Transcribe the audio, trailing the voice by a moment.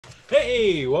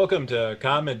Hey, welcome to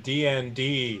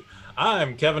ComeDy&D.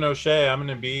 I'm Kevin O'Shea. I'm going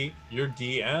to be your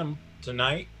DM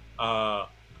tonight.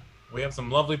 We have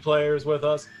some lovely players with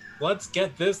us. Let's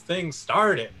get this thing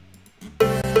started.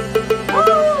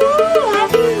 Oh,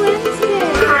 happy Wednesday!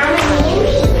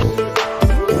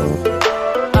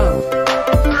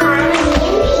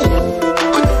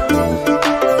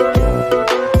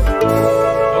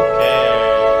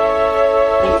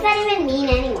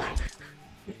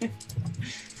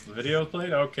 Video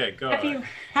played? Okay, go.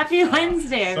 Happy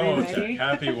Wednesday, everybody.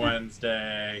 Happy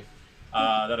Wednesday.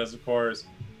 That is, of course,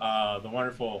 the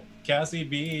wonderful Cassie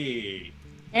B.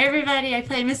 Hey, everybody. I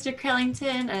play Mr.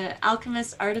 Krillington, an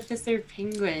Alchemist, Artificer,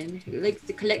 Penguin who likes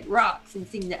to collect rocks and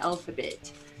sing the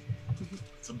alphabet.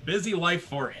 It's a busy life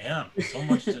for him. So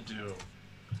much to do.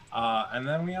 And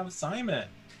then we have Simon.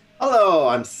 Hello,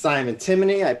 I'm Simon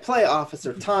Timony. I play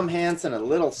Officer Tom Hansen, a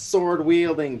little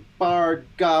sword-wielding bard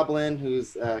goblin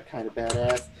who's kind of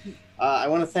badass. I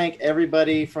want to thank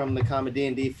everybody from the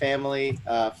ComeDy&D family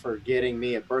for getting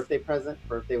me a birthday present.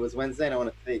 Birthday was Wednesday, and I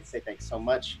want to say thanks so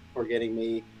much for getting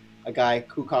me a guy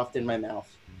who coughed in my mouth.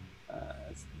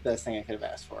 It's the best thing I could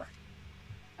have asked for.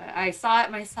 I saw it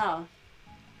myself.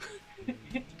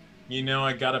 You know,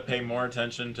 I gotta pay more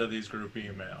attention to these group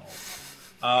emails.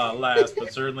 Last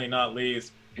but certainly not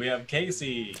least, we have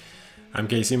Casey. I'm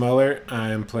Casey Muller.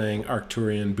 I'm playing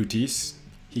Arcturian Bootis.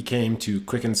 He came to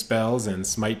quicken spells and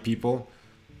smite people,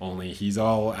 only he's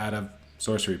all out of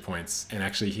sorcery points. And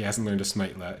actually, he hasn't learned to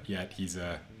smite yet. He's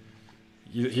a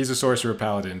sorcerer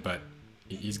paladin, but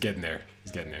he's getting there.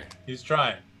 He's getting there. He's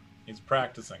trying. He's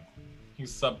practicing.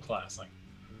 He's subclassing.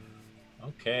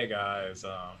 Okay, guys.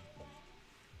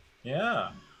 Yeah,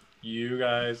 you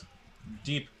guys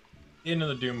deep into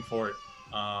the Doom Fort.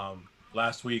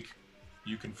 Last week,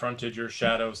 you confronted your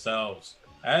shadow selves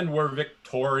and were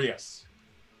victorious.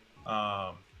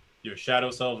 Your shadow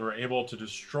selves were able to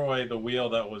destroy the wheel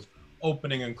that was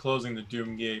opening and closing the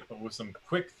Doomgate, but with some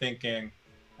quick thinking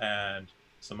and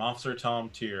some Officer Tom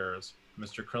tears,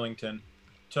 Mr. Krillington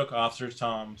took Officer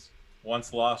Tom's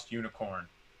once lost unicorn.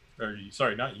 Or,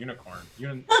 sorry, not unicorn.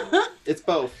 It's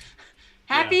both.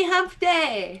 Happy Hump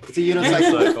Day! It's a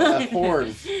unicycle, a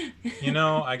horn. You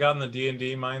know, I got in the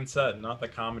D&D mindset, not the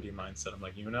comedy mindset. I'm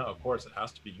like, of course, it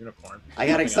has to be unicorn. I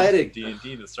got excited.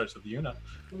 D&D that starts with Una.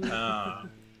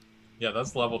 Yeah,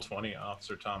 that's level 20,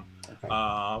 Officer Tom.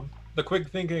 Okay. The quick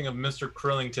thinking of Mr.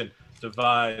 Krillington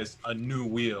devised a new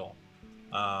wheel,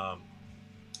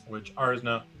 which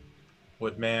Arzna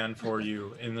would man for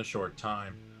you in the short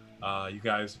time. You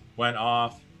guys went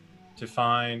off to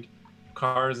find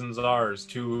Karz and Sarz,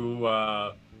 two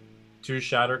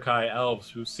Shatterkai elves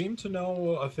who seem to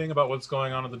know a thing about what's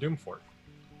going on at the Doomfort.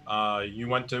 You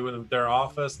went to their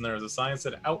office and there was a sign that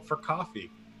said, "Out for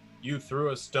coffee." You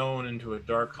threw a stone into a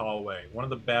dark hallway. One of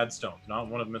the bad stones, not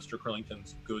one of Mr.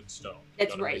 Krillington's good stones.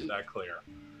 That's right. Make that clear.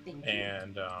 Thank you.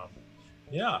 And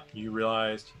yeah, you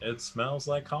realized it smells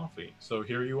like coffee. So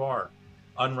here you are,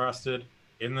 unrested,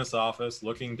 in this office,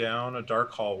 looking down a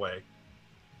dark hallway.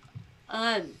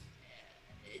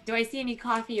 Do I see any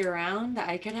coffee around that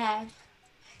I could have?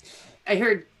 I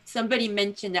heard somebody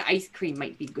mention that ice cream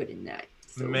might be good in that.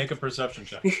 So. Make a perception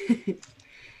check.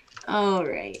 All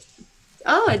right.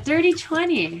 Oh, a dirty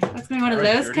 20. That's going to be one of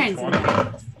those kinds 20. of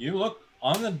things. You look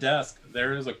on the desk.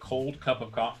 There is a cold cup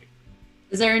of coffee.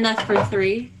 Is there enough for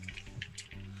 3?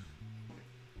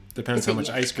 Depends how much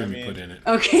ice cream you put in it.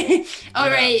 Okay. All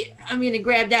right. I'm going to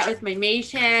grab that with my mage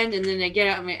hand, and then I get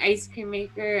out my ice cream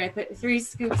maker. I put 3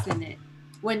 scoops in it.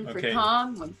 One for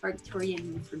Tom, one for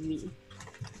Arcturian, one for me.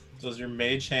 So does your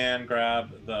mage hand grab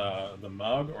the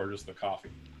mug or just the coffee?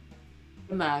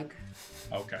 The mug.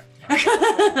 Okay. So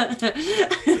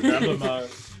grab the mug.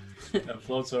 It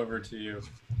floats over to you.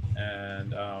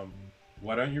 And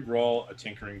why don't you roll a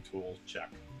tinkering tool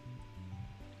check?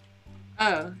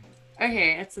 Oh,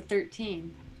 okay. That's a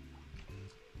 13.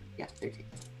 Yeah, 13.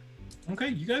 Okay,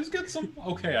 you guys get some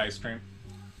ice cream.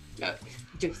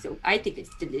 So I think it's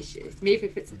delicious. Maybe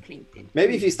if it's a plankton.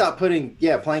 Maybe if you stop putting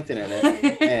plankton in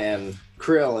it and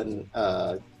krill and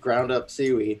ground up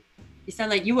seaweed. You sound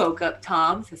like you woke up,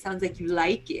 Tom. So it sounds like you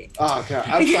like it. Oh god,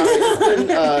 I'm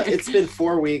sorry. It's been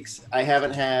 4 weeks. I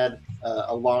haven't had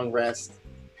a long rest.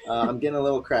 I'm getting a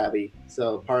little crabby,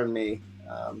 so pardon me.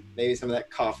 Maybe some of that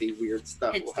coffee weird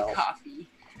stuff will help. Coffee.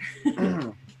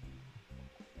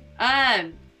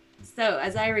 So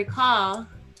as I recall,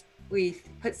 we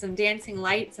put some dancing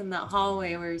lights in that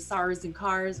hallway where Sarz and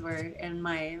Karz were and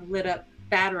my lit up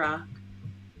Badrock.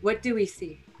 What do we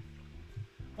see?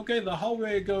 Okay, the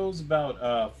hallway goes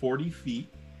about 40 feet,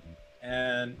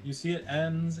 and you see it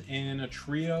ends in a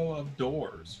trio of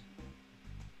doors.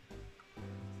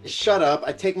 shut up.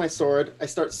 I take my sword. I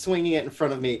start swinging it in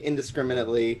front of me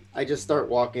indiscriminately. I just start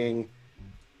walking,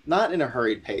 not in a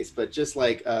hurried pace, but just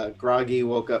like groggy,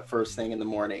 woke up first thing in the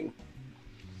morning.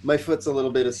 My foot's a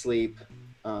little bit asleep.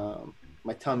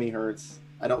 My tummy hurts.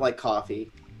 I don't like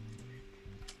coffee.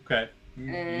 Okay.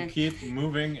 You keep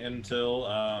moving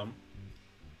until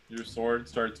your sword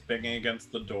starts banging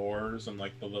against the doors and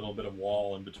like the little bit of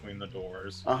wall in between the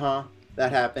doors.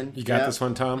 That happened. You got this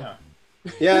one, Tom? Yeah.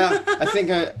 Yeah, I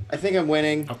think I'm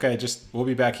winning. Okay, we'll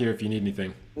be back here if you need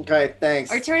anything. Okay,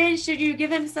 thanks. Arcturian, should you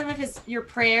give him some of your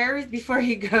prayers before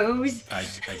he goes? I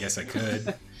guess I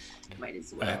could. Might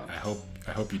as well.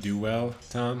 I hope you do well,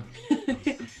 Tom.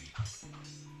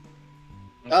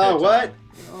 Oh, what?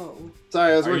 Oh.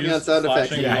 Sorry, I was working on sound effects.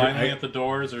 Flashing blindly at the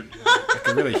doors, or I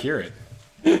can really hear it.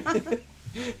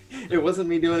 It wasn't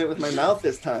me doing it with my mouth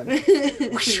this time.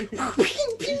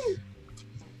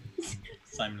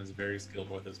 Simon is very skilled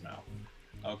with his mouth.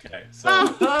 Okay, so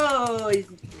Zaslow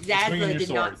did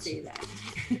not swords. say that.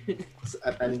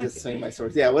 I need to swing my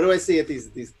swords. Yeah, what do I see at these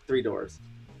 3 doors?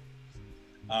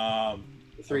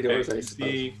 3 doors, I you suppose.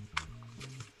 see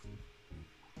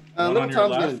Little one on your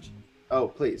Tom's gonna. left. Oh,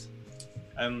 please.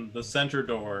 And the center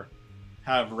door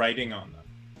have writing on them,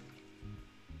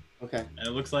 Okay. and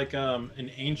it looks like an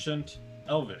ancient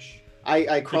Elvish.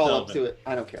 I crawl up Elven. to it.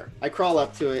 I don't care. I crawl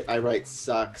up to it. I write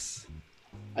sucks.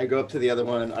 I go up to the other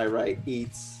one. I write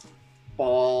eats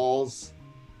balls.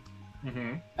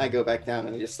 Mm-hmm. I go back down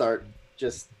and I just start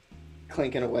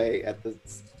clinking away at the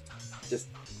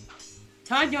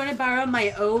Todd, do you want to borrow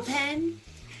my O pen?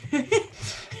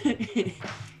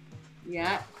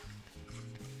 Yeah.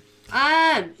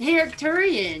 Hey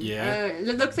Arcturian. Yeah?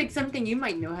 It looks like something you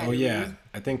might know how Oh to yeah, read.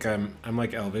 I think I'm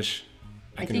like Elvish.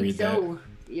 I can think read so.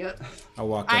 that. Yep. I'll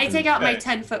walk up I and- take out my Okay.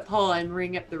 10-foot pole and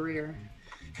ring up the rear.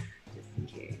 Just in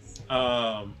case.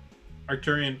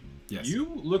 Arcturian, Yes. you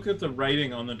look at the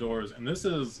writing on the doors, and this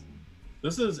is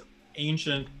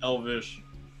ancient Elvish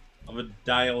of a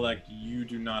dialect you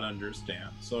do not understand.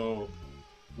 So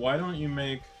why don't you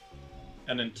make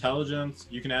an intelligence?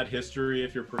 You can add history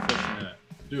if you're proficient in it.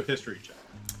 Do a history check.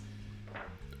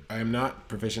 I am not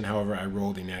proficient, however, I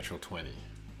rolled a natural 20.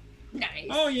 Nice.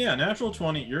 Oh yeah, natural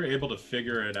 20. You're able to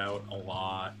figure it out a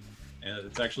lot, and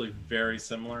it's actually very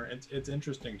similar. It's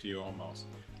interesting to you almost.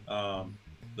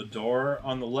 The door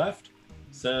on the left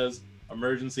says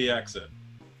emergency exit.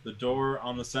 The door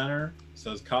on the center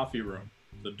says coffee room.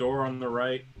 The door on the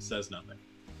right says nothing.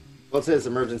 Well, it says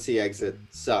emergency exit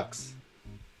sucks.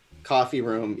 Coffee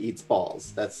room eats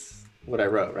balls. That's what I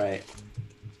wrote, right?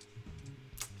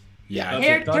 Yeah,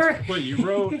 That's what you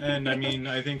wrote, and I mean,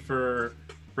 I think for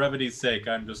brevity's sake,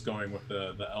 I'm just going with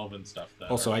the elven stuff.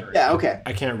 That Also, Yeah, okay.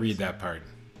 I can't read that part.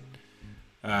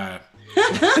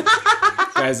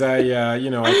 Guys, I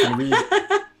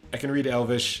can read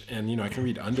Elvish, and I can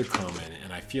read Undercommon,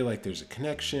 and I feel like there's a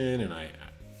connection, and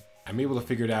I'm able to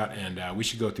figure it out, and we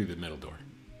should go through the middle door.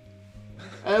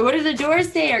 What do the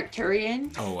doors say,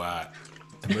 Arcturian? Oh,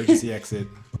 emergency exit,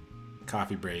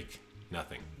 coffee break,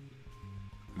 nothing.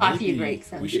 Coffee Maybe break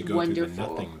sounds we should go through the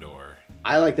wonderful. nothing door.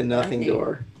 I like the nothing Nothing.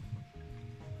 door.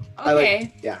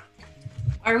 Okay. Yeah.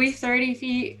 Are we 30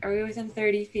 feet? Are we within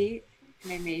 30 feet?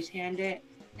 Can I mage hand it?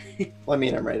 Well, I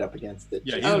mean, I'm right up against it.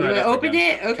 Yeah, Just you Oh, you right want to up open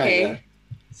against it? Okay.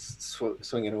 kinda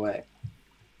swing it away.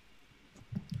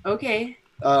 Okay.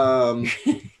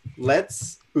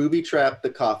 Let's booby trap the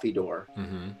coffee door.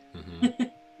 Mm-hmm.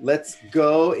 Let's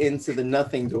go into the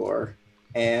nothing door,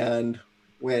 and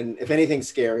if anything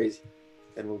scary,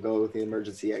 then we'll go with the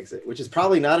emergency exit, which is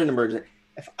probably not an emergency.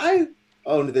 If I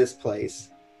owned this place,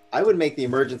 I would make the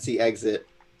emergency exit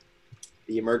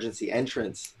the emergency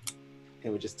entrance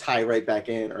and would just tie right back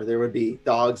in, or there would be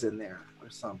dogs in there or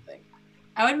something.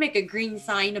 I would make a green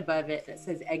sign above it that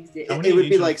says exit. How It many would be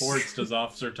ancient like- forts does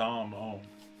Officer Tom own?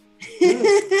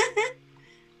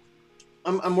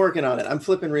 I'm working on it. I'm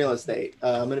flipping real estate.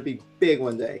 I'm gonna be big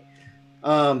one day.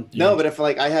 No, but if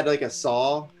I had like a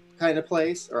Saw kind of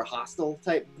place or a hostel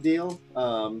type deal,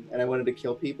 and I wanted to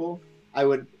kill people, I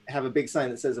would have a big sign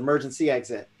that says emergency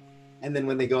exit, and then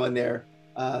when they go in there,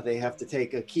 they have to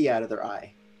take a key out of their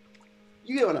eye.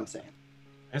 You get what I'm saying?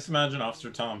 I just imagine Officer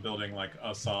Tom building like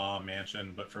a Saw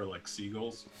mansion, but for like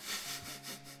seagulls.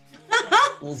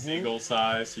 Seagull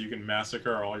size, so you can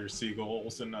massacre all your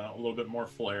seagulls and a little bit more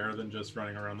flair than just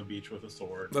running around the beach with a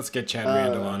sword. Let's get Chad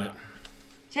Randall on it.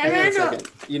 Hang on a Randall. second.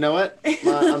 You know what?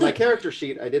 On my character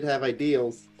sheet, I did have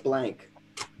ideals blank,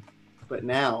 but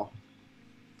now,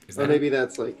 Is or that maybe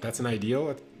that's like that's an ideal?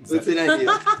 Is it's that- an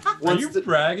ideal. Are Once you the-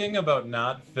 bragging about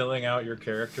not filling out your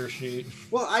character sheet?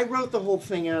 Well, I wrote the whole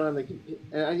thing out on the computer,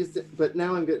 and but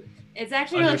now I'm good. It's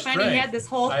actually Under really funny. He strength, had this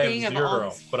whole I thing have of all 0,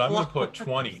 this but I'm gonna flaw. put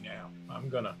 20 now. I'm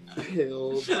gonna.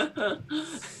 Build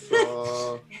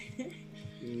saw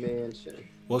mansion.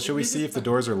 Well, should we see if the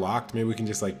doors are locked? Maybe we can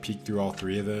just like peek through all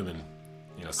 3 of them and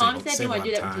save, Tom said save you a want lot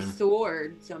to do of that with time. the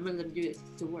sword, so I'm gonna do this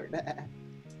with the sword.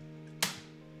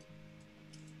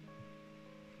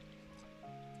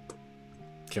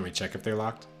 Can we check if they're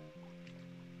locked?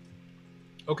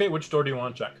 Okay, which door do you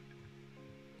want to check?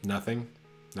 Nothing.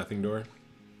 Nothing door.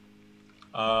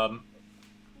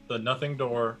 The nothing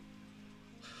door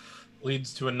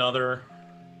leads to another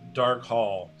dark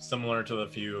hall, similar to the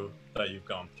few that you've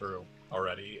gone through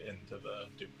already into the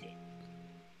Doomgate.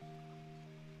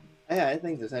 Yeah, I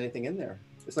think there's anything in there.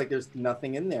 It's like there's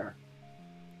nothing in there.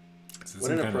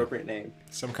 What an appropriate name.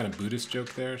 Some kind of Buddhist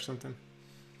joke there or something?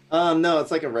 No,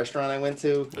 it's like a restaurant I went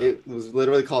to. Oh. It was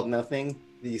literally called Nothing.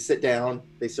 You sit down,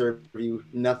 they serve you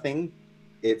nothing.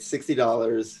 It's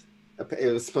 $60.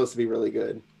 It was supposed to be really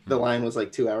good. The line was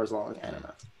like 2 hours long. I don't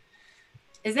know.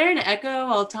 Is there an echo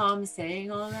while Tom's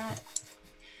saying all that?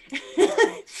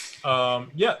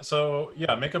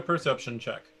 Yeah, make a perception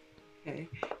check. Okay.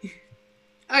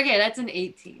 Okay, that's an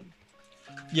 18.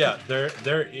 Yeah,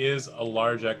 there is a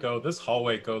large echo. This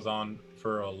hallway goes on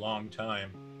for a long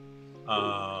time.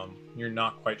 You're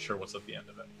not quite sure what's at the end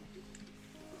of it.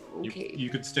 Okay. You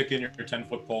could stick in your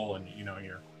 10-foot pole and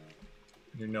you're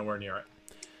nowhere near it.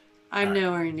 I'm All right.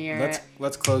 nowhere near it.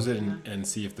 Let's close it and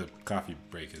see if the coffee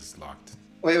break is locked.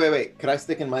 Wait. Could I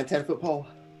stick in my 10-foot pole?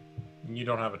 You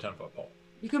don't have a 10-foot pole.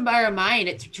 You can borrow mine.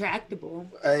 It's retractable.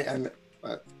 Okay.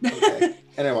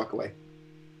 And I walk away.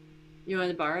 You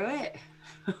want to borrow it?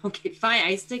 Okay, fine.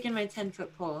 I stick in my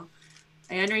 10-foot pole.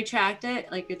 I unretract it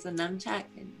like it's a nunchuck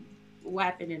and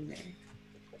whap it in there.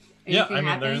 Yeah, Anything I mean,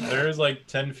 happen? there is like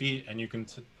 10 feet, and you can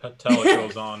tell it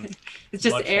goes on. It's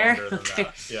just much air. longer than Okay.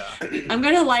 that. Yeah. I'm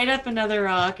gonna light up another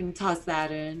rock and toss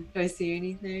that in. Do I see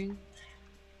anything?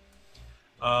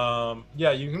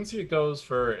 Yeah, you can see it goes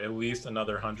for at least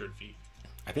another 100 feet.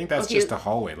 I think that's Okay. just a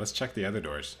hallway. Let's check the other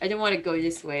doors. I didn't want to go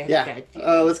this way. I had a Yeah. bad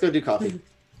feeling. Let's go do coffee.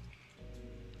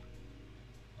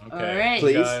 Okay, All right.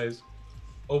 Please. you guys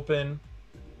open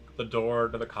the door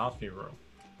to the coffee room.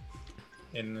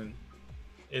 In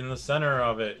the center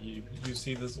of it, you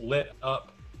see this lit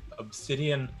up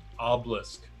obsidian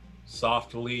obelisk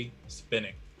softly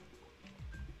spinning.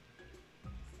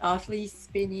 Softly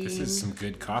spinning. This is some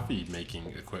good coffee making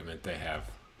equipment they have.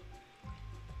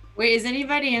 Wait, is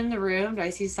anybody in the room? Do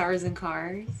I see Sarz and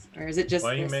Karz? Or is it just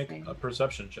Why don't you this make thing? a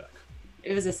perception check?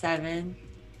 It was a 7.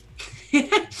 You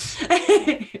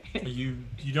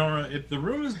don't. If the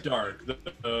room is dark,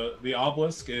 the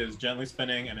obelisk is gently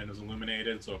spinning and it is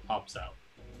illuminated, so it pops out.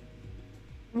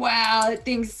 Wow, that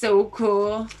thing's so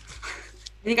cool.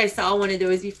 I think I saw one of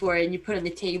those before, and you put it on the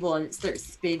table and it starts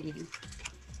spinning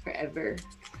forever.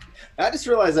 I just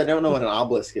realized I don't know what an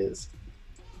obelisk is.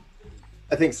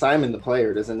 I think Simon, the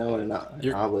player, doesn't know what an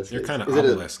obelisk is. You're kind of Is it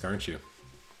a- obelisk, aren't you?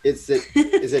 Is it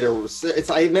it's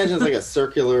I imagine it's like a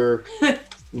circular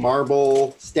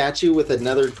marble statue with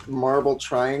another marble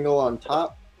triangle on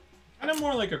top. Kind of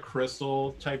more like a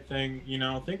crystal type thing,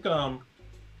 think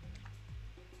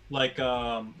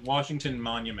Washington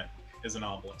Monument is an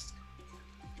obelisk.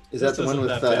 Is that This the one isn't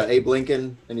with that big. Abe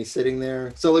Lincoln and he's sitting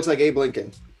there? So it looks like Abe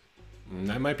Lincoln.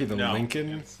 That might be the No.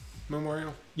 Lincoln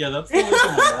Memorial. Yeah, that's the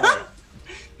Lincoln Memorial.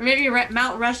 Or maybe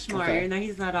Mount Rushmore. Okay. No,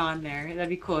 he's not on there. That'd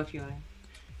be cool if you would.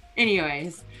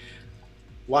 Anyways,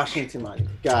 Washington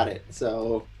Monument. Got it.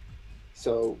 So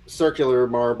circular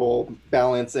marble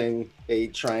balancing a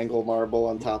triangle marble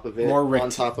on top of it. More on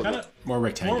top of Kind it. of More more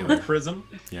rectangular. of a prism.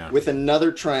 Yeah. With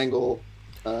another triangle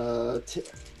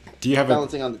Do you have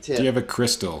balancing on the tip. Do you have a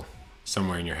crystal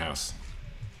somewhere in your house?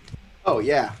 Oh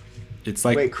yeah. It's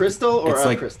like Wait, crystal or it's a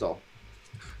like- crystal?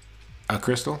 a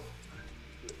crystal.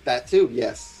 That too,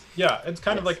 yes. Yeah, it's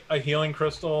kind of Yes. like a healing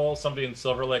crystal somebody in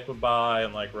Silver Lake would buy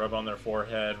and like rub on their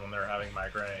forehead when they're having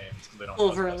migraines. They don't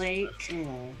Silver have Lake.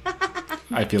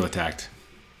 I feel attacked.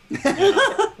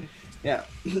 Yeah.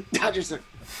 Dodgers are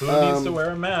Who needs to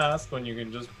wear a mask when you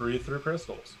can just breathe through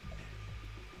crystals?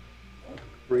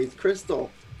 breathe crystal,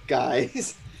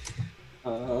 guys.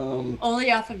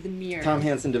 Only off of the mirror. Tom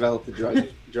Hansen developed the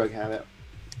drug habit.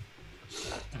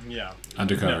 Yeah.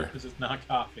 Undercover. No, this is not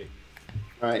coffee.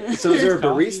 All right. So is there a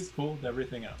Coffee barista? is cool with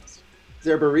everything else. Is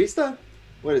there a barista?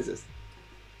 What is this?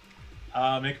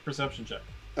 Make a perception check.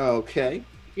 Okay.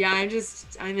 Yeah,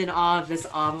 I'm in awe of this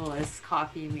obelisk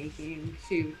coffee making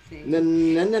food thing. No.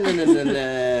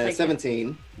 Like-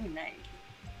 17. Oh, nice.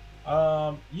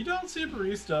 You don't see a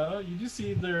barista. You just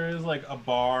see there is like a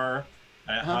bar.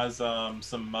 And it has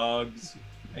some mugs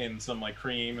and some like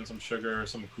cream and some sugar,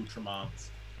 some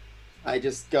accoutrements. I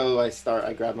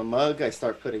grab a mug, I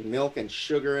start putting milk and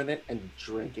sugar in it and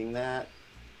drinking that.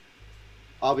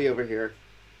 I'll be over here.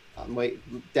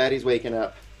 Daddy's waking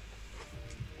up.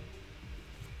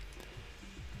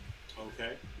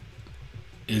 Okay.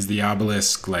 Is the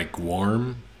obelisk like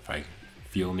warm? If I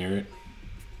feel near it.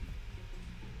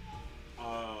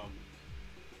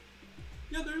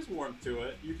 Yeah, there's warmth to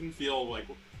it. You can feel like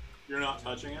you're not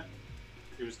touching it.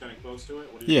 You're just kind of close to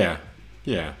it. What do you Yeah. think?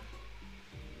 Yeah.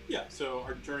 Yeah. So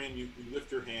Arcturian, you lift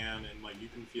your hand and like you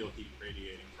can feel heat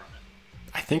radiating from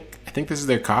it. I think this is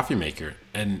their coffee maker.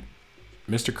 And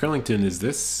Mr. Krillington, is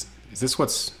this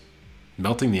what's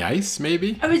melting the ice?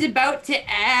 Maybe. I was about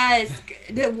to ask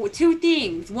two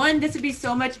things. One, this would be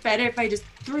so much better if I just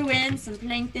threw in some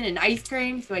plankton and ice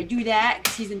cream. So I do that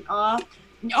because he's in awe.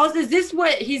 And also, is this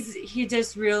what he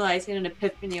just realized in an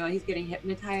epiphany while he's getting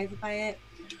hypnotized by it?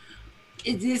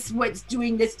 Is this what's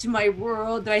doing this to my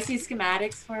world? Do I see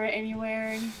schematics for it anywhere or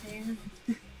anything?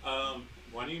 Why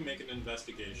don't you make an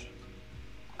investigation?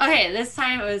 Okay, this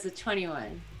time it was a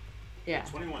 21. Yeah.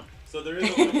 21. So there is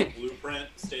a blueprint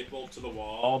stapled to the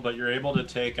wall, but you're able to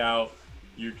take out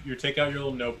you take out your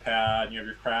little notepad, and you have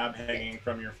your crab hanging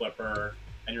from your flipper,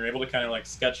 and you're able to kind of like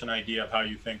sketch an idea of how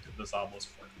you think that this obelisk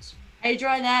works. I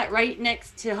draw that right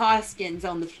next to Hoskins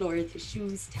on the floor with his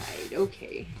shoes tied.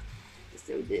 Okay.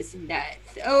 So this and that.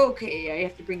 Okay, I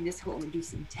have to bring this home and do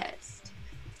some tests.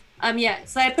 Yeah,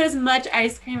 so I put as much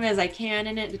ice cream as I can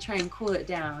in it to try and cool it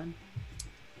down.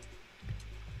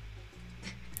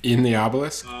 In the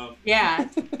obelisk? Yeah,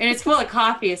 and it's full of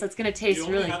coffee, so it's gonna taste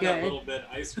really have good. That little bit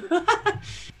ice cream.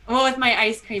 Well, with my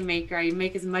ice cream maker, I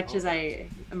make as much as I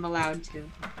am allowed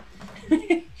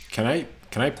to. Can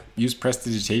I use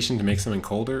prestidigitation to make something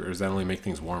colder, or does that only make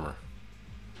things warmer?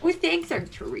 Oh, thanks,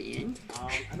 Arcturian.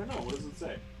 I don't know. What does it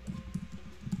say?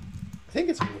 I think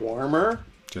it's warmer.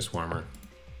 Just warmer.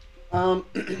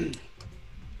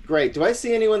 Great. Do I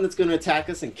see anyone that's going to attack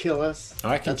us and kill us? Oh,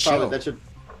 I can chill. That should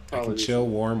I probably can chill,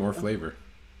 warm, or flavor.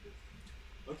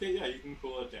 Okay, yeah, you can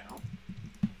cool it down.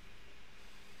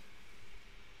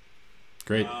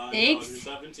 Great. Thanks. No, your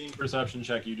 17 perception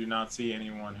check, you do not see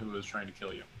anyone who is trying to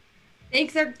kill you.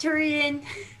 Thanks, Arcturian.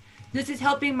 This is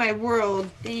helping my world.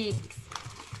 Thanks.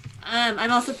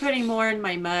 I'm also putting more in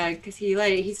my mug because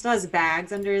he still has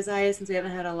bags under his eyes since we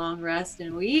haven't had a long rest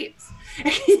in weeks.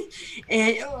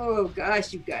 And oh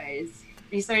gosh, you guys,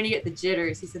 he's starting to get the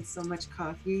jitters. He said so much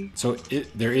coffee. So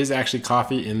there is actually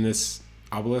coffee in this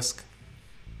obelisk,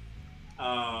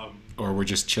 or we're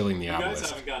just chilling the you obelisk. guys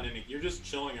haven't gotten any. You're just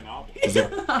chilling an obelisk.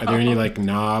 Are there any like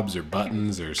knobs or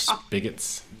buttons or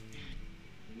spigots?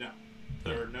 No,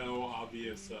 there are no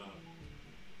obvious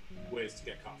ways to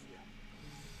get coffee.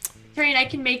 Arcturian, I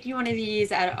can make you one of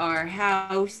these at our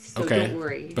house, so Okay, don't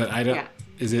worry. but I don't. Yeah.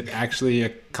 Is it actually a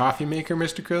coffee maker,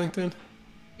 Mr. Krillington?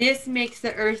 This makes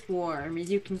the earth warm. As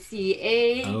you can see,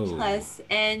 A Oh. plus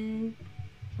N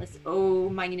plus O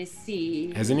minus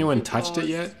C. Has anyone touched it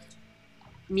yet?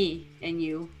 Me and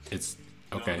you. It's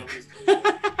No, okay.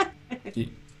 nobody's-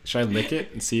 Should I lick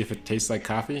it and see if it tastes like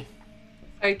coffee?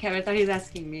 Sorry, Kevin, I thought he was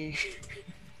asking me.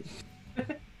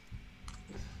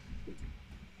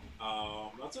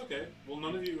 That's okay. Well,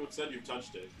 none of you have said you've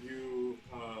touched it. You,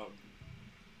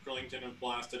 Krillington have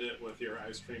blasted it with your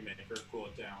ice cream maker, cool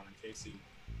it down, and Cassie,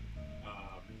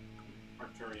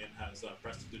 Arcturian has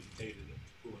prestidigitated it,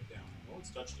 cool it down. No one's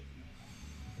touched it.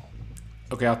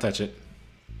 Okay, I'll touch it.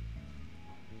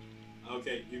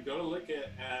 Okay, you go to lick it,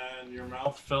 and your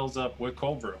mouth fills up with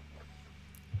cold brew.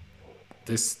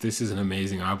 This is an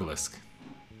amazing obelisk.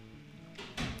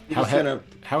 You're How, just gonna-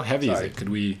 how heavy is Sorry. it? Could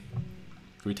we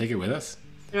take it with us?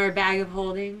 In our bag of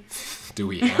holding. Do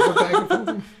we have a bag of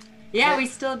holding? Yeah, we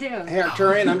still do. Hey,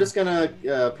 Arcturian, I'm just gonna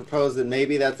propose that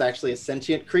maybe that's actually a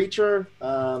sentient creature,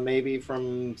 maybe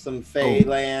from some Fey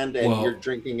land, and well- you're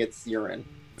drinking its urine.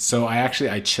 So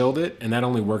I chilled it, and that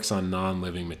only works on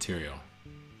non-living material.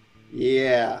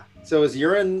 Yeah. So is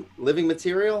urine living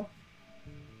material?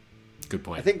 Good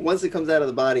point. I think once it comes out of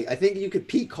the body, I think you could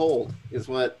pee cold. Is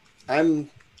what I'm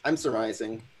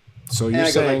surmising. So And you're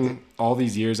I go back saying all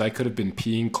these years I could have been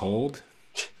peeing cold?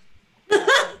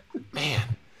 Man,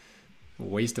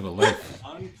 waste of a life.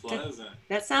 Unpleasant.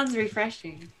 That sounds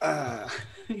refreshing.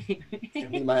 Give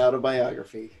me my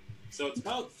autobiography. So it's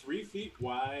about 3 feet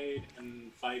wide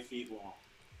and 5 feet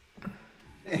long.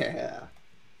 Yeah.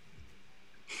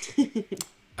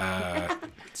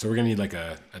 So we're gonna need like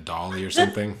a dolly or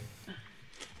something.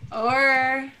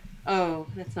 Or, oh,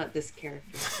 that's not this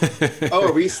character. Oh,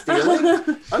 are we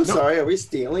stealing? I'm sorry. Are we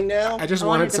stealing now? I just I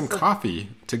wanted wanted to some flip- coffee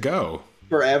to go.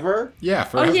 Forever? Yeah,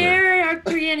 forever. Oh, here,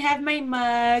 Arcturian, have my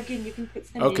mug, and you can put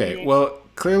some in Okay, it. well,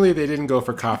 clearly they didn't go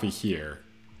for coffee here.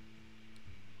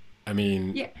 I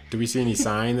mean, Yeah. do we see any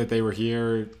sign that they were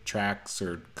here? Tracks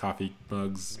or coffee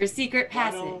mugs? Or secret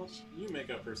Why don't passage. you make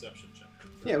a perception check?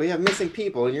 Yeah, we have missing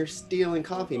people, and you're stealing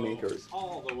coffee Go makers.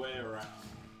 all the way around.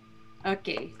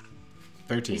 Okay.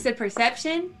 13. You said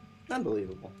perception?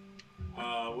 Unbelievable.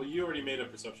 Well, you already made a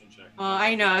perception check. Oh,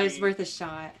 I know. It was worth a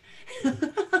shot.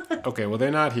 Okay, well,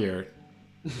 they're not here.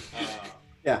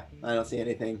 Yeah, I don't see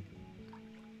anything.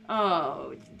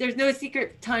 Oh, there's no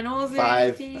secret tunnels or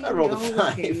 5. anything? I rolled a No?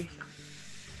 5. Okay.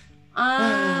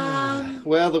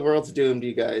 Well, the world's doomed,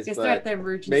 you guys. Guess But they're at the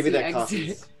emergency maybe that exit.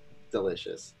 coffee's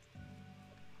delicious.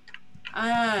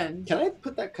 Um, Can I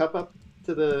put that cup up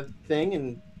to the thing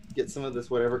and get some of this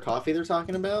whatever coffee they're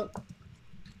talking about?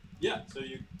 Yeah, so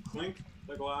you clink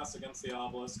the glass against the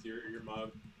obelisk, your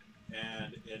mug,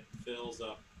 and it fills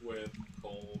up with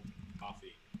cold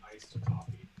coffee, iced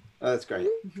coffee. Oh, that's great.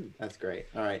 That's great.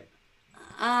 All right.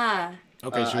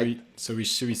 Okay, I- should we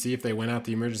see if they went out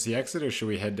the emergency exit, or should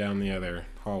we head down the other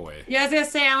hallway? yeah, I was gonna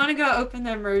say I want to go open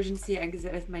the emergency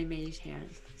exit with my mage hand.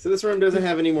 So this room doesn't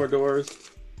have any more doors.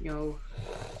 No.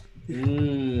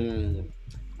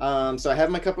 So I have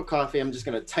my cup of coffee. I'm just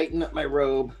gonna tighten up my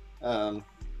robe.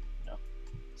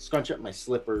 Scrunch up my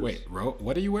slippers. Wait,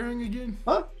 what are you wearing again?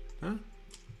 Huh? Huh?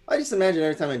 I just imagine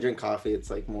every time I drink coffee, it's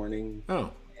like morning.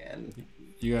 Oh, And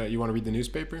you want to read the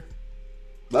newspaper?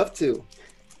 love to.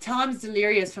 Tom's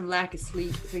delirious from lack of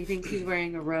sleep, so he thinks he's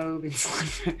wearing a robe and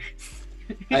slippers.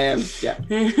 I am. Yeah.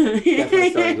 Definitely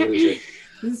starting to lose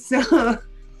it. So,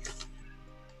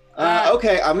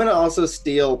 Okay, I'm gonna also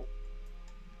steal.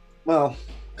 Well,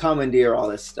 commandeer all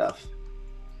this stuff.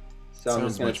 So I'm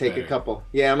Sounds just gonna much take better. a couple.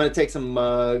 Yeah, I'm gonna take some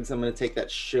mugs. I'm gonna take that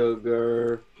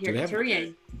sugar. here, Do they have-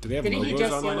 Arcturian. Do they have Didn't you logos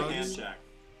just on the yell Roll at a mugs? hand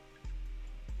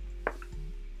check.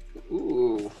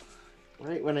 Ooh,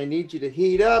 right when I need you to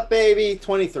heat up, baby.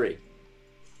 23. Okay.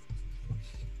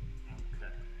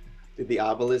 Did the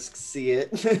obelisk see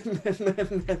it?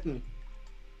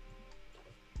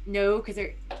 No, because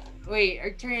wait,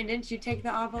 Arcturian, didn't you take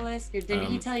the obelisk, or didn't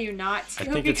he tell you not I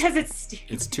to? think Because it's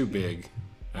It's too big.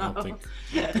 I don't Oh. think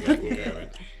I can grab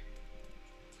it.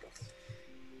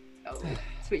 Oh,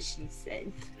 that's what she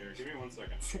said. Here, give me 1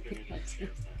 second. Give me that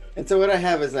scares my head. And so what I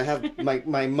have is I have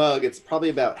my mug. It's probably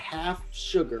about half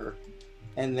sugar,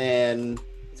 and then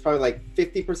it's probably like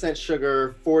 50%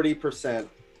 sugar, 40%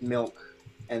 milk,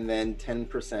 and then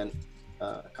 10%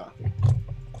 coffee.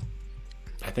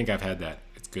 I think I've had that.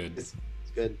 It's good. It's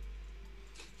good.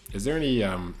 Is there any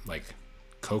like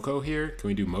cocoa here? Can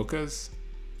we do mochas?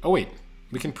 Oh wait,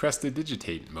 we can press to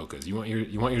digitate mochas. You want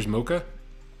yours mocha?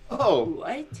 Oh,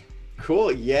 What? cool.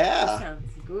 That Yeah.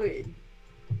 sounds good.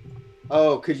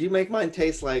 Oh, could you make mine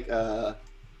taste like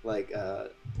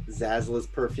Zasla's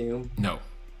perfume? No.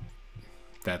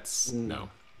 That's Mm. no.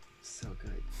 So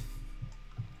good.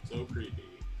 So creepy.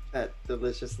 That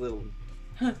delicious little.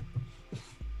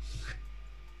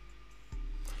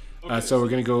 Okay, So we're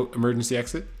gonna go emergency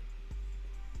exit.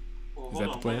 well, is hold that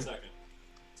the on plan? 1 second.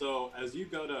 So as you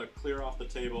go to clear off the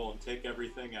table and take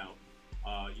everything out,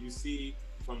 you see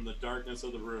from the darkness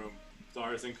of the room,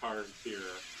 Sarz and Karz appear,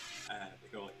 and they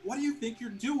go like, "What do you think you're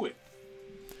doing?"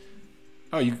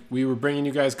 Oh, we were bringing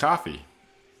you guys coffee.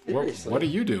 Seriously. What are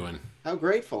you doing? How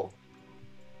grateful.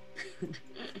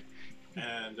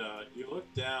 And you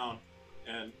look down,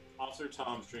 and Officer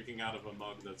Tom's drinking out of a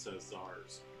mug that says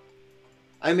Sarz.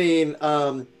 I mean,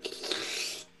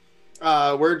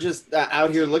 we're just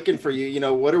out here looking for you. You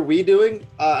know, what are we doing?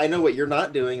 I know what you're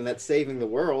not doing, and that's saving the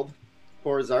world.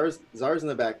 Poor Zar's in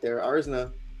the back there.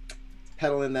 Arzna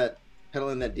pedaling that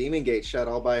Doomgate shut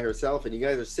all by herself, and you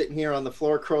guys are sitting here on the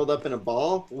floor curled up in a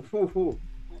ball. Ooh.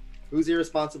 Who's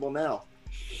irresponsible now?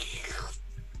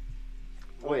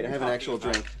 Oh wait, I have an actual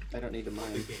drink. I don't need to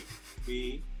mind.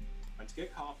 We went to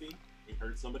get coffee. We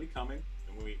heard somebody coming,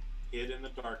 and we hid in the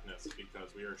darkness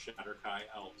because we are Shatterkai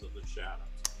elves of the shadows.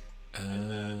 And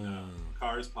then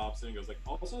Karz pops in and goes like,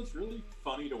 "Also, it's really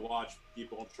funny to watch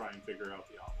people try and figure out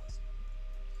the obelisk."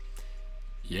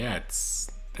 Yeah,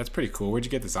 that's pretty cool. Where'd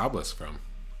you get this obelisk from?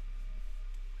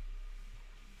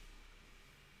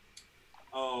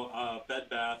 Oh, Bed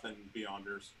Bath and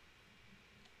Beyonders.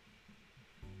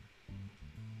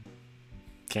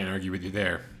 Can't argue with you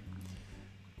there.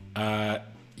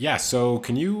 Yeah, so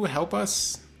can you help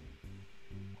us?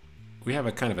 We have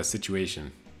a kind of a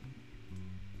situation.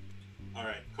 All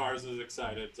right, Karz is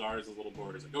excited. Zara's a little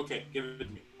bored. He's like, "Okay, give it to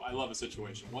me. I love a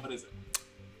situation. What is it?"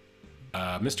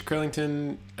 Mr.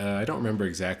 Krillington, I don't remember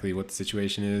exactly what the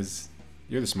situation is.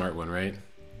 You're the smart one, right?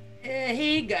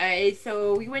 Hey guys,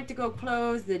 so we went to go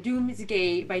close the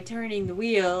Doomsgate by turning the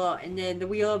wheel, and then the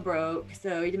wheel broke,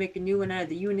 so we had to make a new one out of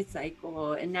the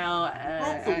unicycle, and now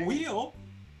Broke the wheel.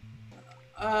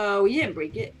 we didn't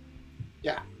break it.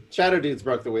 Yeah, Shadow Dudes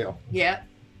broke the wheel. Yeah,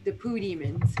 the poo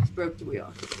demons broke the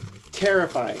wheel.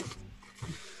 Terrifying.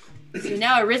 So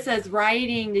now Arissa's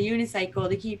riding the unicycle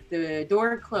to keep the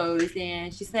door closed,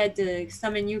 and she said to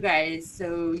summon you guys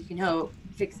so you can help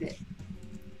fix it.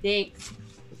 Thanks.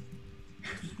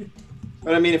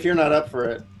 But I mean, if you're not up for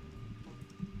it,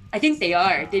 I think they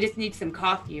are. They just need some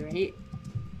coffee, right?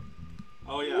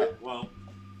 Oh yeah. Well,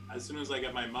 as soon as I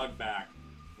get my mug back,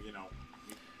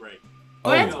 great.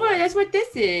 Well, that's what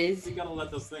this is. You gotta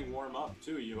let this thing warm up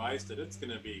too. You iced it. It's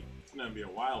gonna be a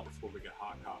while before we get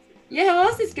hot coffee. Yeah, how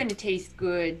else is gonna taste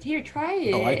good? Here, try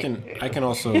it. Oh, I can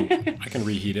also I can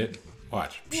reheat it.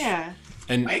 Watch. Yeah.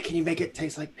 And wait, can you make it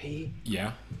taste like pee?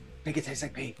 yeah. Make it taste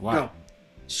like pee. Why? Go.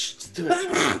 Shh, just do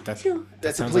it. That's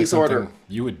a sounds police like order. something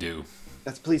you would do.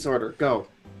 That's a police order. Go.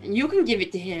 You can give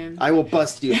it to him. I will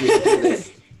bust you if you do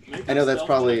this. Make I know a that's stealth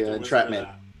probably check to an whisper entrapment.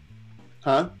 that.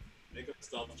 Huh? Make a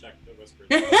stealth check to whisper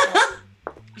that.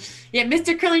 Yeah,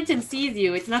 Mr. Krillington sees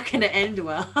you. It's not gonna end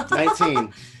well.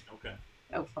 19. Okay.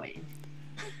 Oh, fine.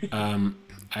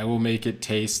 I will make it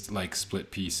taste like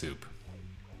split pea soup.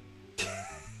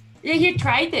 Yeah, here,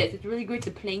 try this. It's really good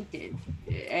to plankton.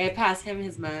 I pass him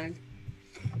his mug.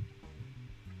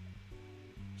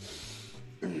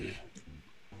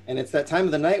 And it's that time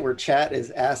of the night where chat is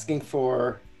asking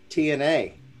for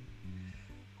TNA.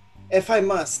 If I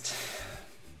must,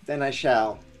 then I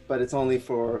shall. But it's only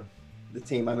for the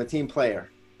team. I'm a team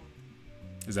player.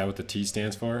 Is that what the T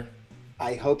stands for?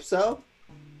 I hope so.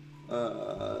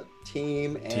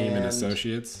 Team and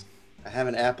Associates? I have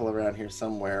an apple around here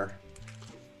somewhere.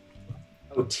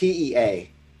 Oh, TEA.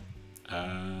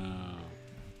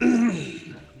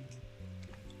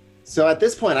 So at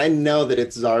this point, I know that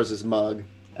it's Zarz's mug,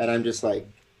 and I'm just like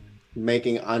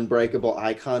making unbreakable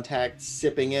eye contact,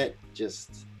 sipping it,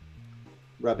 just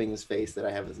rubbing his face that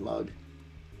I have his mug.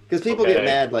 Because people get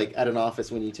mad like at an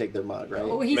office when you take their mug, right?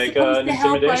 Oh, he's Make supposed an to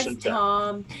help us, intimidation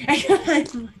check.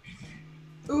 Tom.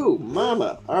 Ooh,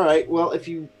 mama. All right. Well, if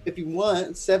you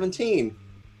want 17,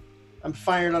 I'm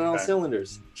firing on all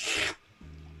cylinders.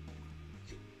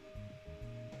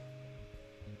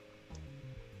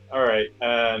 All right,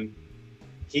 and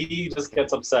he just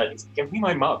gets upset. He's like, "Give me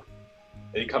my mug."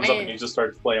 And he comes up and he just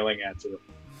starts flailing at you.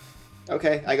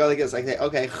 Okay, I go like this. I say,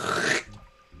 okay.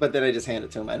 But then I just hand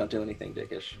it to him. I don't do anything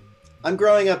dickish. I'm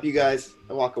growing up, you guys.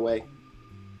 I walk away.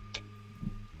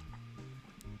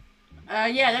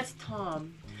 Yeah, that's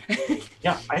Tom.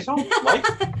 Yeah, I don't like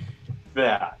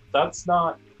that. That's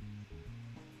not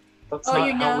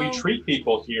how we treat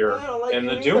people here in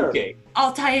the Doomgate.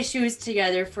 I'll tie his shoes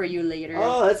together for you later.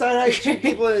 Oh, that's not how you treat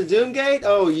people in the Doomgate?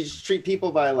 Oh, you just treat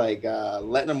people by like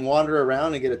letting them wander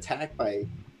around and get attacked by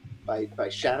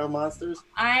shadow monsters?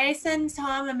 I send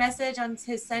Tom a message on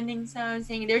his sending sound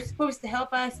saying they're supposed to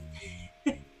help us.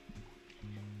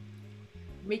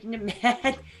 Making him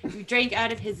mad. You drank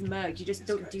out of his mug. You just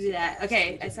don't do that.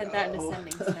 Okay, I sent that in the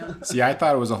sending sound. See, I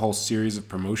thought it was a whole series of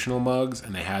promotional mugs,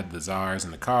 and they had the Zars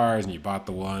and the Karz, and you bought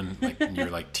the one, like, and you were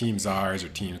like Team Zars or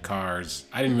Team Karz.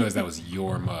 I didn't realize that was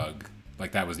your mug.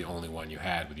 Like, that was the only one you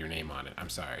had with your name on it. I'm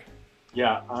sorry.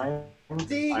 Yeah, I'm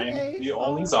the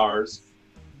only Zars.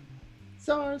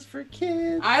 Zars for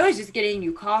kids. I was just getting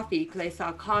you coffee because I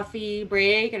saw coffee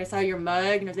break and I saw your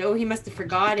mug and I was like, oh, he must have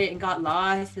forgot it and got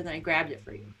lost, and then I grabbed it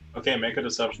for you. Okay, make a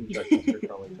deception check. Mr.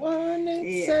 Krillington.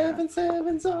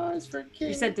 1877 Zars for kids.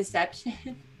 You said deception?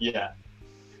 Yeah.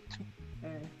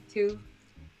 2.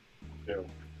 2.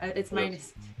 It's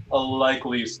minus. A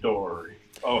likely story.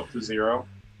 Oh, to 0?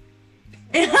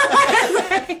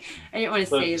 I didn't want to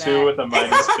say that. 2 with a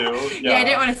 -2. Yeah, I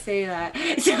didn't want to say that.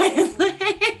 So I was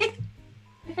like...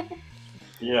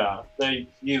 Yeah,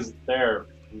 he's there,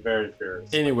 very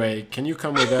fierce. Anyway, can you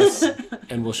come with us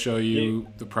and we'll show you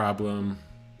the problem?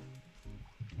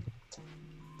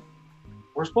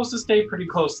 We're supposed to stay pretty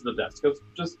close to the desk.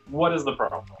 Just what is the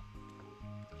problem?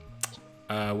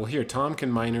 Well, here, Tom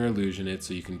can minor illusion it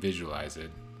so you can visualize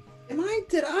it. And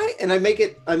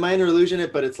I minor illusion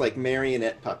it, but it's like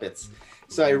marionette puppets.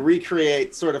 So I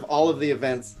recreate sort of all of the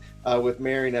events with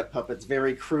marionette puppets,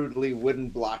 very crudely wooden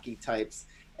blocky types.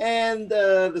 And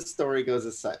the story goes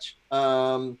as such.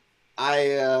 I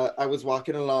was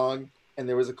walking along and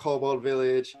there was a kobold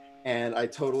village, and I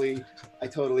totally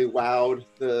wowed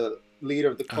the leader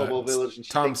of the kobold village. And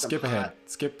she Tom, skip ahead.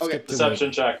 Skip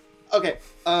Deception check. Okay.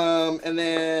 And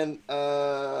then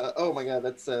oh my god,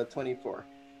 that's 24.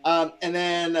 And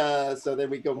then so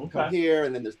then we come here,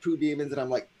 and then there's poo demons, and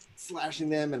I'm like, slashing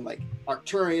them, and like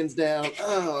Arcturian's down.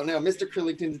 Oh no, Mr.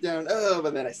 Krillington's down. Oh,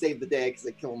 but then I save the day because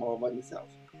I kill them all by myself.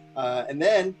 And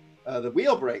then the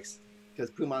wheel breaks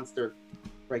because Pooh Monster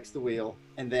breaks the wheel,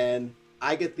 and then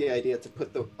I get the idea to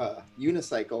put the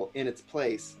unicycle in its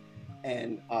place,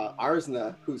 and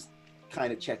Arzna, who's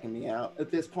kind of checking me out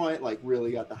at this point, like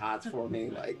really got the hots for me,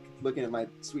 like looking at my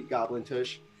sweet goblin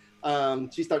tush.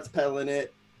 She starts pedaling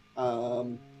it,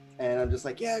 and I'm just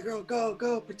like, yeah, girl,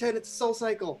 go, pretend it's a soul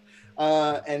cycle.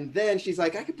 And then she's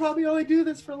like, I could probably only do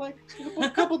this for like a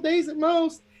couple days at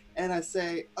most. And I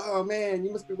say, oh man,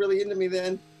 you must be really into me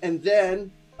then. And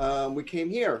then we came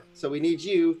here, so we need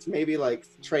you to maybe like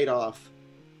trade off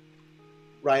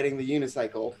riding the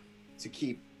unicycle to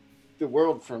keep the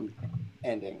world from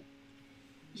ending.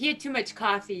 He had too much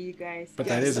coffee, you guys. But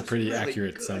that is a pretty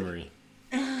accurate summary.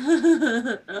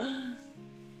 This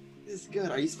is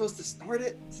good. Are you supposed to snort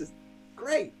it? This is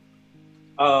great.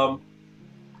 You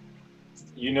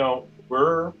know,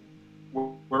 we're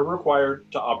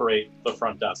required to operate the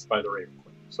front desk by the Raven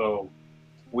Queen. So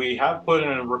we have put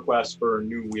in a request for a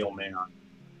new wheelman,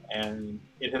 and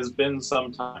it has been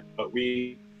some time, but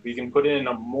we can put in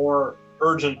a more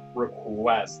urgent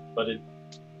request, but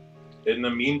in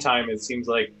the meantime, it seems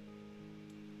like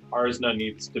Arzna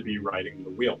needs to be riding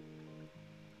the wheel.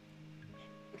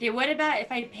 Okay, what about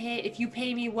if you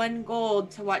pay me 1 gold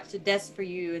to watch the desk for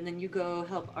you, and then you go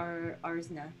help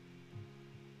Arzna?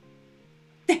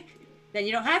 Then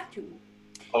you don't have to.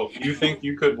 Oh, you think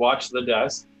you could watch the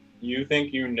desk? You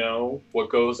think you know what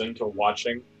goes into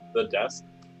watching the desk?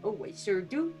 Oh, I sure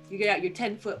do. You get out your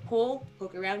 10-foot pole,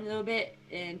 poke around a little bit,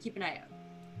 and keep an eye out.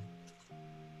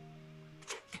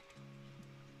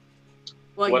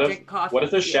 Well, you drink coffee. What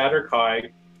if the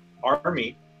Shatterkai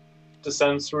army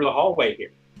descends through the hallway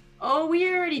here? Oh, we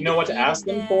already. You know what to ask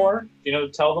them for? You know,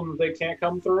 to tell them they can't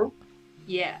come through?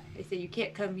 Yeah, they say you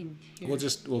can't come in here.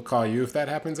 We'll call you if that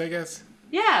happens, I guess.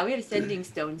 Yeah, we have sending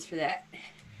stones for that.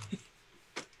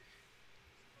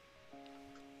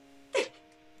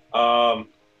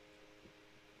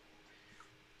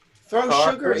 Throw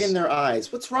sugar in their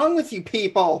eyes. What's wrong with you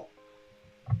people?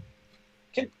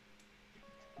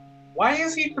 Why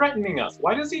is he threatening us?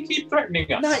 Why does he keep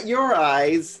threatening us? Not your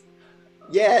eyes.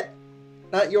 Yet.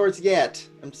 Not yours yet.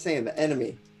 I'm saying the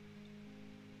enemy.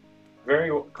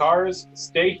 Very well. Karz,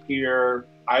 stay here.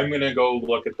 I'm going to go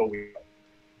look at the wheel.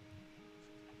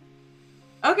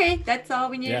 Okay, that's all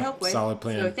we need help with. Solid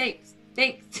plan. So thanks.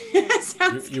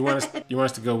 you want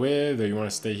us to go with, or you want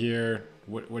to stay here?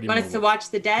 What do you want us to watch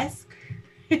the desk?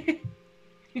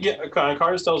 Yeah,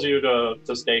 Karz tells you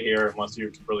to stay here unless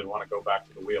you really want to go back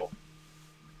to the wheel.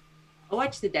 I'll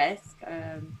watch the desk.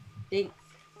 Thanks.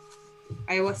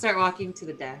 I will start walking to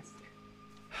the desk.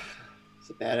 It's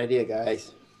a bad idea,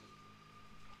 guys.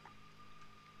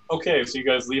 Okay, so you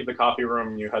guys leave the coffee room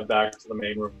and you head back to the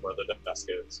main room where the desk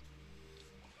is.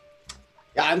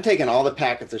 Yeah, I'm taking all the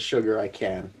packets of sugar I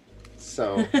can.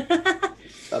 So,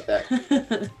 about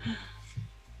that.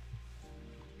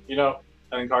 You know,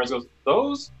 and then Karz goes,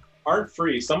 those aren't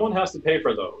free. Someone has to pay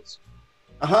for those.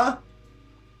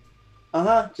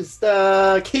 Just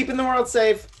keeping the world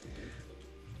safe.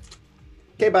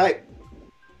 Okay, bye.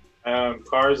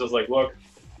 Karz is like, look,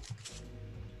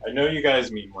 I know you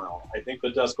guys mean well. I think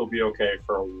the desk will be okay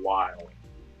for a while.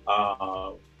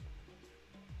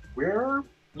 We're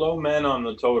low men on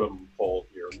the totem pole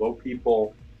here. Low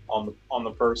people on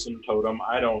the person totem.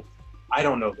 I don't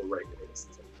know the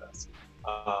regulations of this.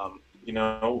 You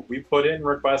know, we put in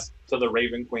requests to the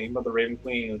Raven Queen, but the Raven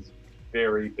Queen is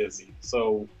very busy.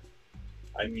 So,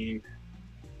 I mean,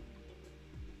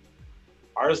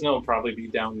 Arzna will probably be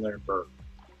down there for,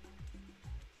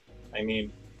 I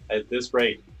mean, at this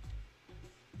rate,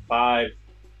 5-10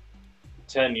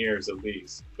 years at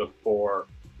least before,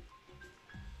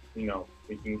 you know,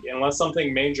 we can, unless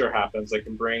something major happens that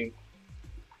can bring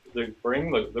the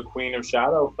Queen of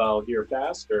Shadowfell here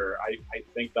faster. I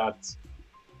think that's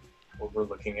what we're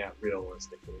looking at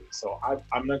realistically. So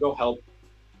I'm gonna go help.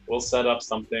 We'll set up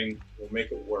something. We'll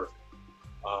make it work.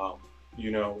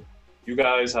 You know, you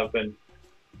guys have been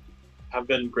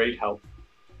great help.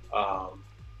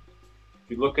 If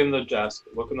you look in the desk,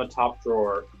 look in the top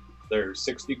drawer. There's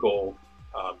 60 gold.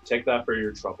 Take that for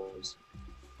your troubles,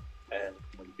 and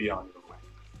be on your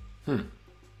way.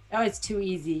 That was too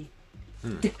easy.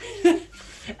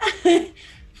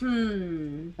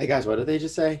 Hey guys, what did they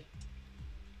just say?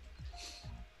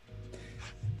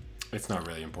 It's not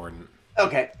really important.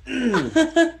 Okay.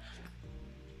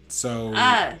 So,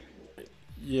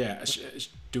 yeah,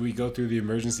 do we go through the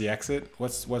emergency exit?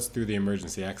 What's through the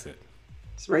emergency exit?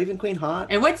 Is Raven Queen hot?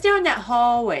 And what's down that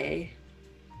hallway?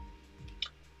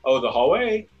 Oh, the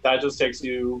hallway? That just takes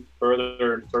you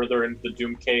further and further into the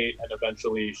Doomgate and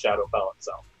eventually Shadowfell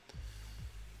itself.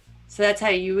 So that's how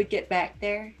you would get back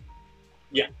there?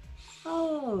 Yeah.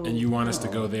 Oh. And you want us to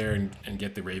go there and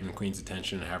get the Raven Queen's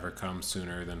attention and have her come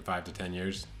sooner than 5 to 10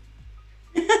 years?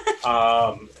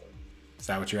 Is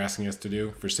that what you're asking us to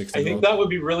do for 60 I think gold? that would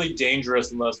be really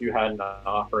dangerous unless you had an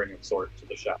offering of sorts to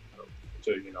the Shadow,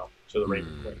 to the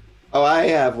Raven Queen. Oh, I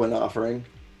have one offering.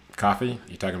 Coffee?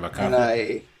 You talking about coffee? And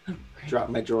I dropped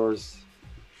my drawers.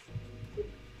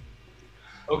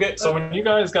 Okay, so when you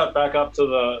guys got back up to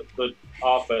the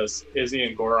office, Izzy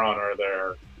and Goron are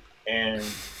there, and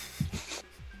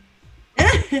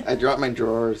I dropped my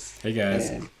drawers. Hey guys.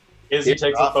 and- Izzy It's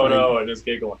takes a offering. photo and is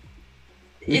giggling.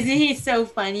 Isn't he so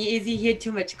funny? Izzy, he had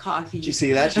too much coffee. Did you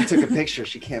see that? She took a picture.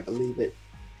 She can't believe it.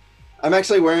 I'm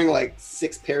actually wearing like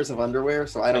 6 pairs of underwear,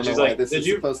 so I don't And know she's why like, this "Did is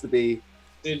you-" supposed to be.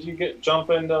 Did you get out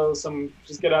of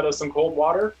some cold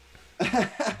water?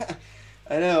 I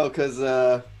know, because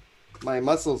my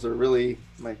muscles are really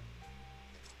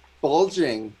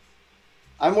bulging.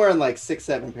 I'm wearing like 6,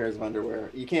 7 pairs of underwear.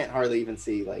 You can't hardly even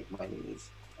see like my knees.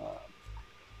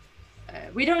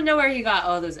 We don't know where he got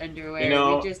all those underwear. You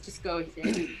know- We just go with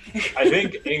it. I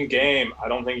think in game, I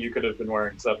don't think you could have been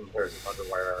wearing 7 pairs of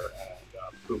underwear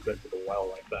and poop into the well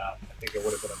like that. I think it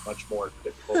would have been a much more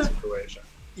difficult situation.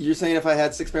 You're saying if I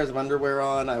had 6 pairs of underwear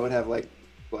on, I would have like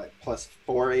what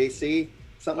 +4 AC,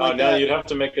 something like Now that. you'd have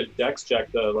to make a dex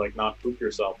check to like not poop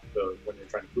yourself when you're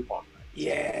trying to poop on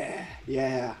it.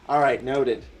 Yeah. All right,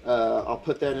 noted. I'll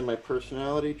put that in my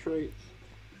personality traits.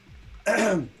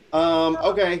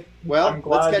 Okay. Well, I'm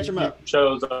glad let's catch him you up.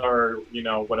 chose our,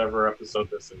 whatever episode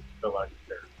this is, the like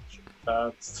character.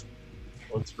 That's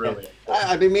what's really important.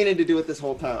 I've been meaning to do it this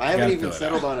whole time. I haven't gotta even fill it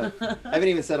settled on a. I haven't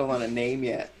even settled on a name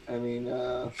yet. I mean,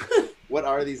 what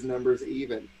are these numbers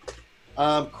even?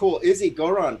 Cool. Izzy,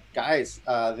 Goron, guys.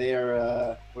 We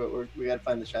gotta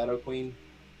find the Shadow Queen.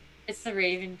 It's the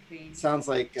Raven Queen. Sounds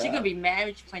like. She's gonna be mad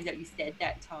when she finds out you said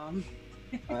that, Tom.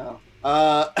 Wow.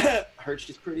 Heard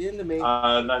she's pretty into me.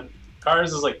 And then Karz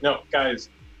is like, no, guys.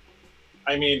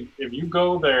 I mean, if you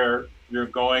go there, you're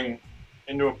going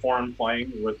into a foreign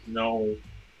plane with no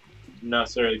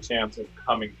necessarily chance of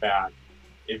coming back.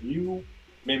 If you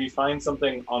maybe find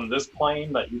something on this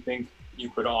plane that you think you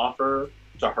could offer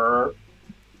to her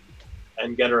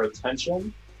and get her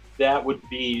attention, that would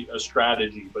be a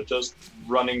strategy. But just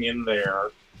running in there,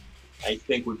 I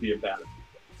think would be a bad idea.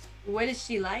 What is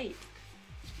she like?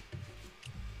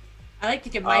 I like to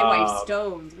give my wife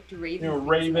stones. What do ravens?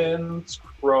 Ravens,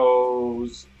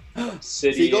 crows,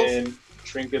 obsidian,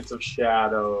 trinkets of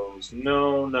shadows.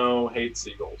 No, hate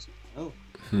seagulls. Oh.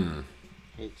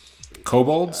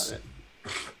 Kobolds? Got it.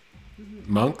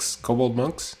 Monks? Kobold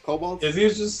monks? Kobolds?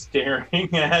 Izzy's just staring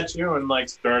at you and like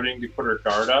starting to put her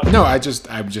guard up. No, I'm just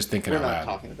thinking We're out not loud.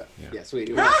 talking about. Yeah. Yeah,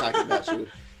 sweetie, we're not talking about you.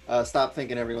 Stop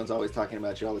thinking everyone's always talking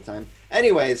about you all the time.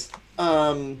 Anyways,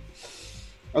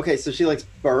 okay, so she likes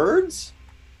birds.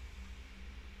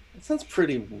 That sounds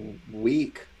pretty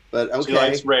weak, but okay. She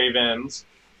likes ravens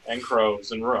and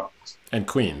crows and rooks. And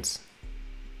queens.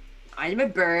 I'm a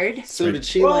bird. So did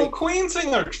she Well, like? queens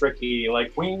thing are tricky.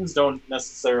 Like queens don't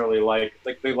necessarily like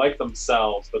they like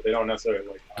themselves, but they don't necessarily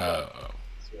like. Oh.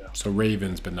 Yeah. So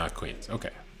ravens, but not queens.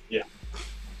 Okay.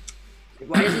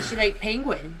 Why doesn't she like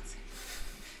penguins?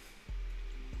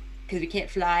 Because we can't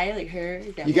fly like her.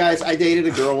 Is that You what- guys, I dated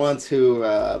a girl once who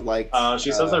liked.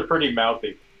 She says they're pretty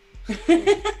mouthy.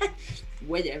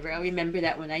 Whatever. I'll remember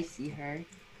that when I see her.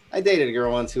 I dated a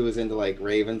girl once who was into like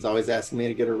ravens, always asking me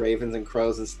to get her ravens and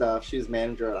crows and stuff. She was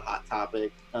manager at a Hot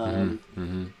Topic.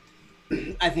 Mm-hmm.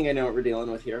 I think I know what we're dealing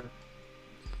with here.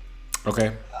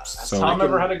 Okay. Has So Tom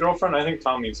ever had a girlfriend? I think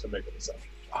Tom needs to make a decision.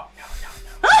 Oh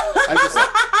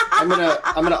no.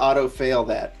 I'm gonna auto fail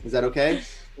that. Is that okay?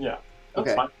 Yeah. That's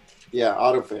Okay. fine. Yeah,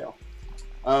 auto fail.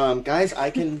 Guys, I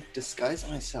can disguise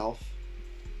myself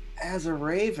as a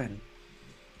raven,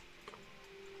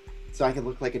 so I can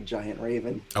look like a giant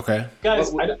raven. Okay.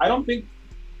 Guys, What- I don't think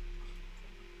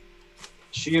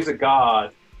she is a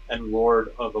god and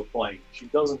lord of a plane. She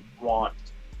doesn't want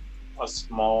a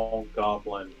small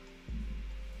goblin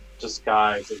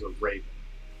disguised as a raven.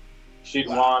 She'd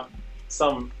want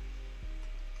something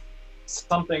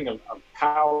of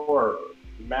power or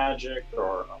magic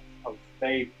or of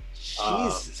faith.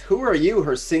 Jesus, who are you?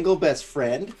 Her single best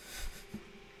friend?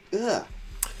 Ugh.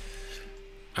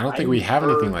 I don't think we have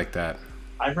anything like that.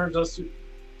 I've heard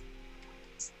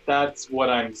that's what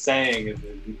I'm saying is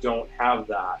that you don't have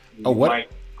that. You Oh, what? might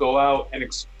go out and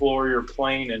explore your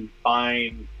plane and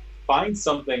find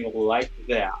something like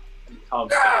that and come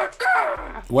back.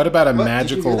 What about a What? Did you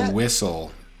magical hear that?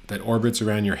 whistle that orbits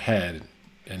around your head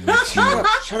and makes you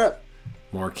Shut up.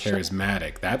 more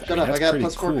charismatic. That Shut up. that's I got pretty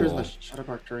plus 4 cool. charisma. Shut up,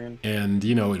 Arcturian. And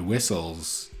you know, it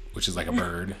whistles, which is like a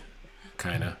bird,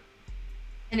 kind of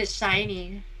And it's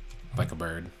shiny like a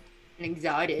bird. and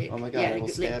exotic. Oh my God, I will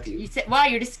stab you. You said, wow,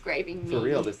 you're describing me. For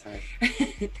real this time.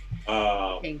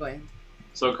 Penguin.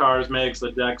 So Karz makes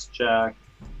a dex check.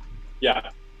 Yeah.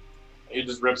 He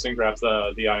just rips and grabs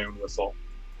the iron whistle.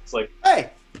 It's like, Hey!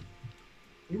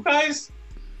 you guys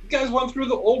went through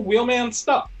the old wheelman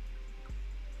stuff.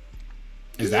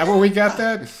 Is that where we got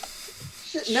that?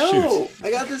 Shit, no! I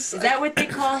got this. Is that what they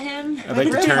call him? I'd like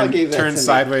to grandpa gave that turn to me.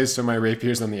 sideways so my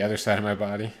rapier's on the other side of my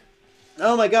body.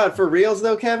 Oh my God, for reals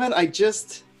though, Kevin? I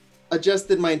just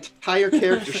adjusted my entire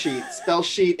character sheet, spell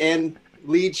sheet, and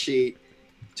lead sheet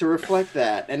to reflect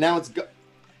that. And now it's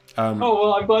Oh,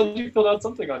 well, I'm glad you filled out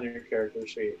something on your character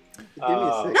sheet. Give me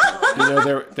a second. You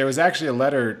know, there was actually a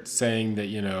letter saying that,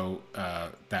 you know,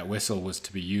 that whistle was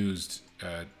to be used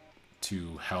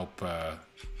to help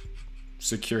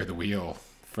secure the wheel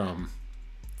from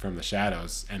the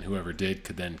shadows, and whoever did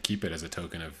could then keep it as a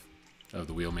token of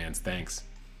the wheelman's thanks.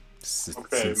 Okay,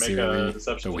 make a Sincerely,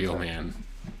 deception the check. wheelman.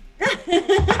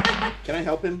 Can I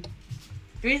help him?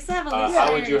 Do we still have a list how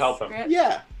of would you help him? script?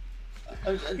 Yeah.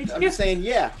 I'm just saying,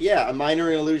 yeah. A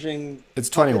minor illusion. It's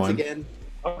 21. Again.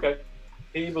 Okay.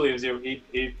 He believes you.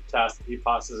 He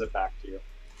passes it back to you.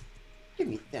 Give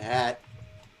me that.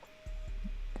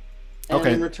 And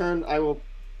Okay. in return, I will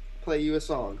play you a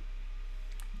song.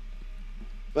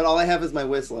 But all I have is my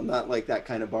whistle. I'm not like that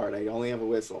kind of bard. I only have a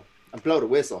whistle. I blow the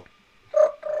whistle.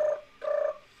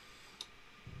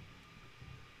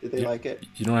 Did they like it?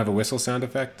 You don't have a whistle sound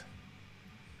effect?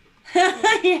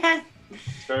 Yeah.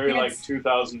 It's very Yes. like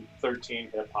 2013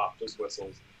 hip hop, just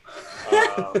whistles.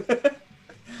 I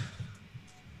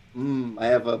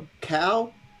have a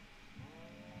cow.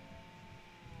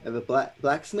 I have a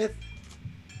blacksmith.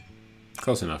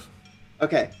 Close enough.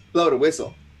 Okay, blow the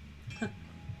whistle.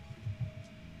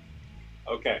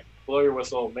 Okay, blow your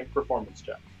whistle, make performance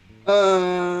check.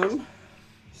 Oh,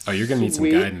 you're gonna need some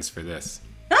Sweet. guidance for this.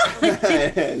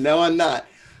 No, I'm not.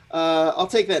 I'll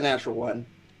take that natural one.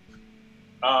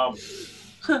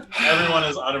 Everyone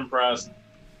is unimpressed.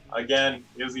 Again,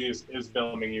 Izzy is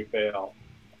filming you fail.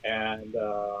 And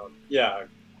yeah,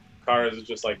 Karz is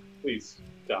just like, please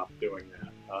stop doing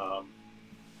that.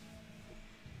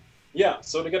 Yeah,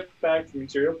 so to get back to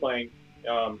material plane,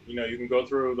 you know, you can go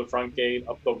through the front gate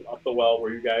up the well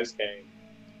where you guys came,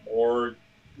 or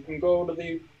you can go to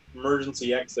the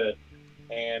emergency exit,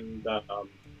 and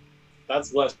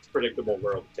that's less predictable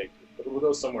where it'll take you, but it will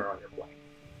go somewhere on your plane.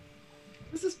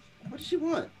 What does she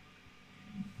want?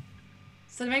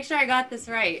 So to make sure I got this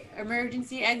right,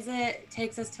 emergency exit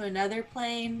takes us to another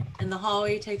plane, and the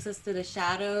hallway takes us to the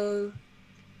shadow.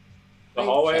 The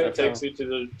hallway Shadowfell. takes you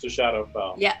to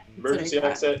Shadowfell. Yeah. Emergency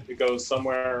exit, it goes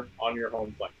somewhere on your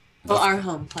home plane. Oh, our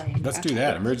home plane. Let's do Okay.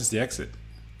 that. Emergency exit.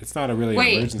 It's not a really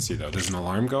Wait. emergency though. Does an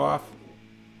alarm go off?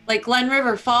 Like Glen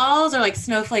River Falls or like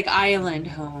Snowflake Island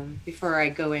home before I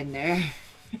go in there.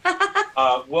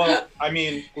 Well, I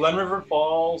mean, Glen River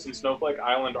Falls and Snowflake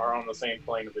Island are on the same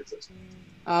plane of existence,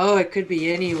 Oh, it could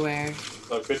be anywhere.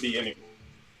 so it could be anywhere.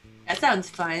 That sounds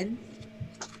fun.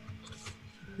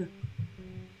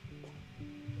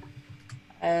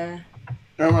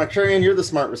 Arcturian, you're the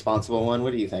smart, responsible one.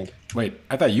 What do you think? Wait,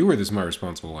 I thought you were the smart,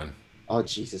 responsible one. Oh,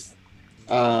 Jesus.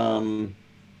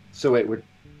 So wait,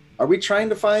 are we trying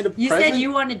to find a You present? said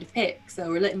you wanted to pick, so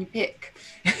we're letting you pick.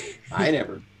 I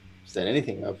never said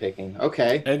anything about picking.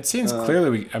 Okay. It seems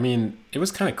clearly I mean, it was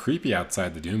kind of creepy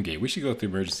outside the Doomgate. We should go through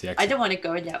emergency exit. I don't want to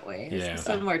go that way. Yeah. It's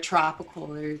somewhere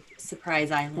tropical or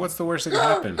surprise island. What's the worst that could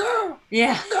happen?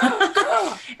 Yeah.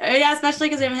 Yeah, especially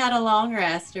because we haven't had a long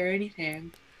rest or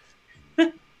anything.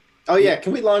 Oh yeah,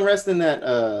 can we long rest in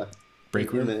that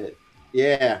Break room?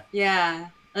 Yeah. Yeah.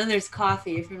 And then there's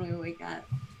coffee if we wake up.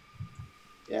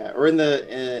 Yeah, or in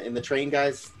the train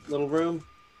guy's little room.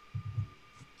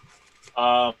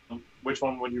 Which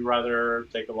one would you rather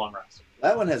take a long rest?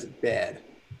 That one has a bed.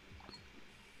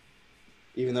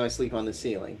 Even though I sleep on the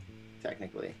ceiling,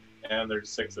 technically. And there's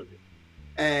 6 of you.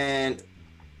 And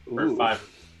Or ooh. 5.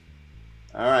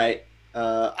 All right.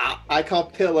 I call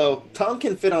pillow. Tom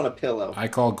can fit on a pillow. I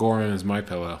call Goran as my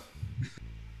pillow.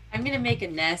 I'm going to make a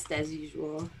nest as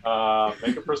usual.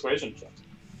 Make a persuasion check.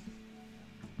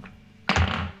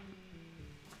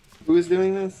 Who is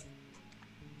doing this?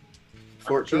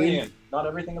 14. Arcturian. Not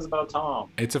everything is about Tom.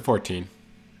 It's a 14.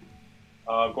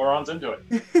 Goron's into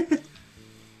it.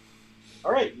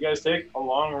 All right, you guys take a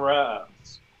long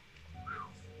rest.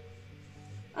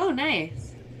 Oh,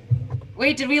 nice.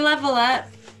 Wait, did we level up?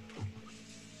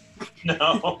 No.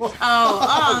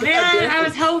 Oh man, I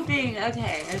was hoping.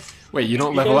 Okay. Wait, you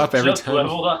don't level up every Just time?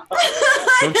 leveled up.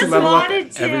 Don't you just level up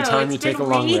wanted to. every time you It's take a been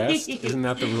long weeks. rest? Isn't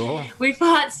that the rule? We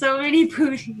fought so many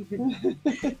booties.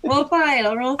 Well, fine.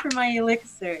 I'll roll for my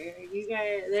elixir. You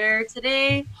guys, there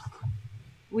today.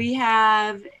 We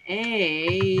have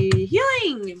a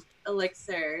healing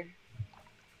elixir.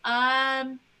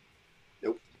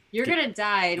 Nope. You're gonna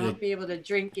die and won't be able to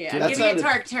drink it. I'm That giving it to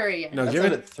sounded- Arcturian. No, That give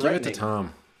sounded it to threatening.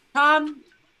 Tom. Tom,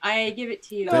 I give it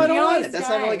to you. No, I don't You want always it. That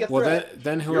sounded die. like a Well, threat.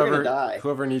 then You're gonna die.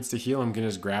 whoever needs to heal him can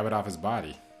just grab it off his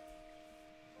body.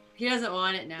 He doesn't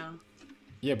want it now.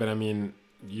 Yeah, but I mean,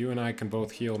 you and I can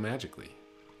both heal magically.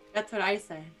 That's what I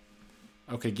said.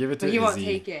 Okay, give it to But he Izzy. won't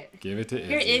take it. Give it to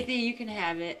Here, Izzy. Izzy, you can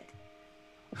have it.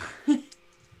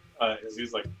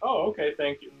 He's like, oh, okay,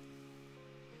 thank you.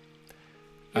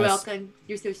 You're Uh, welcome.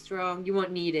 You're so strong. You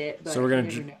won't need it. But So we're gonna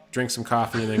you never know. drink some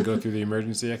coffee and then go through the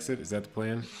emergency exit. Is that the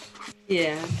plan?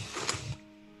 Yeah.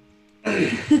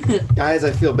 Guys,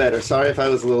 I feel better. Sorry if I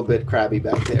was a little bit crabby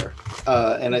back there.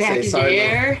 And I Back say sorry.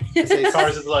 there. I say,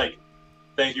 Karz is like,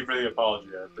 thank you for the apology.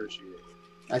 I appreciate it.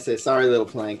 I say sorry, little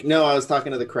plank. No, I was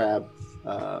talking to the crab.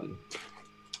 Sorry,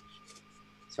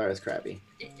 I was crabby.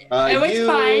 It was you-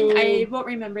 fine. I won't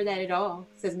remember that at all,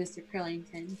 says Mr.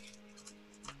 Krillington.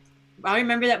 I'll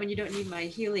remember that when you don't need my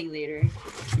healing later.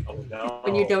 Oh no.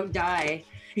 When you don't die.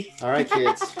 All right,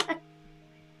 kids.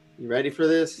 You ready for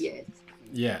this? Yes.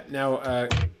 Yeah. Now,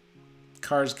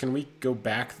 Karz, can we go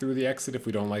back through the exit if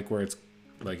we don't like where it's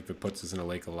like if it puts us in a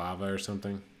lake of lava or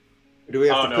something? Or do we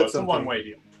have Oh to no, put it's a something? one-way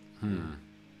deal.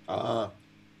 Can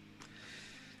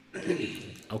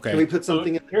Okay. we put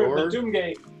something in the Here, door? the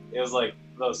Doomgate is like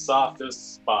the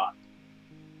softest spot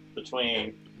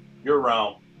between your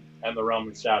realm and the realm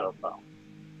of Shadowfell.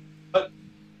 But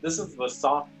this is the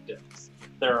softest.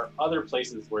 There are other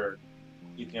places where,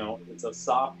 you know, it's a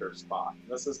softer spot.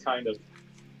 This is kind of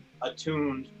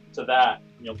attuned to that,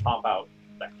 and you'll pop out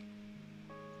there.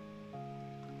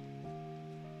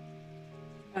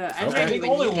 I'm Okay. I ready think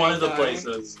when only you one of guys the are.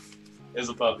 places is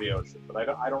above the ocean, but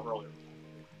I don't really.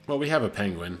 Well, we have a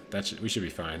penguin. We should be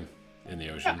fine in the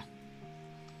ocean.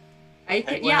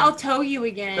 Yeah, I'll tow you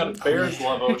again. Bears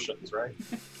love oceans, right?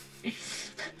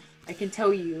 I can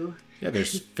tow you. Yeah,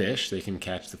 there's fish. They can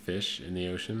catch the fish in the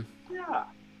ocean. Yeah.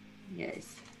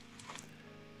 Yes.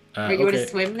 Are you want to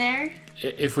swim there?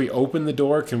 If we open the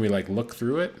door, can we like look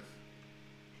through it?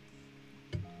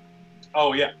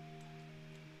 Oh yeah.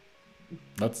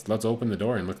 Let's open the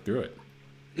door and look through it.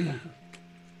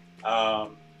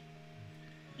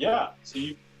 Yeah. So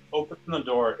you open the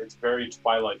door. It's very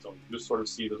Twilight Zone. You just sort of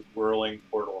see this whirling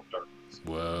portal of darkness.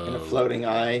 Whoa. And a floating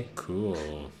eye.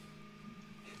 Cool.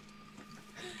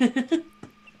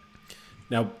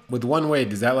 Now, with one way,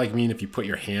 does that like mean if you put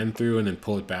your hand through and then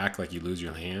pull it back, like you lose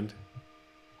your hand?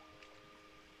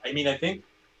 I mean, I think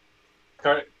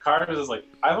Karz is like,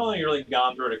 I've only really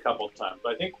gone through it a couple of times,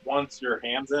 but I think once your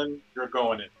hand's in, you're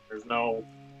going in. There's no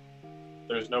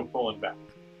pulling back.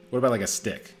 What about like a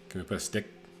stick? Can we put a stick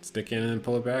in and then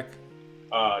pull it back?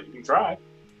 You can try.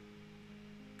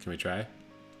 Can we try?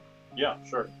 Yeah,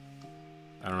 sure.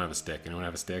 I don't have a stick. Anyone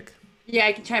have a stick? Yeah,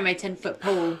 I can try my 10-foot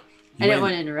pole. I You don't might-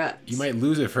 want to interrupt. You might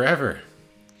lose it forever.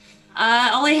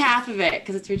 Only half of it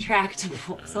because it's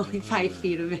retractable. It's only 5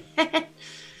 feet of it.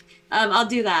 I'll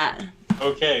do that.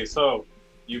 Okay, so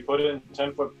you put in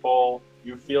 10-foot pole.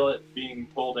 You feel it being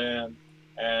pulled in,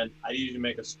 and I need you to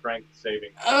make a strength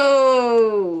saving.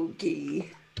 Okay.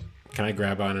 Can I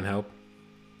grab on and help?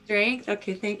 Strength?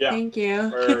 Okay, thank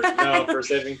you. For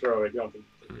saving throw, I don't think.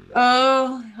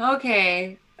 Oh,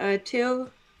 okay. 2.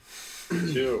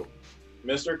 2.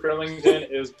 Mr. Krillington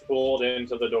is pulled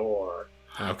into the door.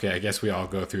 Okay, I guess we all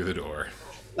go through the door.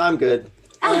 I'm good.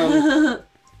 I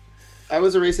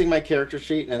was erasing my character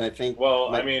sheet, and I think.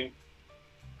 Well, I mean,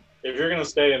 if you're gonna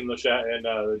stay in the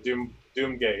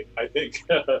Doomgate, I think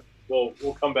we'll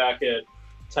come back at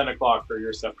 10 o'clock for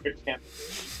your separate camp.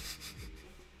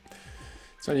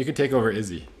 So you can take over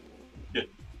Izzy.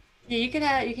 Yeah, you can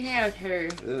have her.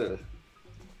 Ugh.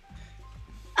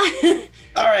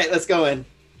 All right, let's go in.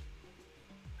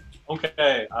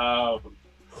 Okay,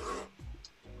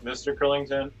 Mr.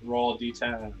 Krillington, roll a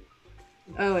d10.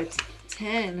 Oh, it's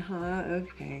 10, huh?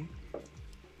 Okay.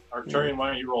 Arcturian, why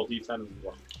don't you roll d10 as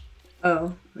well?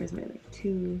 Oh, where's my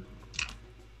 2?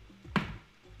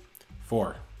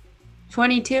 4.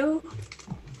 22?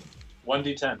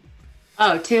 1d10.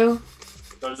 Oh, 2?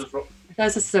 So just roll.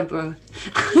 That's a sub both.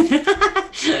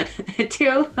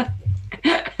 2?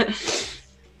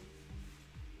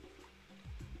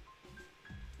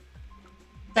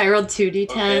 I rolled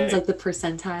 2d10s, Okay. like the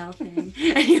percentile thing.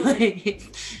 Anyway,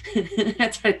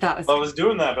 that's what I thought was. I was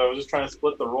doing that, but I was just trying to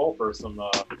split the roll for some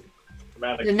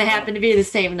dramatic. And they happened to be the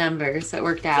same number, so it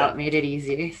worked out. Yeah. Made it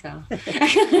easy. So.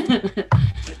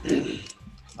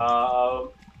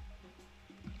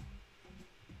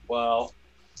 Well,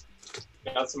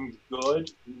 got some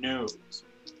good news.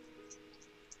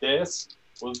 This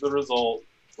was the result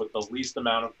with the least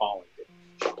amount of falling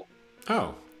damage.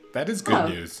 Oh, that is good Oh.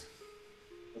 news.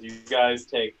 You guys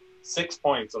take 6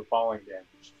 points of falling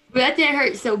damage, But that didn't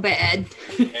hurt so bad.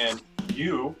 and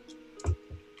you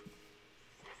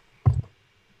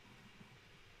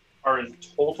are in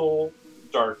total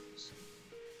darkness.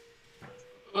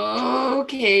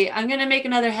 Okay, I'm gonna make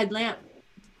another headlamp.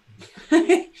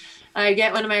 I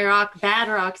get one of my bad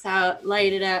rocks out,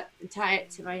 light it up, and tie it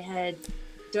to my head.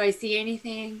 Do I see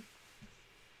anything?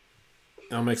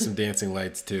 I'll make some dancing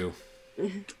lights too.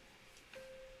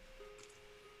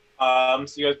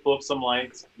 So you guys pull up some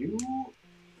lights. You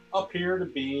appear to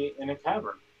be in a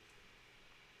cavern.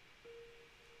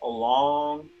 A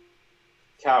long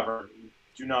cavern. You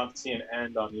do not see an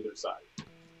end on either side.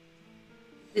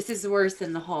 This is worse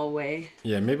than the hallway.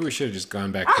 Yeah, maybe we should have just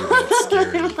gone back through that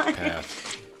scary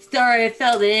path. Sorry, I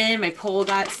fell in, my pole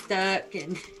got stuck,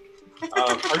 and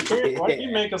Arcturian, why don't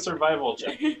you make a survival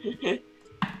check?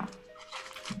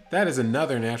 That is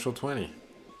another natural 20.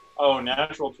 Oh,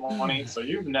 natural 20. So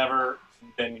you've never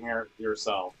been here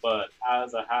yourself, but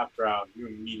as a half-drow, you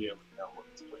immediately know what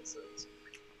this place is.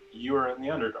 You are in the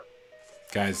Underdark.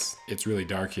 Guys, it's really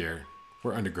dark here.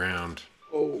 We're underground.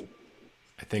 Oh.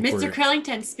 I think Mr. we're...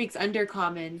 Krillington speaks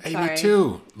Undercommon. Hey, Sorry. me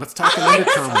too. Let's talk in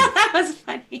Undercommon. That was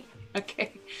funny.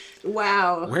 Okay.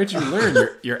 Wow. Where'd you learn?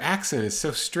 Your accent is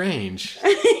so strange.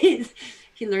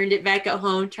 He learned it back at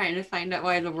home, trying to find out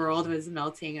why the world was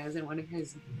melting. I was in one of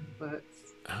his books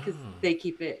because Oh. they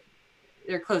keep it.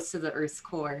 They're close to the Earth's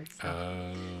core. So.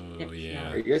 Oh, Are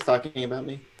yeah. you guys talking about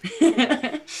me?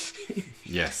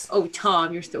 Yes. Oh,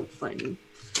 Tom, you're so funny.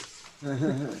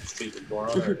 Speak of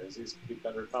Goron, or is he speak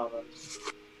Undercommon?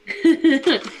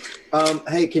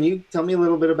 Hey, can you tell me a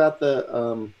little bit about the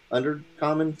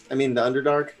Undercommon? I mean, the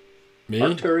Underdark? Me?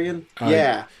 Arcturian? Uh,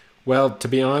 Yeah. Well, to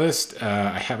be honest,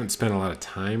 I haven't spent a lot of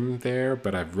time there,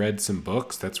 but I've read some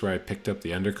books. That's where I picked up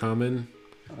the Undercommon.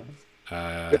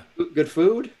 Good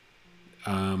food?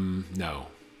 No.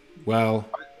 Well,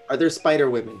 Are there spider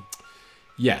women?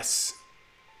 yes.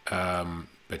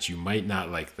 But you might not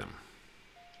like them.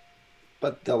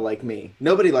 But they'll like me.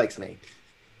 Nobody likes me.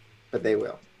 But they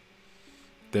will.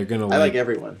 They're going to I like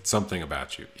everyone. something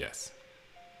about you, yes.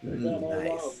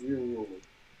 Nice.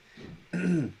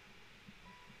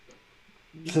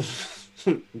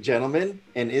 Gentlemen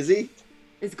and Izzy?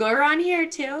 Is Goron here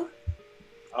too?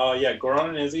 Oh, yeah, Goron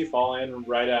and Izzy fall in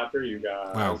right after you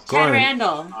guys. Wow, Ted Goran,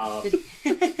 Randall. Uh,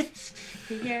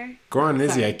 You here? Goran and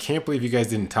Izzy, Sorry. I can't believe you guys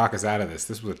didn't talk us out of this.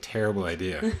 This was a terrible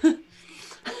idea.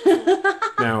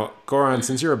 Now, Goran,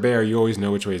 since you're a bear, you always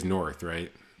know which way is north,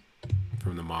 right?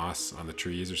 From the moss on the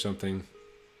trees or something.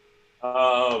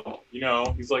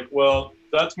 he's like, well,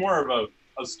 that's more of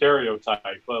a stereotype,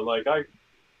 but like I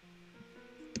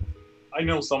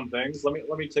know some things. Let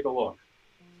me take a look.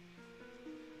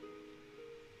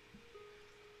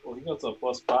 Well, he gets a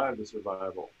 +5 to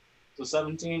survival. So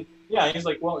 17. Yeah, he's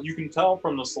like, well, you can tell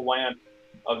from the slant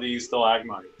of these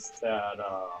stalagmites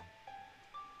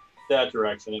that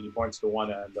direction, and he points to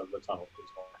one end of the tunnel.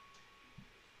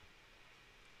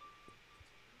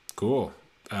 Cool.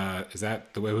 Is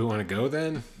that the way we want to go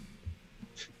then?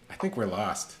 I think we're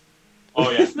lost. Oh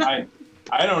yeah,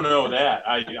 I don't know that.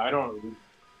 I don't.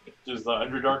 Does the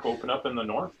Underdark open up in the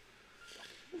north?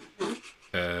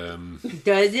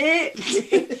 Does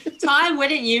it? Tom,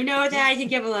 wouldn't you know that? I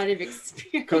think you have a lot of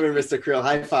experience. Come here, Mr. Krill.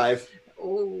 High five.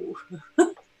 Oh.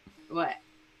 What?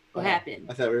 What happened?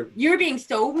 I thought we were... You were being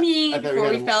so mean I thought we before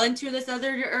had we a- fell into this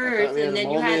other I earth, thought we and a then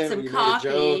you had moment, some you made a coffee.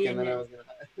 joke, And then I then... was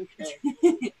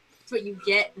gonna... That's what you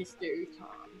get, Mr.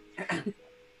 Tom.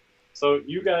 So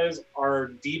you guys are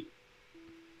deep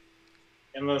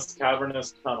in this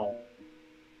cavernous tunnel,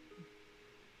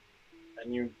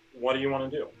 and what do you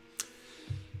want to do?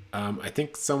 I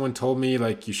think someone told me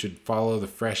like you should follow the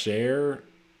fresh air.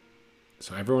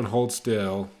 So everyone hold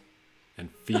still and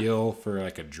feel for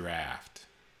like a draft.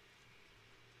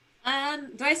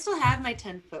 Do I still have my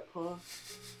 10-foot pole?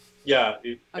 Yeah,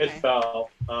 it Okay. fell.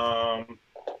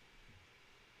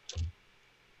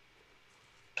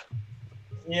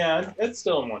 Yeah, it's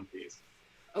still in one piece.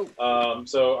 Oh.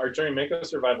 So Arcturian, make a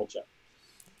survival check.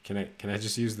 Can I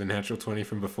just use the natural 20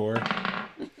 from before?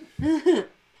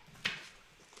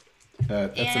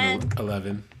 That's And- an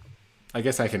 11. I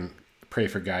guess I can pray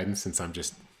for guidance since I'm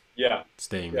just Yeah.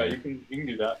 staying Yeah, there. you can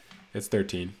do that. It's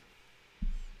 13.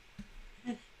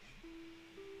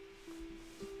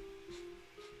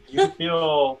 You can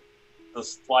feel the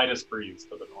slightest breeze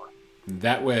to the north.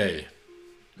 That way.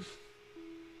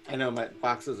 I know my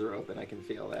boxes are open. I can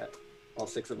feel that. All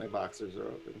 6 of my boxers are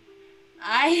open.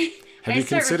 Have you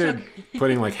considered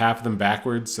putting like half of them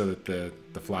backwards so that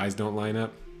the flies don't line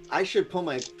up? I should pull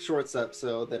my shorts up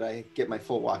so that I get my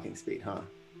full walking speed, huh?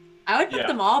 I would put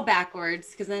them all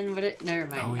backwards because then would it? Never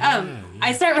mind. Oh, yeah.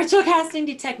 I start ritual casting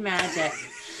detect magic.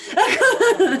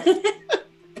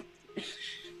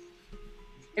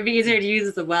 It'd be easier to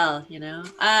use as well, you know.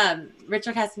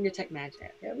 Ritual casting detect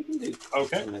magic. Yeah, we can do.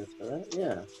 Okay. Minutes for that.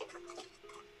 Yeah.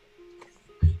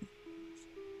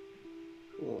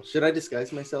 Cool. Should I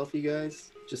disguise myself, you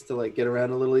guys, just to like get around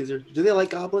a little easier? Do they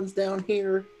like goblins down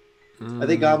here? Are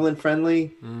they goblin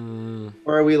friendly?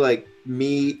 Or are we like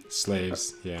meat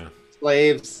Slaves? Yeah.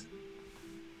 slaves?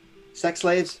 Sex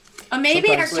slaves? Maybe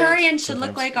Sometimes Arcturian should Sometimes.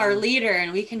 look like our leader,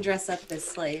 and we can dress up as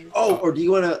slaves. Oh, or do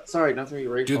you want to? Sorry, not to be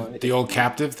Do racist. the old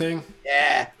captive thing?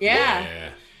 Yeah. Yeah.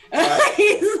 I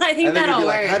I think think that'll it'd be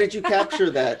work. like, how did you capture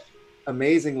that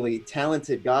amazingly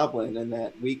talented goblin and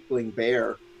that weakling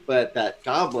bear? But that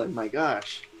goblin, my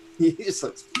gosh, he just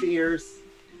looks fierce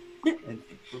and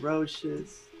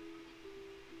ferocious.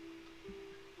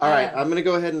 All right, I'm gonna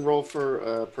go ahead and roll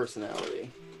for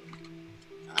personality.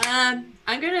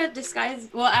 I'm gonna disguise.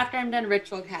 Well, after I'm done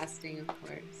ritual casting, of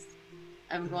course,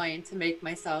 I'm going to make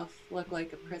myself look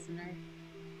like a prisoner.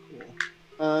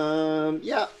 Cool.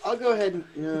 Yeah, I'll go ahead and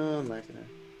no, I'm not gonna.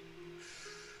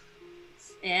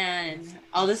 And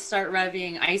I'll just start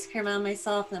rubbing ice cream on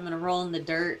myself, and I'm gonna roll in the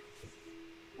dirt.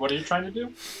 What are you trying to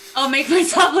do? I'll make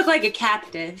myself look like a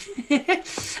captive.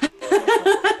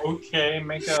 Okay,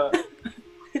 make a...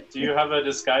 Do you have a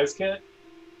disguise kit?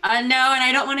 No, and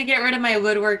I don't want to get rid of my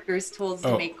woodworker's tools to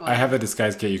Oh, make one. I have a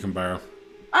disguise kit you can borrow.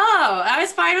 Oh, I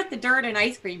was fine with the dirt and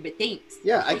ice cream, but thanks.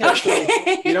 Yeah, I can.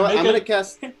 Actually, you know what? I'm Make gonna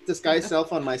cast disguise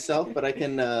self on myself, but I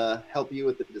can help you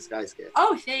with the disguise kit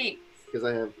Oh, thanks. because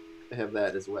I have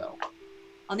that as well.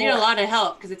 I'll need a lot of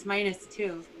help because it's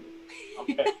 -2.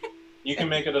 Okay. You can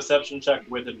make a deception check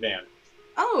with advantage.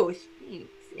 Oh, thanks.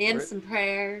 And Right. some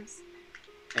prayers,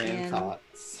 And And-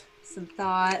 thoughts. some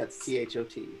thoughts. That's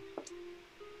THOT.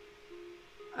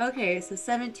 Okay, so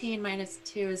 17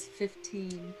 -2 is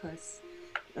 15 plus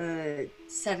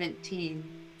 17.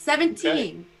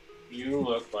 17! You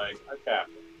look like a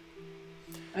captain.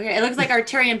 Okay, it looks like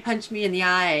Arcturian punched me in the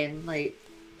eye and like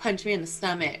punched me in the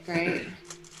stomach, right?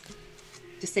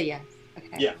 Just say yes.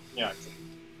 Okay. Yeah.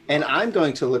 And I'm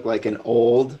going to look like an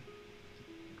old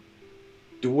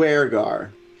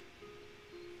Dwergar.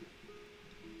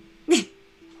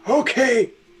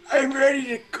 Okay, I'm ready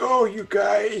to go, you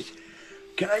guys.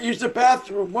 Can I use the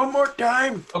bathroom one more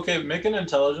time? Okay, make an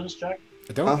intelligence check.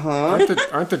 Don't, Uh-huh.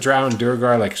 aren't the Drow and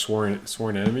Durgar like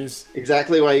sworn enemies?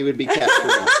 Exactly why you would be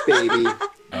captured, baby.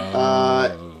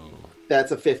 Oh.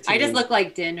 That's a 15. I just look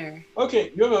like dinner.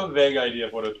 Okay, you have a vague idea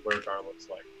of what a Dwergar looks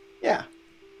like. Yeah.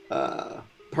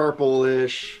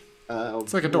 Purplish.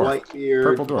 It's like a dwarf. White beard,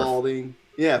 Purple dwarf. balding.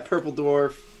 Yeah, purple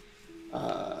dwarf.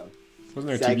 Wasn't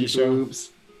there a Saggy TV show?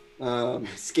 boobs.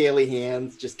 Scaly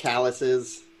hands, just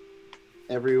calluses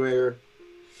everywhere.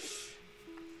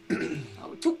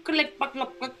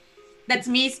 That's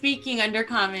me speaking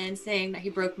Undercommon saying that he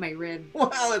broke my rib. Wow,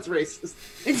 that's racist.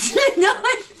 No,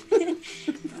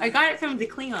 I got it from the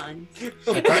Klingon.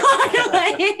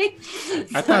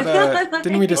 I thought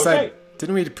didn't we decide? Okay.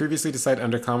 Didn't we previously decide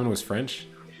Undercommon was French?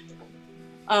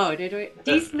 Oh, did we?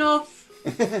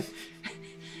 19.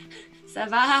 Ça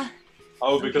va?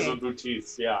 Oh, because Okay. of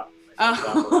Booties, yeah.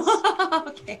 Oh,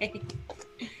 okay.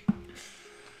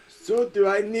 So do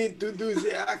I need to do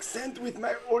the accent with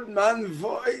my old man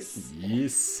voice?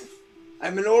 Yes.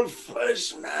 I'm an old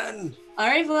fresh man. Au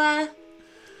revoir.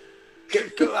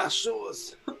 Quelque la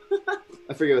chose.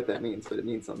 I forget what that means, but it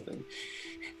means something.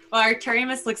 Well, Arcturian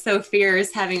must look so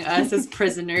fierce having us as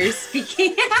prisoners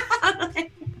speaking.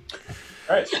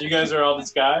 Alright, so you guys are all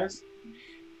disguised?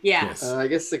 Yeah. Yes. I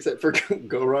guess except for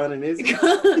Goron and Izzy.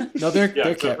 No, they're Yeah,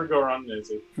 they're except kept. for Goron and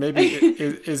Izzy. Maybe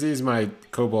Izzy's my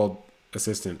kobold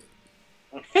assistant.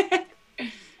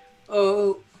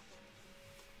 Oh,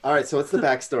 All right, so what's the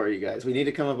backstory, you guys? We need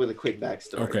to come up with a quick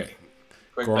backstory. Okay.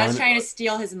 Quick Goron- I was trying to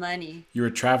steal his money. You were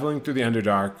traveling through the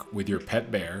Underdark with your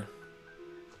pet bear,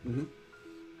 Mhm.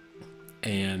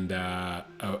 and a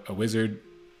wizard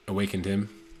awakened him,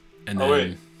 and Oh,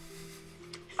 then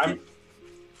wait.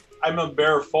 I'm a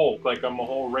bear folk, like I'm a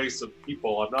whole race of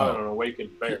people. I'm not Oh. an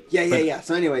awakened bear. Yeah.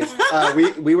 So anyways,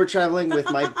 we were traveling with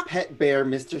my pet bear,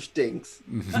 Mr. Stinks.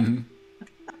 Mhm.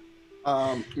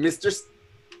 Mr.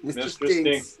 Mr. Stinks.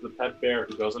 Stinks, the pet bear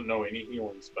who doesn't know any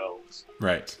healing spells.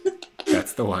 Right.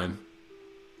 That's the one.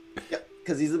 Yep,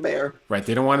 because he's a bear. Right.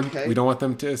 They don't want Okay. we don't want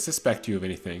them to suspect you of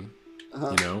anything.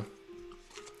 Uh-huh. You know.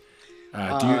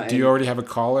 Do you already have a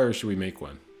collar, or should we make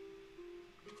one?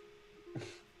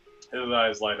 His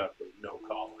eyes light up with no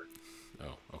collar.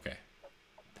 Oh, okay.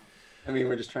 I mean,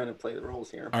 we're just trying to play the roles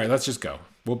here. All right, let's just go.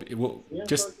 We'll Yeah,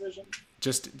 just dark vision.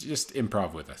 just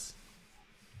improv with us.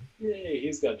 Yay,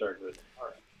 he's got dark vision. All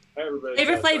right. Everybody.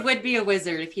 Flavor Flav would be a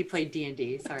wizard if he played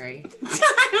D&D. Sorry.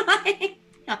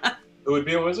 Who would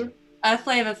be a wizard?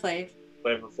 Flavor Flav.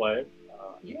 Flavor Flav.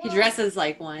 He dresses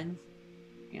like one.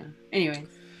 Yeah. Anyways,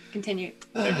 continue.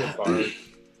 Maybe a bard.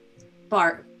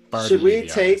 Bart. Bard Should would be we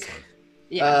the take obvious one.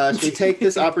 Yeah. should we take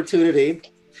this opportunity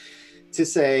to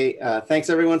say thanks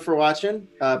everyone for watching.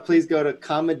 Please go to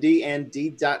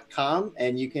ComeDy&D.com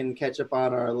and you can catch up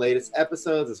on our latest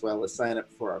episodes as well as sign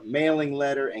up for our mailing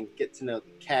letter and get to know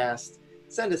the cast.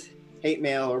 Send us hate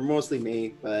mail, or mostly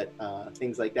me, but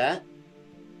things like that.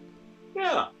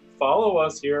 Yeah. Follow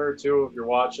us here too if you're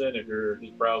watching, if you're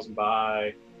just browsing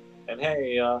by. And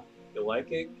hey, if you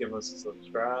like it, give us a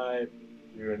subscribe.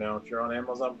 You know, if you're on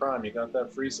Amazon Prime, you got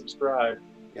that free subscribe.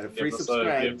 Got a free Give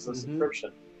subscribe. us a Mhm.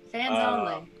 subscription. Fans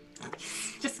only.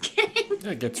 Just kidding.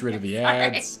 Yeah, it gets rid of the Sorry.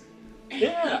 ads.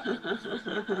 Yeah.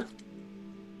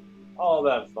 All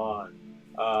that fun.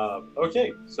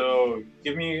 Okay, so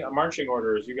give me a marching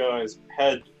order as you guys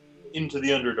head into the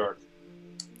Underdark.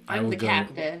 I'm the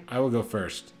captain. I will go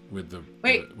first with the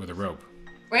Wait. with a rope.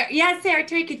 Yeah, Sarah,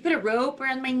 Terry, could you put a rope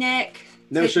around my neck?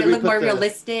 No, Make should it we look put more the-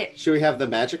 realistic. Should we have the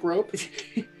magic rope?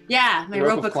 Yeah, my The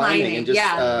rope of climbing. and just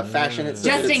Yeah. fashion it so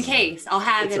Just that in it's- case. I'll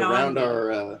have it's it on. around me.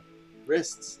 our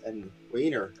wrists and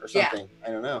wiener or Yeah. something.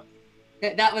 I don't know.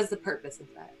 That was the purpose of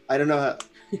that. I don't know how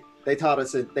they taught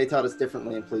us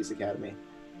differently in Police Academy.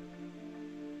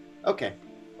 Okay.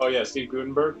 Oh yeah, Steve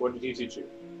Gutenberg, what did he teach you?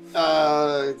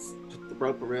 It's put the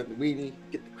rope around the weenie,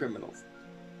 get the criminals.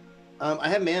 I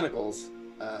have manacles.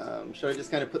 Should I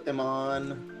just kind of put them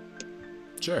on?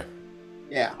 Sure.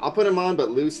 Yeah, I'll put them on,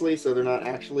 but loosely, so they're not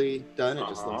actually done. It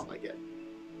just Uh-huh. looks like it.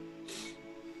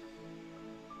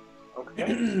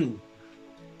 Okay.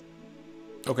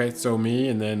 Okay, so me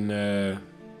and then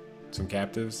some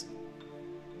captives.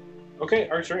 Okay,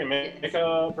 Arcturian, make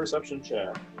a perception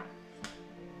check.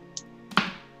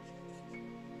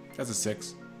 That's a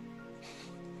 6.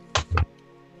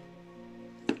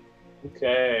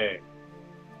 Okay.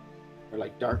 Or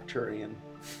like Dark Turian.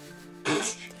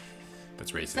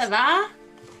 That's racist. Ça va?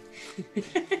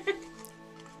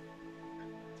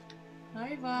 Au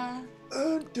revoir.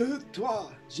 1, 2,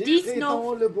 3. Dix, J'irai neuf.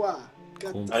 dans le bois.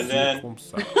 And then-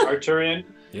 Arcturian,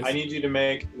 Yes? I need you to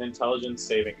make an intelligence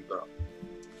saving throw.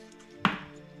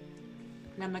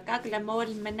 La macaque, la mort,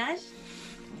 le ménage.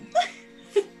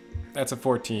 That's a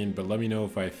 14, but let me know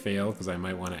if I fail because I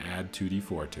might want to add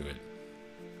 2d4 to it.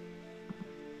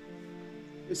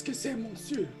 Est-ce que c'est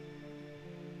monsieur?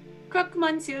 Croque,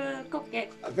 monsieur,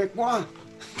 coquette. Avec moi?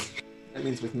 That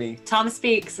means with me. Tom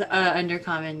speaks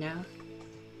Undercommon now.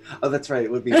 Oh, that's right.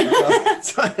 It would be.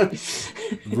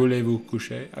 Voulez-vous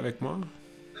coucher avec moi?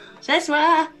 Ce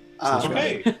soir.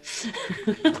 Okay.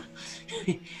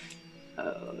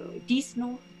 10,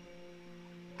 non?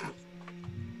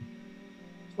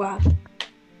 Wow.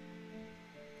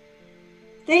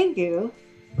 Thank you.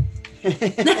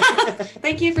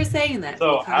 Thank you for saying that.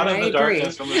 So, Connor. out of I the agree.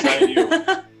 darkness from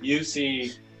beside you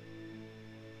see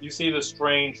the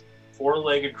strange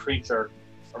four-legged creature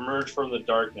emerge from the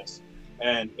darkness,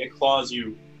 and it claws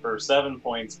you for 7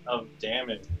 points of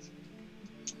damage.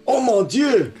 Oh mon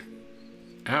Dieu!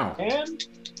 Ow. And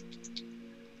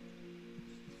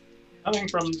coming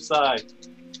from the side,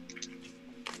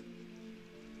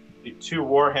 the two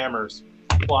warhammers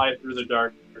fly through the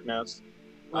darkness.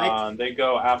 What? They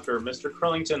go after Mr.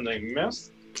 Krillington. They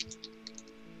miss.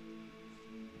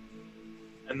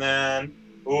 And then,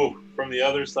 from the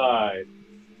other side,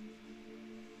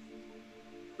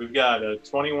 we've got a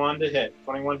 21 to hit.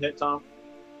 21 hit, Tom?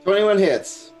 21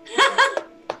 hits.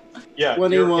 Yeah.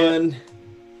 21.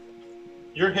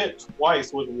 You're hit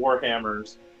twice with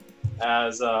warhammers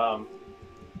as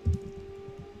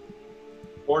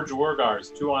four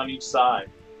Jorgars, two on each side,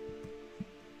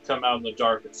 come out in the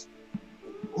darkness.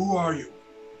 Who are you?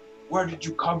 Where did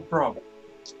you come from?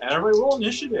 And everybody roll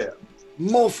initiative.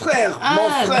 Mon frère! Mon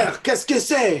frère! Qu'est-ce que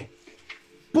c'est?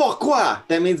 Pourquoi?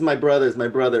 That means my brothers. My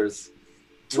brothers.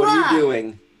 What Toi. are you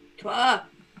doing? Toi.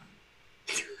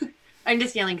 I'm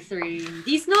just yelling 3.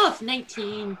 19,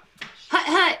 19. Hut,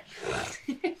 hut.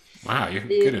 Wow, you're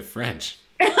good at French.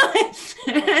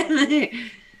 Kev,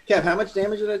 how much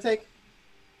damage did I take?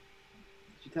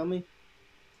 tell me?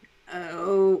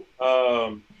 Oh.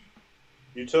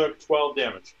 You took 12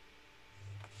 damage.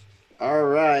 All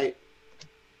right.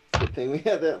 Good thing we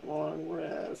had that long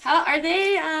rest. How are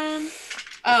they?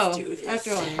 Oh, do this.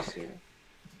 after all this year.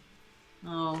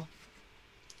 Oh.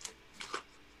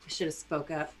 I should have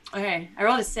spoke up. Okay, I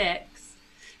rolled a 6.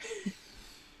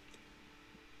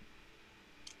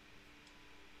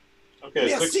 Okay,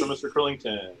 Yes, 6 for Mr.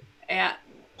 Krillington. Yeah.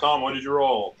 Tom, what did you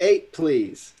roll? 8,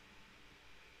 please.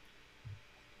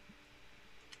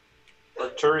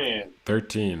 Arcturian.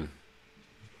 13.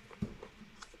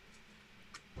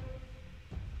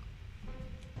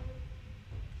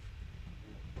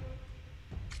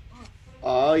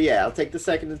 Oh yeah, I'll take the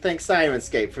second to thank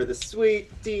Sirenscape for the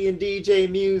sweet D&DJ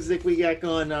music we got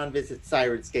going on. Visit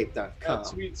sirenscape.com. Yeah,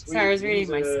 sweet, sweet Sorry, I was reading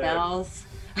my music. spells.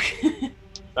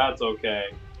 That's okay.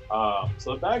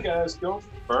 So the bad guys go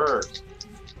first.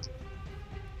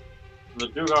 The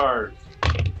Dugars.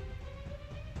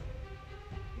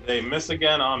 They miss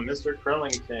again on Mr.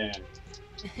 Krillington.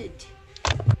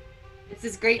 It's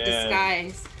his great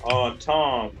disguise.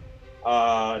 Tom.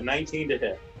 19 to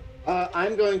hit.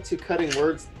 I'm going to cutting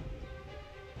words.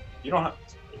 You don't have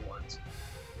to say words.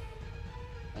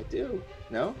 I do.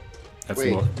 No? That's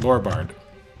Wait. lore bard.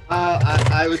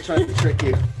 I was trying to trick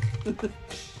you.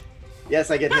 Yes,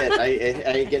 I get hit.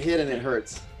 I get hit and it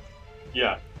hurts.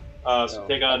 Yeah. So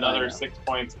take I another know. 6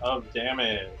 points of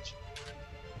damage.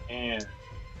 And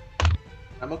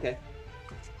I'm okay.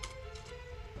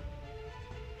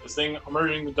 this thing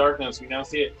emerging in the darkness, you now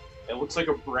see it. It looks like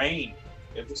a brain.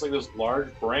 It looks like this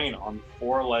large brain on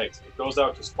 4 legs. It goes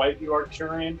out to swipe you,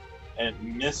 Arcturian, and it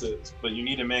misses. But you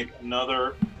need to make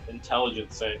another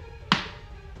intelligence save.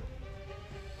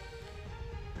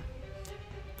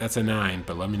 That's a 9,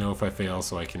 but let me know if I fail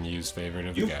so I can use favorite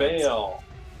of the You gods. fail.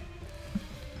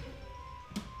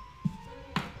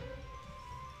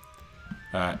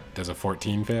 Does a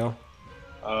 14 fail?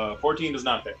 14 does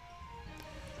not fail.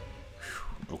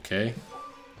 Okay.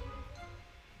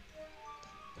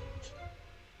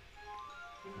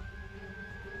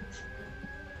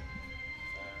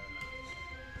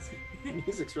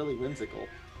 Music's really whimsical.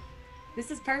 This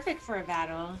is perfect for a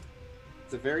battle.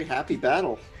 It's a very happy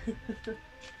battle.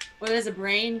 What is a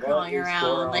brain What crawling is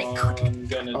around, like Goron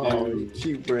gonna Oh, do? you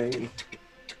cute brain.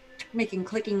 making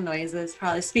clicking noises,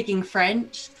 probably speaking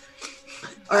French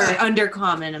or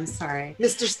undercommon. I'm sorry.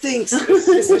 Mr. Stinks! It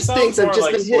Mr. sounds Stinks, more I've just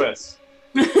like been hit. Swiss.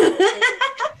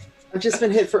 I've just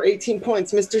been hit for 18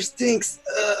 points. Mr. Stinks!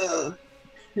 Ugh.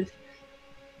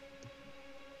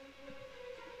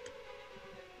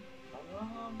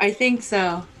 I think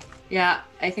so. Yeah,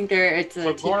 I think it's a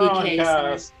So Goron TPK.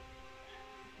 cast.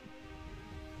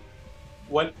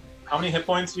 What? How many hit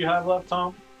points do you have left,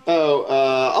 Tom? Oh,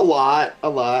 a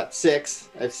lot. 6.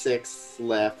 I have 6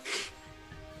 left.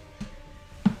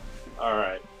 All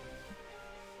right.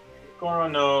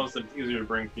 Goron knows that it's easier to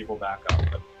bring people back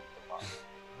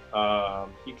up.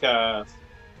 He casts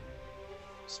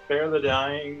Spare the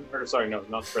Dying, or sorry, no,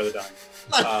 not Spare the Dying.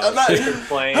 I'm not- Sacred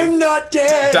Flame. I'm not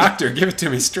dead. Doctor, give it to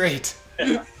me straight.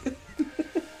 No,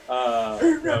 not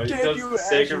he dead, does you the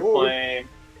Sacred asshole. Flame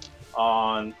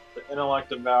on the Intellect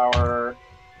Devourer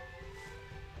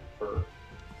for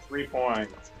 3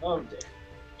 points of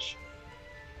damage.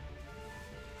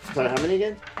 Sorry, how many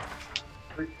again?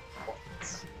 3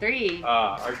 points. 3.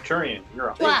 Arcturian, you're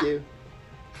up. Thank Wow. you.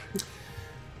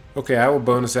 Okay, I will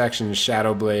bonus action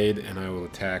Shadow Blade, and I will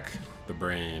attack the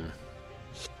brain.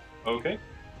 Okay.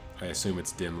 I assume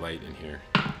it's dim light in here.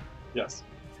 Yes.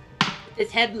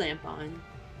 His headlamp on.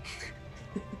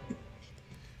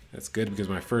 That's good because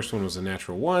my first one was a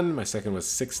natural 1, my second was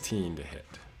 16 to hit.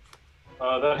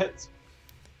 That hits.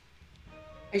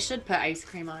 I should put ice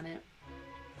cream on it.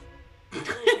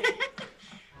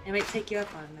 I might take you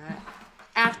up on that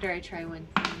after I try one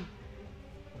thing.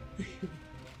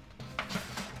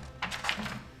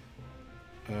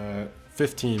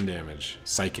 15 damage,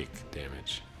 psychic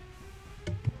damage.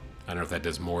 I don't know if that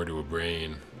does more to a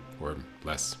brain or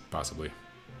less, possibly.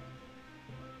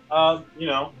 You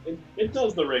know, it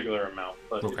does the regular amount,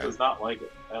 but Okay. it does not like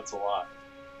it. That's a lot.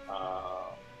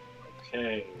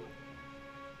 Okay.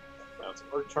 That's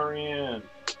Arcturian.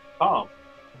 Tom.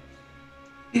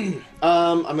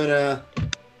 I'm gonna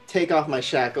take off my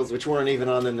shackles, which weren't even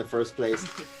on in the first place.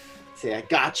 See, I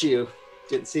got you.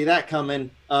 Didn't see that coming.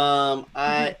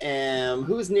 I am.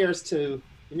 Who's nearest to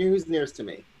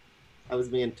me? I was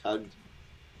being tugged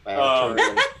by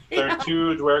Arcturian. There are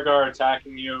 2 Dwergar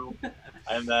attacking you,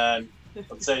 and then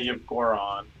let's say you have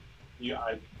Goron.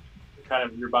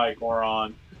 You're by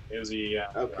Goron, Izzy,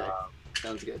 and Okay.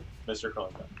 Sounds good. Mr.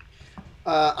 Krillington.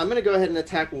 I'm gonna go ahead and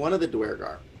attack one of the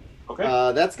Dwergar. Okay.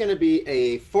 That's going to be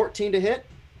a 14 to hit.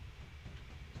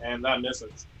 And that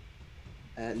misses.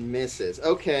 And misses.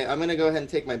 Okay, I'm going to go ahead and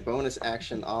take my bonus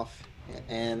action off,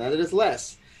 and that is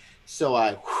less. So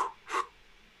I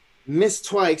miss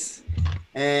twice,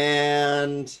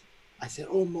 and I said,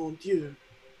 "Oh mon Dieu,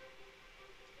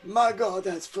 my God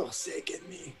has forsaken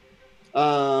me."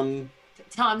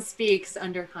 Tom speaks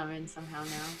undercommon somehow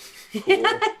now.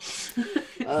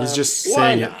 Cool. He's just why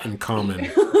saying it not? in common. He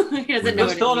doesn't know Just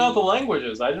what it filling out the means.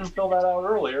 languages. I didn't fill that out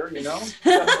earlier, you know?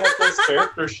 Got this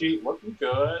character sheet looking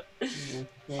good.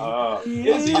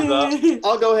 Izzy's up.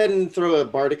 I'll go ahead and throw a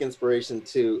bardic inspiration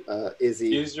to Izzy.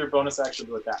 Use your bonus action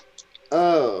to attack.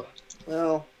 Oh,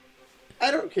 well,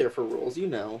 I don't care for rules, you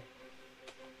know.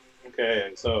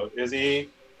 Okay, so Izzy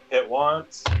hit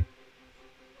once.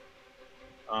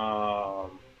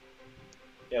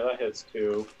 Yeah, that hits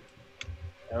 2.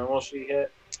 And then will she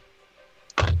hit?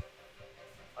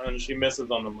 And she misses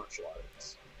on the martial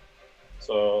arts.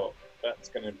 So that's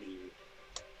going to be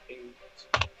 8,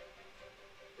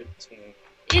 15.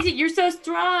 Izzy, you're so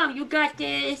strong. You got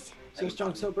this. So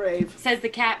strong, so brave. Says the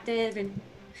captive. And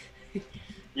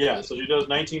Yeah, so she does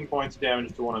 19 points of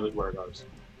damage to one of the dwergars.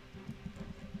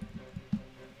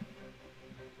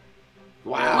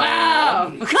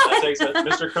 wow. That takes it.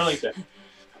 Mr. Krillington.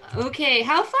 Okay,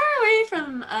 how far away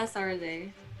from us are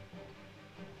they?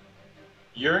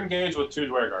 You're engaged with 2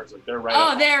 dwergars. Like, they're right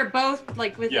Oh, up. they're both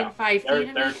like within Yeah, 5 feet They're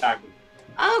of me. attacking.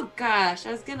 Oh gosh,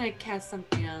 I was gonna cast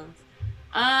something else.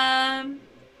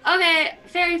 Okay,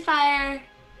 fairy fire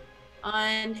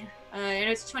on. And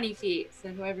it's 20 feet, so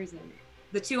whoever's in it.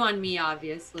 The 2 on me,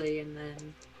 obviously, and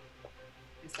then I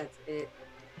guess that's it.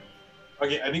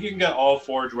 Okay, I think you can get all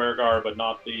 4 dwergar, but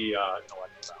not the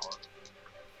electric power.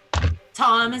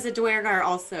 Tom is a dwergar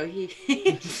also. He.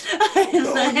 Oh,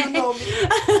 you know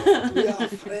me. We are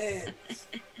friends.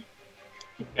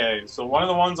 Okay, so one of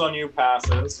the ones on you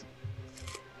passes.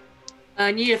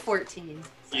 I need a 14.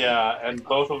 So. Yeah, and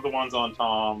both of the ones on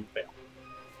Tom fail.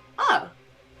 Oh,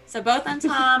 so both on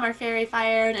Tom are fairy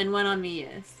fired, and one on me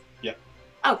is. Yeah.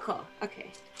 Oh, cool.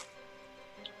 Okay.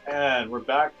 And we're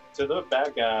back to the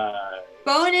bad guy.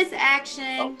 Bonus Oh,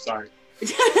 action. sorry. Go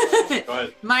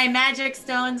ahead. My magic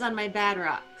stones on my bad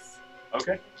rocks.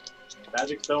 Okay.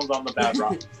 Magic stones on the bad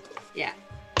rock. Yeah.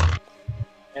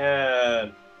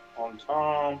 And on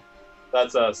Tom,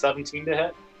 that's a 17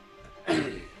 to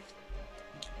hit.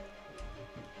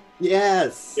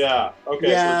 Yes. Yeah.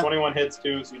 Okay, Yeah. so 21 hits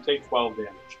too, so you take 12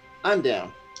 damage. I'm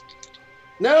down.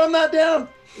 No, I'm not down.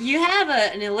 You have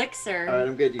an elixir. All right,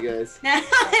 I'm good, you guys. I'm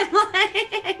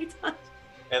like,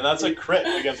 And that's a crit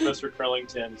against Mr.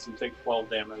 Krillington, so you take 12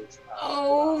 damage.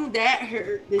 oh, that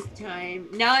hurt this time.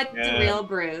 Now it's Yeah. a real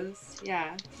bruise.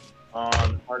 Yeah.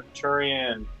 On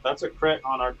Arcturian, that's a crit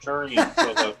on Arcturian.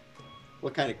 So the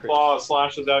What kind of crit? claw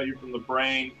slashes out you from the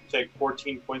brain. You take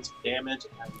 14 points of damage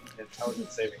and an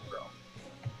intelligence saving throw.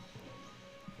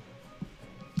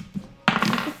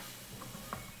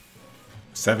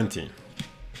 $17.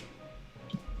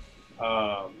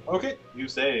 Okay, you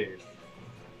save.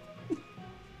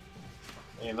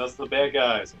 And that's the bad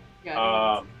guys.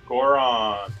 Yeah.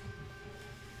 Goron.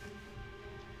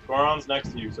 Goron's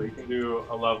next to you, so you can do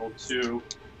a level 2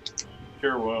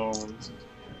 cure wounds.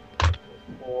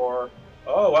 4.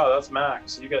 Oh wow, that's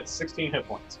max. You get 16 hit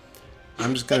points.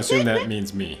 I'm just gonna assume that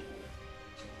means me.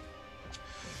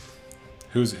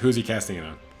 Who's he casting it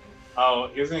on? Oh,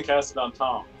 he was gonna cast it on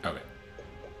Tom. Okay.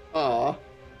 Aw.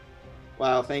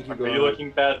 Wow, thank you, Are Goran. you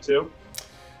looking bad too?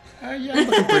 Yeah, I'm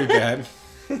looking pretty bad.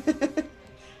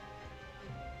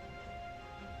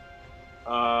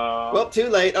 Well, too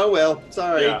late. Oh well.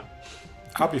 Sorry. Yeah,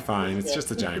 I'll be fine. It's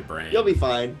just a giant brain. You'll be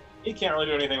fine. he can't really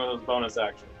do anything with his bonus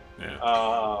action. Yeah.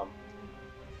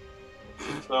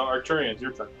 So Arcturian, it's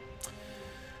your turn.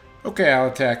 Okay, I'll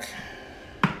attack.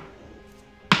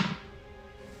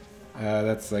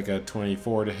 That's like a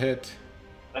 24 to hit.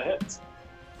 That hits.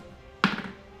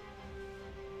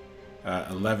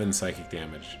 11 psychic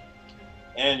damage.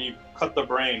 And you cut the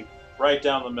brain right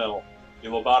down the middle. You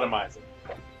lobotomize it.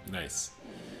 Nice.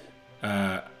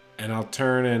 And I'll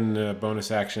turn and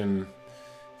bonus action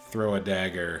throw a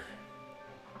dagger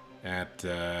at,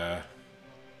 I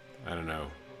don't know,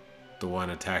 the one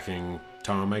attacking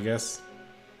Tom, I guess.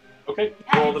 Okay,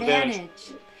 You roll have the damage.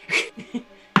 advantage.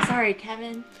 Sorry,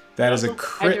 Kevin. That is a I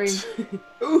crit.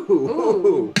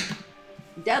 Ooh.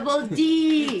 Double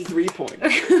D. 3 points.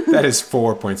 That is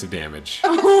 4 points of damage.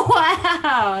 Oh,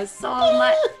 wow, so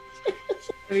much.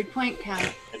 3-point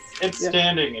count. It's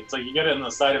standing. It's like you get it in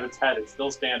the side of its head. It's still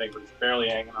standing, but it's barely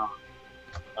hanging on.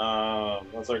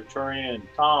 That's Arcturian.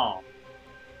 Tom.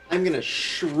 I'm gonna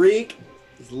shriek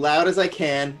as loud as I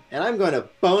can, and I'm going to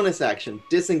bonus action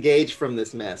disengage from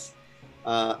this mess.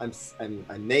 I'm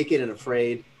naked and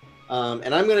afraid,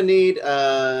 and I'm going to need.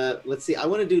 Let's see. I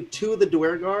want to do 2 of the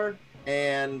Duergar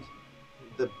and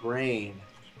the brain.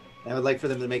 I would like for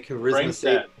them to make charisma Brain's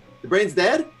save. dead. The brain's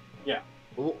dead? Yeah.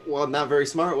 Well, not very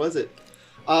smart, was it?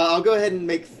 I'll go ahead and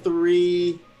make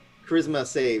 3 charisma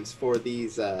saves for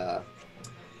these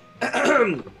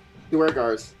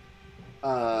Duergars.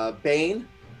 Bane.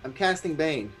 I'm casting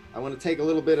Bane. I want to take a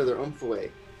little bit of their oomph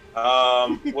away.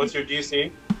 What's your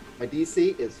DC? My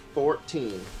DC is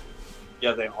 14.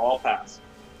 Yeah, they all pass.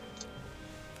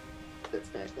 That's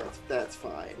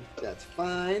fine. That's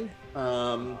fine.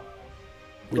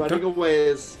 Wait, Do I take away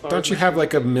as far Don't as you have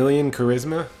like 1,000,000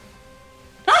 charisma?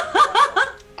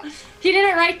 He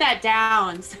didn't write that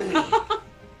down. So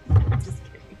just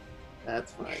kidding.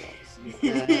 That's fine. I'll just use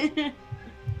that.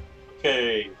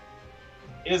 Okay.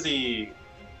 Izzy.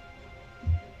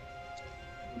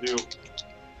 Do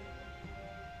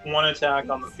 1 attack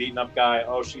on the beaten up guy.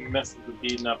 Oh, she misses the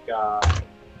beaten up guy.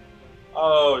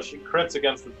 Oh, she crits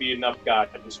against the beaten up guy.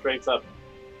 Just straight up.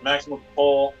 Maximum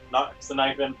pull, knocks the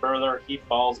knife in further. He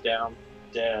falls down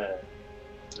dead.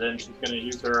 Then she's going to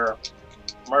use her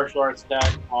martial arts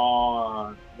attack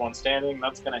on one standing.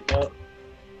 That's going to hit.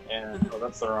 And, oh,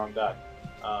 that's the wrong die.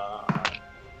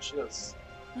 She does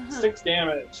 6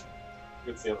 damage.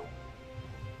 Gets the other one.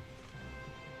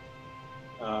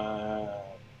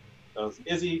 That was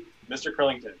Izzy, Mr.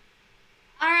 Krillington.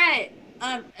 All right.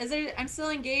 I'm still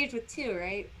engaged with 2,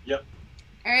 right? Yep.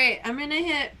 All right. I'm gonna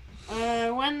hit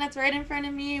one that's right in front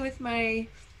of me with my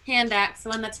hand axe. The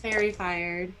one that's fairy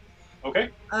fired. Okay.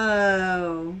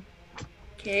 Oh.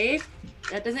 Okay.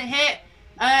 That doesn't hit.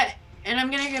 And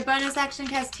I'm gonna get bonus action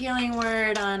cast healing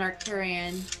word on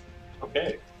Arcturian.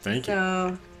 Okay. Thank you.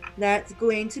 So that's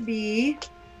going to be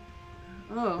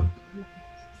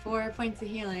 4 points of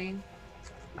healing.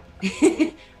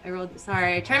 I rolled.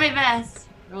 Sorry, I tried my best.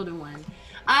 Rolled a 1.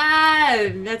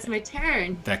 That's my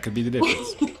turn. That could be the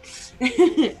difference.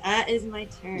 That is my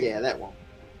turn. Yeah, that won't.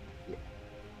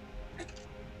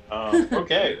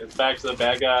 Okay, it's back to the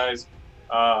bad guys.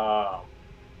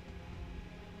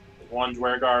 One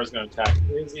Dwergar is going to attack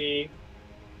Izzy.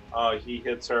 He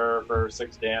hits her for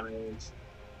 6 damage.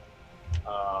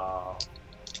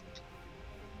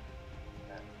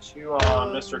 And 2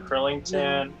 on Mr.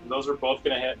 Krillington. Those are both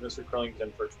going to hit Mr.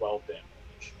 Krillington for 12 damage.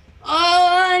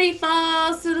 Oh, and he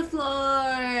falls to the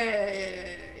floor.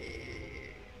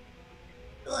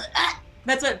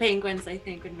 That's what penguins, I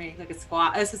think, would make, like a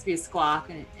squawk. It's supposed to be a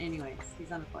squawk, and anyways,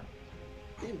 he's on the floor.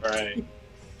 Right.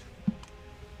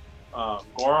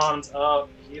 Goron's up.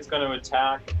 He's going to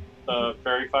attack the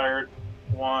fairy fired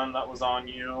one that was on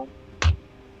you.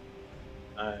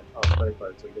 Fairy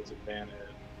fired, so he gets advantage.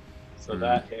 So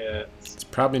that hits. It's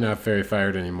probably not fairy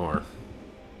fired anymore.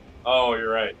 Oh, you're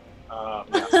right. So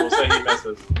we'll say he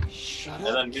misses. Shut And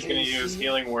up, then he's going to use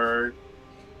healing word.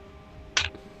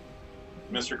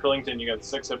 Mr. Krillington, you got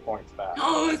 6 hit points back.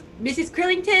 Oh, Mrs.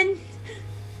 Krillington.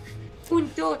 Un,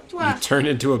 deux, You trois. turn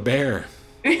into a bear.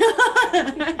 Let's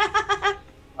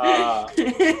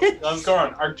go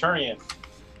on. Arcturian.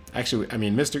 Actually, I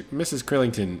mean, Mrs.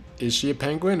 Krillington, is she a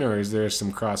penguin or is there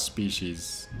some cross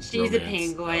species? She's a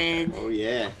penguin. Oh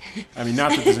yeah. I mean,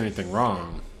 not that there's anything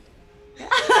wrong.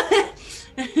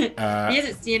 He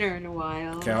hasn't seen her in a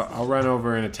while. Okay, I'll run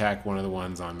over and attack one of the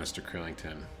ones on Mr.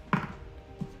 Krillington.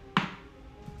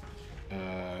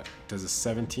 Does a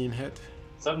 17 hit?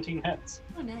 17 hits.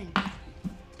 Oh, nice.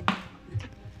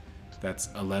 That's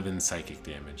 11 psychic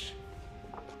damage.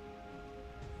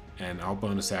 And I'll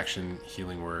bonus action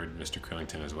healing word Mr.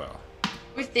 Krillington as well.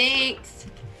 Well, thanks.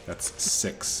 That's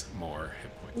 6 more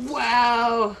hit points.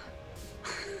 Wow.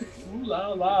 Ooh la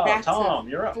la. That's Tom,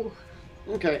 you're up.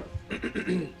 Okay.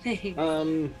 Thanks.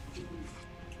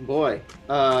 Boy,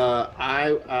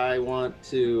 I want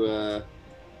to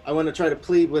try to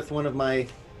plead with one of my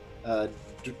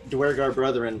Dwergar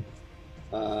brethren.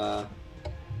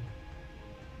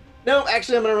 No,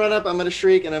 actually, I'm gonna run up. I'm gonna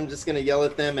shriek, and I'm just gonna yell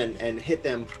at them and hit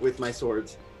them with my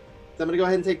swords. So I'm gonna go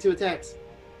ahead and take 2 attacks.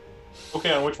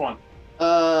 Okay, on which one?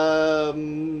 The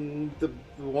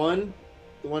one.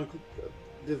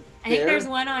 I think there's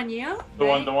one on you. The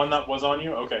right? one that was on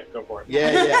you? Okay, go for it.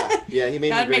 Yeah. He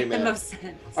made That me would very make the mad. most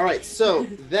sense. All right, so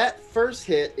that first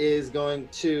hit is going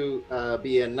to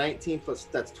be a 19 plus.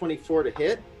 That's 24 to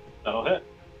hit. That'll hit.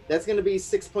 That's going to be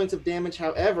 6 points of damage.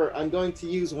 However, I'm going to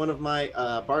use one of my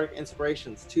bardic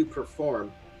inspirations to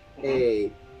perform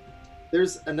a.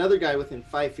 There's another guy within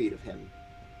 5 feet of him.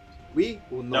 We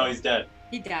will No, not. he's dead.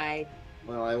 He died.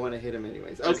 Well, I want to hit him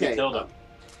anyways. Because he Okay. killed him.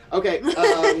 Okay.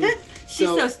 She's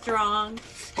so strong.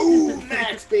 Ooh,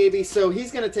 max, baby. So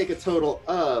he's going to take a total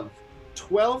of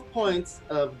 12 points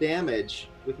of damage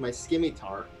with my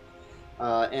scimitar.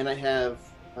 And I have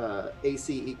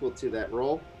AC equal to that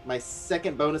roll. My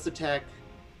second bonus attack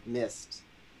missed.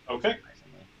 Okay.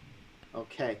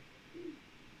 Okay.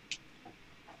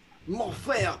 Mon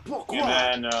frère, pourquoi?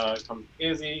 And then comes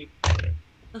Izzy.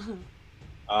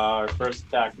 First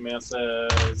attack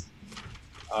misses.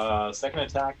 Second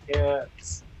attack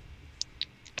hits.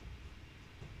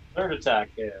 Third attack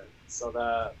hits. So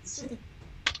that's...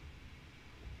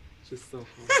 Just so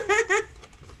hard.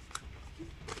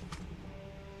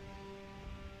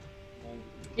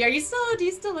 Yeah, do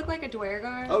you still look like a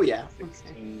Dwergar? Oh, yeah.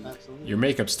 16. Absolutely. Your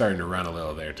makeup's starting to run a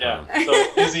little there, Tom. Yeah,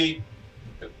 so Izzy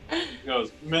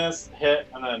goes miss, hit,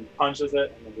 and then punches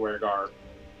it, and the Dwergar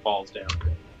falls down.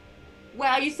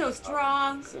 Wow, you're so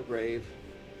strong. So brave.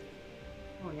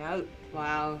 Oh no!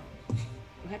 Wow.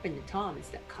 What happened to Tom? It's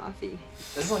that coffee.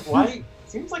 It's like, why?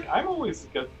 Seems like I'm always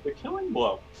the killing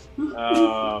blow.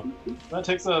 That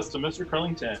takes us to Mr.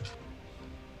 Krillington.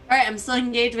 All right, I'm still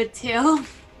engaged with 2.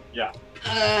 Yeah.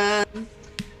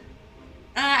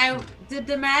 Did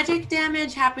the magic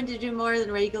damage happen to do more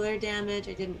than regular damage?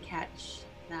 I didn't catch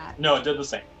that. No, it did the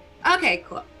same. Okay,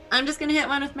 cool. I'm just gonna hit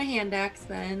one with my hand axe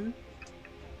then.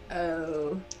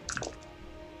 Oh,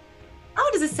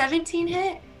 does a 17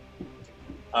 hit?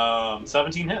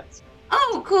 17 hits.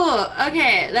 Oh, cool.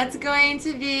 Okay, that's going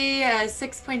to be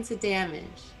 6 points of damage.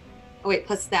 Oh wait,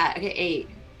 plus that. Okay, 8.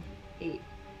 8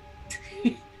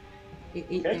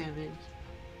 Okay. damage.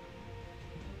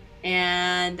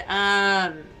 And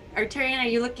Arcturian, are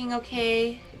you looking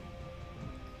okay?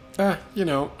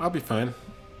 I'll be fine.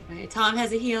 Okay, Tom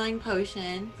has a healing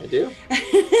potion. I do?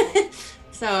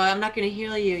 So I'm not gonna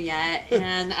heal you yet,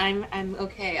 and I'm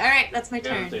okay. All right, that's my Yeah,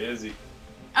 turn. to Izzy.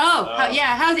 Oh,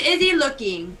 how's Izzy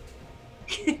looking?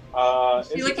 Izzy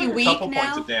looking took weak a couple now?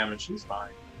 points of damage. She's fine.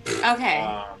 Okay.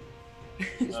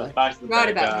 Back to the Right bad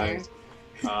about guys.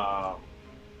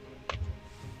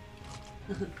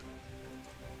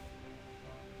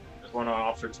 There's one on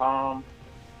Officer Tom.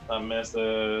 That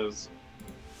misses.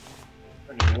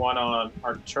 There's one on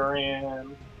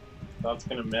Arcturian. That's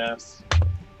gonna miss.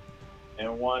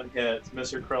 And one hits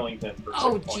Mr. Krillington for 6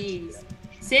 points. Jeez.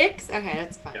 6? Okay,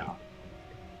 that's fine. Yeah.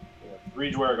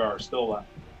 3 Dwergar still left.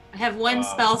 I have one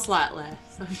spell slot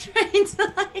left, so I'm trying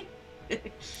to like.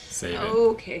 Save it.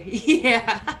 Okay.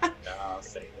 Yeah. Yeah,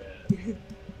 save it.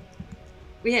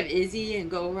 We have Izzy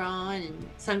and Goron, and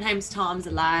sometimes Tom's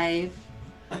alive.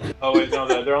 Oh wait, no,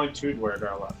 there are only 2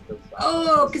 Dwergar left.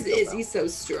 Oh, because Izzy's so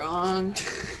strong.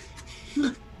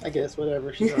 I guess,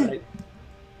 whatever. She's alright.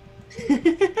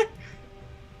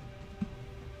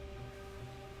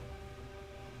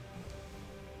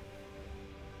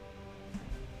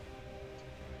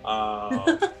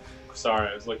 Sorry,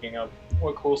 I was looking up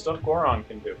what cool stuff Goron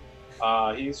can do.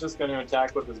 He's just going to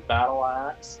attack with his battle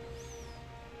axe.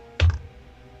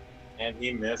 And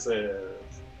he misses.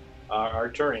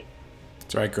 Arcturian.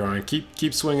 That's right, Goron.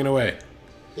 Keep swinging away.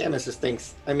 Yeah, Mrs.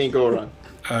 Stinks. I mean, Goron.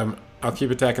 I'll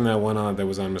keep attacking that one that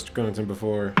was on Mr. Krillington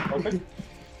before.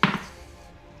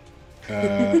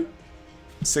 Okay.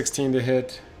 16 to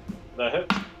hit. That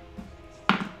hit.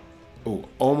 Oh,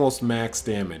 almost max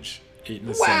damage. 8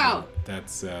 and a 7. Wow.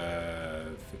 That's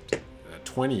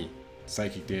 20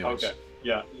 psychic damage. Okay.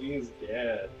 Yeah, he's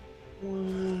dead.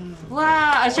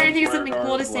 Wow, I was trying to think of something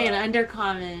cool to say in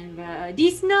Undercommon, but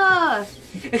D-Snuff!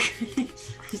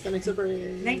 Stomach super.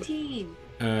 19.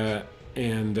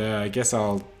 And I guess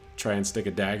I'll try and stick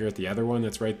a dagger at the other one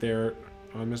that's right there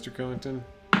on Mr. Krillington.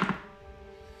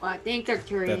 Well, I think they're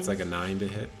curious. That's like a 9 to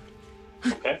hit.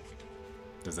 Okay.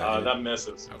 Does that hit? That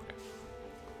misses. Okay.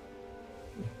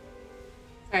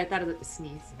 Sorry, I thought it was a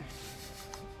sneeze.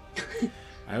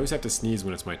 I always have to sneeze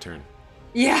when it's my turn.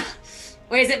 Yeah.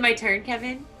 Wait, is it my turn,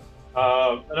 Kevin?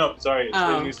 No, sorry, it's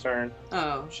Oh. Izzy's turn.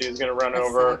 Oh. She's gonna run That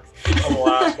over sucks. on the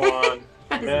last one.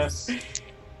 How does Miss.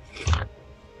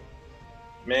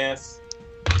 Miss.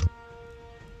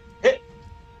 Hit.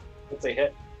 Let's say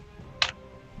hit.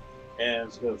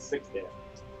 And she does 6 damage.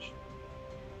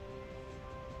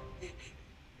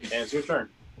 And it's your turn,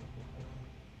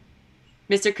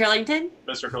 Mr. Krillington?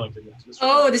 Mr. Krillington. Yes, Mr. Oh,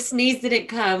 Krillington. the sneeze didn't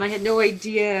come. I had no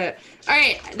idea. All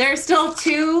right, there's still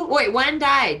 2. Wait, 1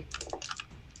 died.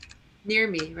 Near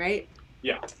me, right?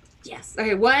 Yeah. Yes.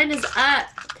 Okay, 1 is up.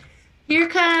 Here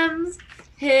comes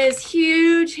his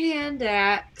huge hand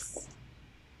axe.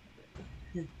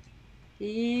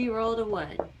 He rolled a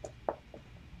 1.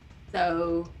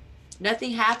 So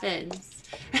nothing happens.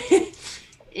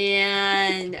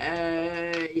 And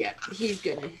yeah, he's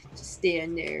gonna just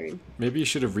stand there and Maybe you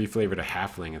should have reflavored a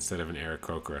halfling instead of an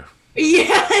Aarakocra. yeah,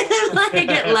 I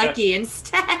get lucky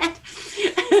instead.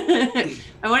 I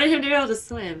wanted him to be able to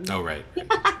swim. Oh, right.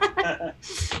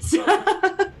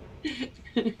 So,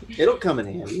 It'll come in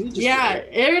handy. You just yeah, wait.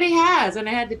 it already has. When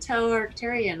I had to tow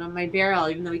Arcturian on my barrel,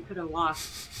 even though he could have walked.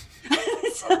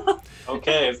 So,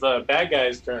 Okay, it's the bad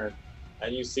guy's turn,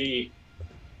 and you see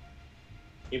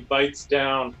he bites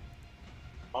down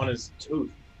on his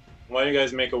tooth. Why don't you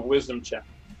guys make a wisdom check?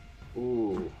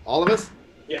 Ooh, all of us?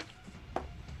 Yeah.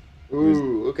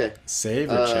 Ooh, okay.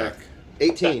 Save or check?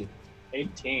 18.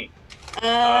 18.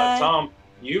 uh, Tom,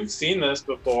 you've seen this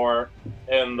before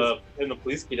in the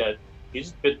police cadet. He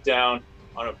just bit down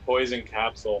on a poison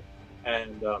capsule,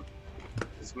 and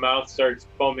his mouth starts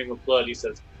foaming with blood. He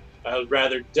says, "I'd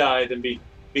rather die than be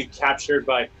captured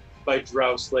by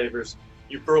Drow slavers.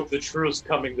 You broke the truce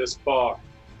coming this far.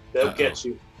 They'll get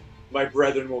you. My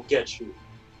brethren will get you."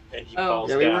 And he falls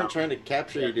Yeah, down. we weren't trying to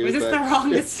capture you, dude. was this but the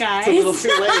wrong it's disguise? a little too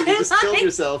late. You just killed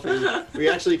yourself, and we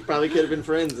actually probably could have been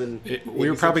friends. And We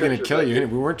were probably going to kill you.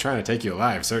 We weren't trying to take you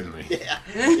alive, certainly. Yeah,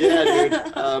 yeah,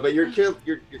 dude. But you're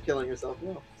killing yourself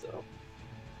now. So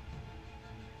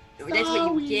That's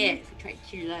what you get for trying to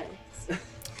kill us.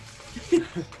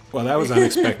 Well, that was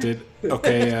unexpected.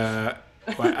 Okay,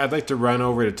 well, I'd like to run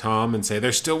over to Tom and say,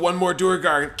 "There's still one more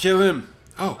Duergar. Kill him."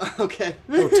 Oh, okay.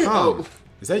 oh, Tom.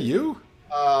 Is that you?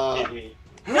 I'm sorry.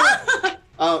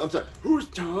 Who's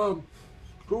Tom?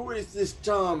 Who is this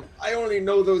Tom? I only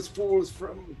know those fools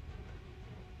from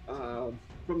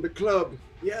the club.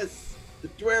 Yes, the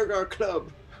Duergar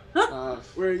club.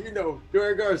 Where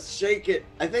Duergars shake it.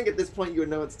 I think at this point you would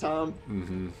know it's Tom.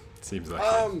 Mm-hmm. Seems like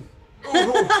it.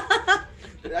 Oh,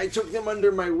 I took them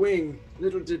under my wing.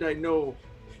 Little did I know.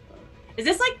 Is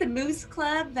this like the Moose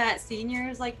Club that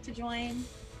seniors like to join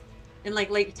in like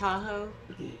Lake Tahoe?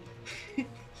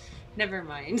 Never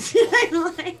mind.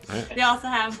 They also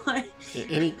have like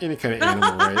Any kind of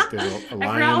animal, right? There's a I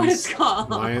forgot what it's called.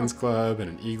 Lions Club and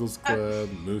an Eagles Club,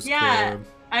 Moose Yeah. Club.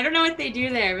 I don't know what they do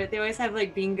there, but they always have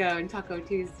like bingo and Taco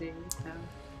Tuesday.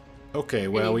 So. Okay,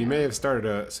 well, we Anyhow. may have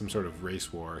started some sort of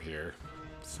race war here.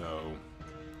 So,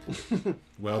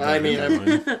 well done, I mean,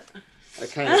 everyone. I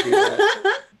kind of do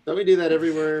that. Don't we do that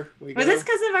everywhere we go? Was this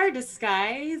because of our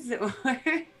disguise, or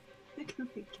can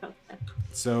we kill them?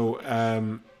 So,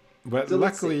 but So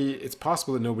let's luckily, it's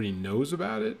possible that nobody knows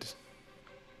about it.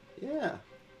 Yeah.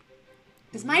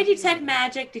 Does my detect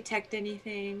magic detect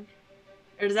anything,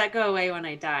 or does that go away when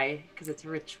I die because it's a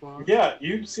ritual? Yeah,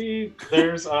 you see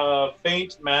there's a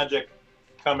faint magic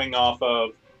coming off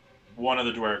of one of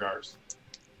the Duergars.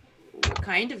 What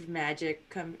kind of magic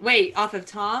Wait, off of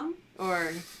Tom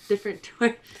or different?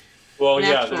 Well, An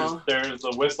yeah, actual. there's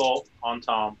a whistle on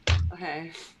Tom,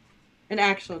 Okay, an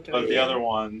actual door. but the other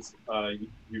ones,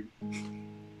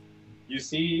 you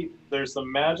see there's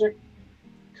some magic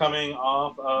coming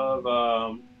off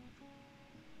of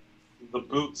the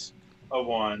boots of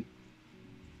one.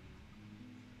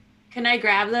 Can I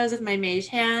grab those with my mage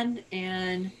hand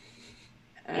and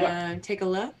Yeah. take a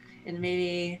look and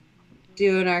maybe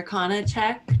do an Arcana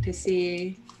check to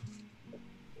see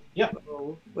Yeah.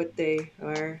 what they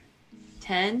are?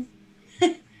 10?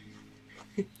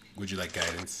 Would you like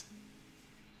guidance?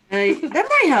 That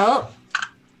might help.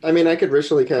 I mean, I could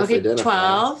ritually cast Okay, identify.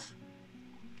 12.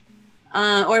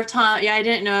 Or Tom, yeah, I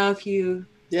didn't know if you.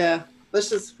 Yeah.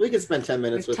 We could spend 10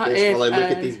 minutes with If this while I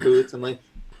look if, at these boots. I'm like,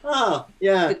 oh,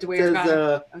 yeah. The It Duergar.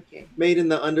 says, Okay. made in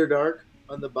the Underdark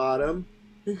on the bottom.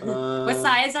 What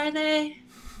size are they?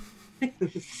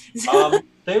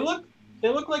 They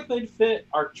look like they'd fit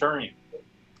Arcturian.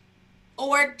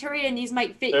 Oh, Arcturian, these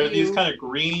might fit They're you. these kind of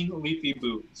green leafy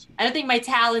boots. I don't think my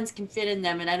talons can fit in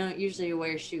them, and I don't usually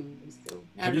wear shoes. So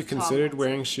Have you considered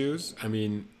wearing shoes? I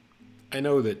mean, I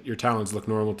know that your talons look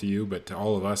normal to you, but to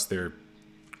all of us, they're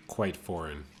quite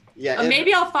foreign. Yeah. Or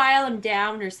maybe I'll file them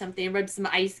down or something. Rub some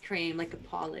ice cream, like a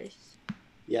polish.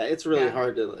 Yeah, it's really Yeah.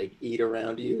 hard to like eat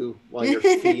around you while your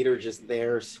feet are just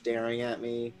there staring at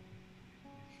me.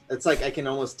 It's like I can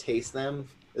almost taste them.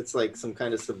 It's like some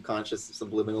kind of subconscious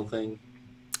subliminal thing.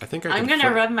 I think I'm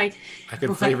gonna rub my. I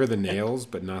could flavor the nails,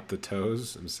 but not the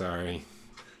toes. I'm sorry.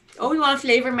 Oh, you want to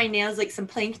flavor my nails like some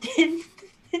plankton?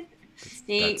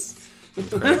 Thanks.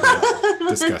 That's incredibly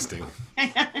disgusting.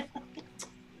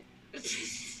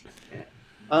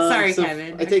 Sorry, so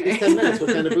Kevin. I take these 10 minutes.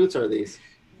 What kind of boots are these?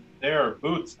 They are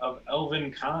boots of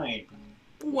elven kind.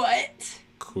 What?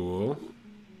 Cool.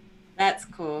 That's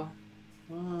cool.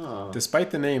 Oh.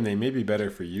 Despite the name, they may be better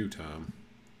for you, Tom.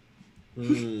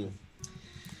 Hmm.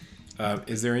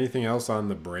 Is there anything else on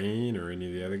the brain or any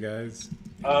of the other guys?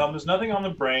 There's nothing on the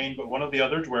brain, but one of the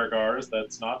other Dwergars,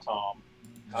 that's not Tom,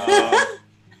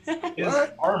 his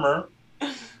What? armor,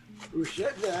 Who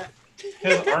said that?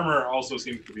 his armor also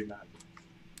seems to be magic.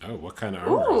 Oh, what kind of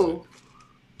armor Ooh.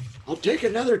 I'll take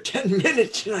another 10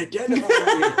 minutes and identify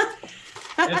you.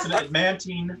 It's an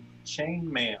adamantine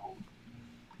chainmail.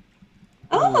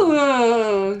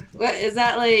 Oh, what is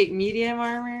that, like medium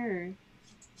armor?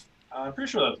 Or? I'm pretty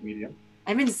sure that's medium.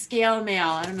 I'm in scale mail.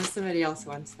 I don't know if somebody else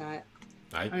wants that.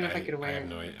 I don't know if I could wear have it.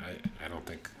 no I don't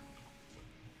think.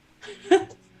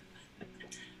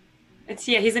 It's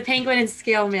he's a penguin in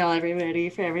scale mail, everybody,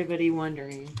 for everybody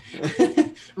wondering.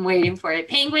 I'm waiting for it.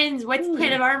 Penguins, what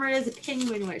kind of armor does a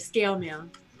penguin wear? Scale mail.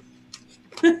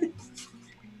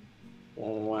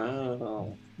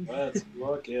 Wow. Let's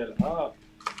look it up.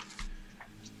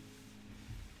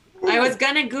 I was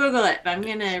gonna Google it, but I'm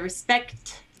gonna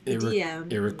respect the It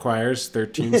DM. requires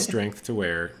 13 strength to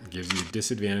wear. Gives you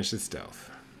disadvantage to stealth.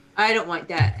 I don't want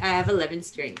that. I have 11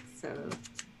 strength, so.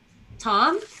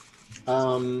 Tom?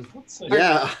 Let's see.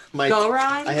 Yeah,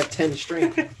 Golron? I have 10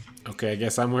 strength. Okay, I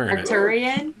guess I'm wearing it.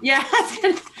 Arcturian? Yeah.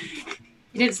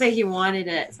 He didn't say he wanted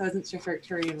it, so I wasn't sure if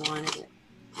Arcturian wanted it.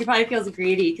 He probably feels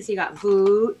greedy because he got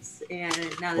boots and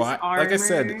now this Well, armor. like I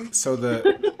said, so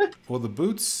the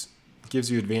boots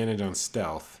gives you advantage on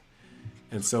stealth.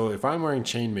 And so if I'm wearing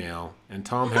chainmail and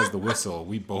Tom has the whistle,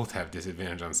 we both have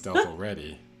disadvantage on stealth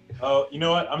already. Oh, you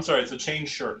know what? I'm sorry. It's a chain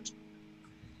shirt.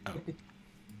 Oh.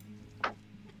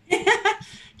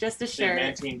 Just a It's a shirt.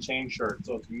 adamantine chain shirt,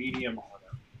 so it's medium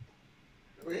armor.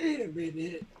 Wait a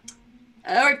minute.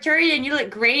 Oh, Arcturian, you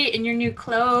look great in your new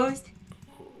clothes.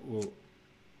 Well,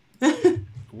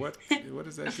 what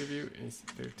does that give you? AC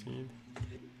 13?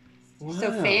 So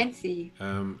Wow. fancy.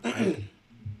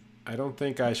 I don't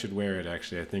think I should wear it,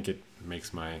 actually. I think it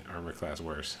makes my armor class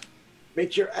worse.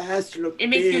 Makes your ass look It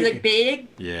makes big. you look big.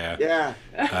 Yeah.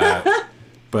 Yeah.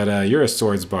 But you're a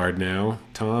swords bard now.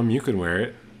 Tom, you can wear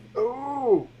it.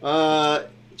 Oh.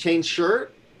 Chain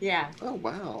shirt? Yeah. Oh,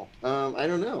 wow. I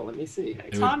don't know. Let me see.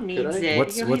 Tom needs could I-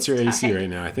 it. What's your AC right right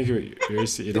now? I think your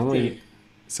AC, it only...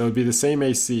 So it'd be the same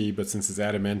AC, but since it's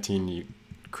adamantine,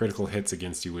 critical hits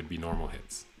against you would be normal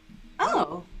hits.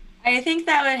 Oh, I think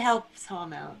that would help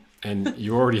Tom out. And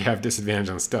you already have disadvantage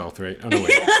on stealth, right? Oh, no,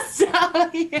 wait. So,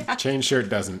 yeah. Chain shirt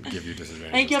doesn't give you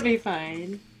disadvantage. I think on you'll be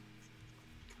fine.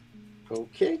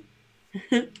 Okay.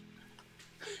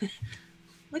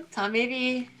 Look, Tom,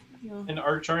 maybe. And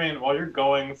Arcturian, while you're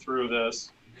going through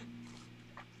this,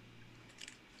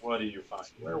 what do you find?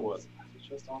 Where was it? It's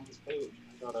just on this page.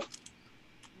 I gotta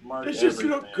mark Does this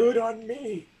everything. look good on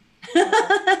me?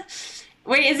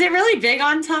 Wait, is it really big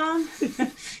on Tom?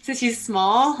 Since he's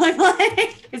small,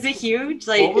 like, is it huge?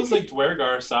 Like, Well, it was like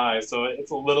Dwergar size, so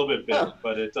it's a little bit big, Oh.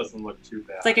 but it doesn't look too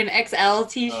bad. it's like an XL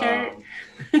T-shirt,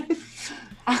 Um,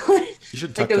 You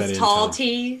should tuck like that those in, tall Tom.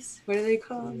 tees. What are they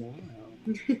called? Wow.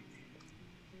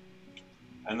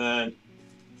 and then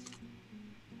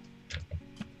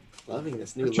Loving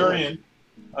this new look. Arcturian,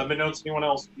 unbeknownst to anyone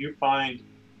else, you find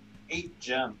 8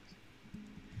 gems.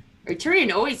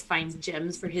 Arcturian always finds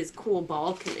gems for his cool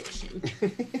ball collection.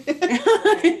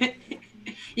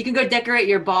 You can go decorate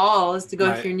your balls to go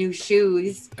with your new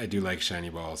shoes. I do like shiny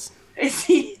balls.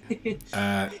 See?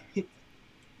 Are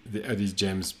these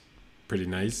gems pretty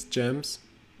nice gems?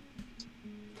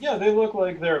 Yeah, they look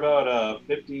like they're about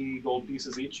 50 gold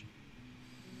pieces each.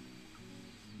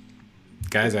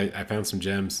 Guys, I found some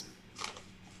gems.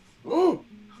 Oh.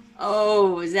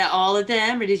 Oh, is that all of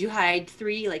them? Or did you hide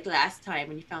 3 like last time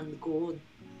when you found the gold?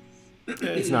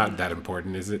 It's not that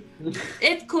important, is it?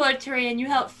 It's cool, Arcturian. You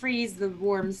helped freeze the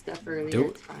warm stuff earlier. Do-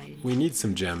 It's fine. We need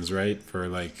some gems, right? For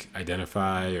like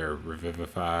identify or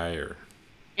revivify or...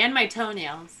 And my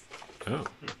toenails. Oh.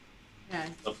 Yeah.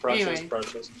 The precious, Anyway.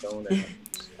 precious toenails.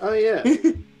 Oh, yeah.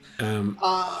 Um,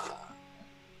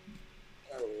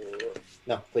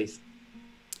 No, please.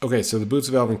 okay, so the Boots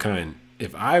of Elvenkind.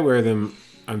 If I wear them,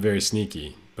 I'm very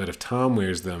sneaky. But if Tom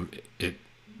wears them, it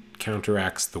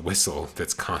counteracts the whistle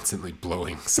that's constantly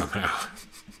blowing somehow.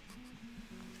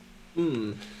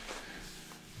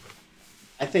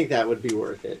 I think that would be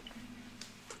worth it.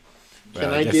 Well,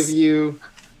 Can I guess- give you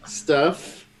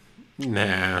stuff?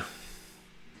 Nah.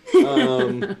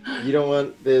 You don't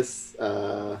want this.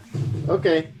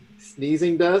 Okay.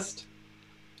 Sneezing dust?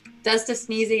 Dust of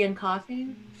sneezing and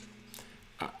coughing.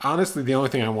 Honestly, the only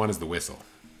thing I want is the whistle.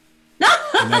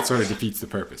 And that sort of defeats the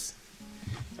purpose.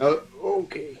 Oh,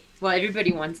 Okay. Well,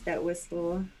 everybody wants that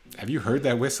whistle. Have you heard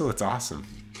that whistle? It's awesome.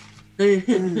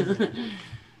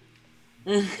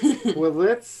 well,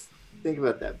 let's think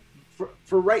about that.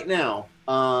 For right now,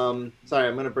 sorry,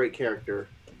 I'm going to break character.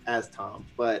 as Tom,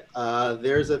 but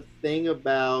there's a thing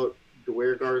about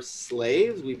Dwergar's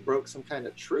slaves. We broke some kind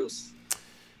of truce.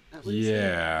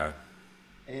 Yeah.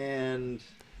 And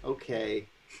okay,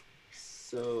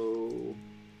 so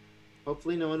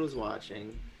hopefully no one was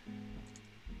watching.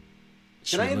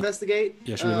 Can I investigate?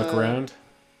 Yeah, should we look around?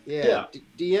 Yeah.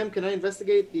 DM, can I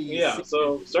investigate the? Yeah.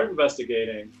 So start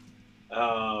investigating.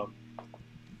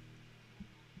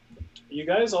 You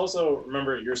guys also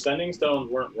remember your sending stones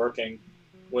weren't working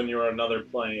when you were on another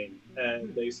plane,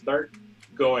 and they start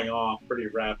going off pretty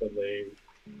rapidly.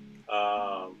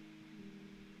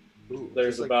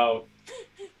 There's about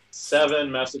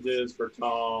 7 messages for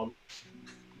Tom,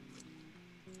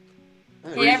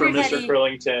 3 for Mr.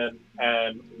 Krillington,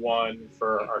 and 1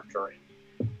 for Arcturian.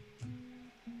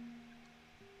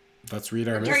 Let's read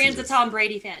our Arcturian's messages. a Tom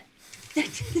Brady fan.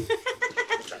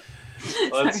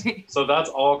 So that's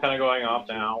all kind of going off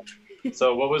now.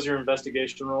 So what was your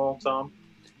investigation roll, Tom?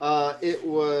 It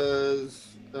was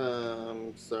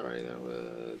sorry, that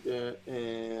was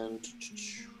and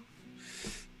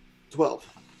 12.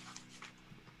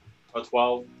 A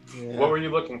 12. Yeah. What were you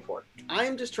looking for?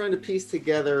 I'm just trying to piece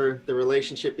together the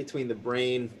relationship between the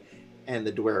brain and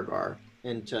the Dwergar,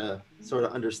 and to sort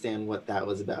of understand what that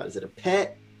was about. Is it a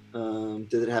pet?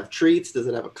 Does it have treats? Does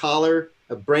it have a collar?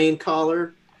 A brain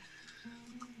collar?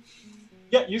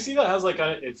 Yeah, you see that has like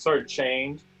it's sort of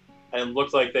chained, and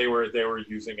looked like they were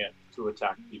using it to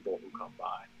attack people who come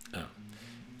by. Oh.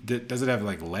 Does it have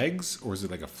like legs, or is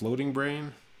it like a floating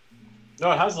brain? No,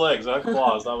 it has legs. It has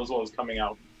claws. That was what was coming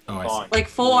out. Oh, I see. Like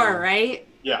 4, right?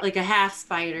 Yeah. Like a half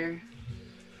spider.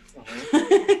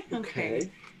 Mm-hmm. Okay.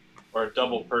 Or a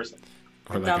double person.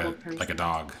 Or like a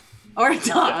dog. Or a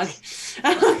dog.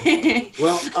 Okay.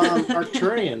 Well,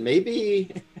 Arcturian,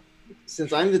 maybe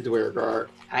since I'm the Dwergar,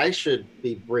 I should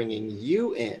be bringing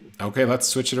you in. Okay, let's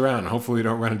switch it around. Hopefully we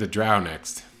don't run into Drow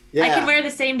next. Yeah. I can wear the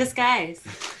same disguise.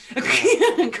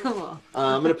 Cool.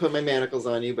 I'm gonna put my manacles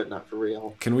on you, but not for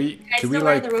real. Can we wear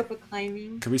like the rope of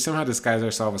climbing? can we somehow disguise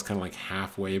ourselves as kind of like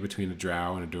halfway between a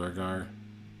Drow and a Dwergar,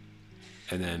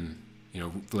 and then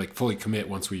like fully commit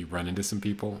once we run into some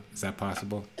people? Is that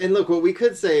possible? And look, what we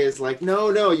could say is like,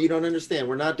 no, you don't understand.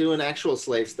 We're not doing actual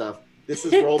slave stuff. This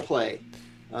is role play.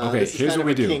 Okay, this is here's kind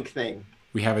what of we a do. Kink thing.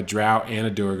 We have a Drow and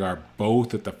a Dwergar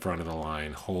both at the front of the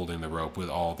line holding the rope with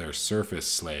all their surface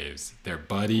slaves. Their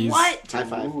buddies. What? High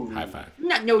five. High five.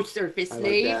 No surface I like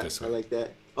slave. that. This I one. like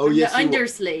that. Oh I'm yes, the you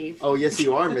underslave. Oh yes,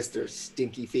 you are, Mr.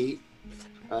 Stinky Feet.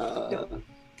 I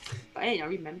don't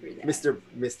remember that. Mr.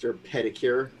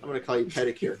 Pedicure. I'm gonna call you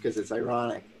Pedicure because it's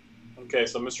ironic. Okay,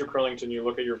 so Mr. Krillington, you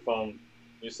look at your phone.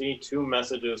 You see 2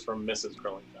 messages from Mrs.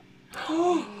 Krillington.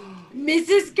 Oh,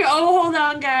 hold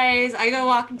on, guys. I go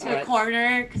walk into All a right.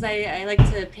 corner because I like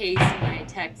to pace when I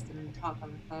text and talk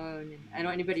on the phone, and I don't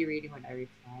want anybody reading when I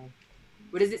reply.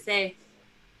 What does it say?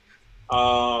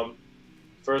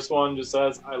 First one just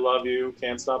says, "I love you.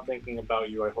 Can't stop thinking about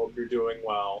you. I hope you're doing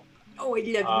well." Oh, I love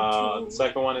you The too.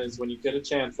 second one is, "When you get a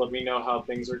chance, let me know how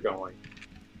things are going."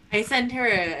 I send her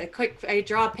a quick. I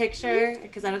draw a picture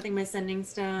because I don't think my sending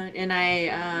stone, and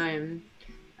I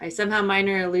somehow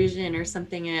minor illusion or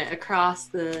something across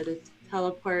the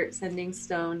teleport sending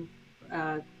stone,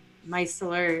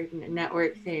 micellar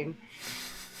network thing,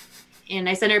 and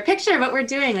I send her a picture of what we're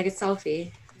doing, like a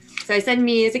selfie. So I send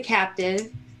me as a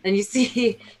captive, and you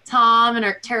see Tom and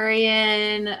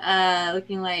Arcturian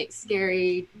looking like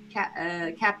scary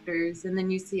captors, and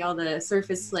then you see all the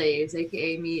surface slaves,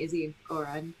 aka me, Izzy, and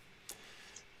Goran.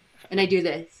 And I do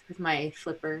this with my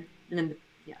flipper, and then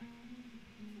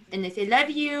and they say, "Love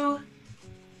you."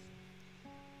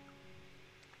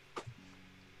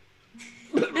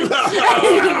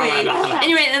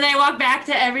 anyway, and then I walk back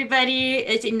to everybody.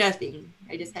 I say nothing.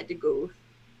 I just had to go.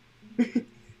 And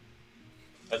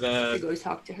then I go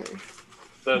talk to her.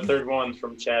 the third one's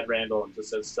from Chad Randall and just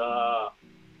says, Oh,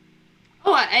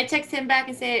 I text him back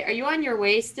and say, "Are you on your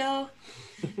way still?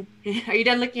 Are you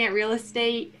done looking at real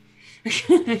estate?"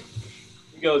 he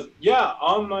goes, "Yeah,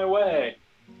 on my way."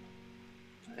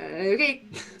 Okay,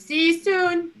 see you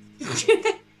soon.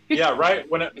 Yeah, right.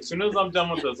 As soon as I'm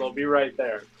done with this, I'll be right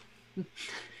there.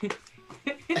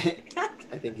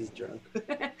 I think he's drunk.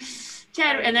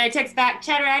 Chad, and then I text back,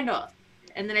 "Chad Randall,"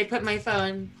 and then I put my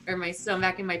phone or my stone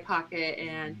back in my pocket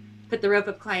and put the rope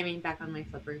of climbing back on my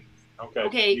flipper. Okay.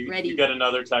 Okay, ready. You get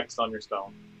another text on your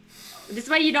stone. This is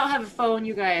why you don't have a phone,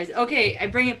 you guys. Okay, I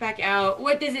bring it back out.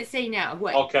 What does it say now?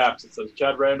 What? All caps. It says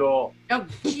Chad Randall. Oh,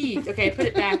 jeez. Okay, I put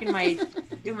it back in my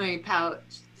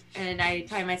pouch, and I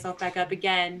tie myself back up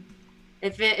again.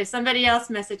 If somebody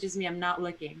else messages me, I'm not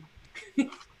looking.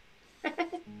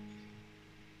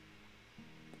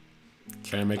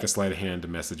 Can I make a sleight of hand to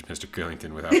message Mr.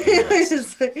 Krillington without being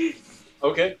asked?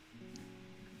 Okay.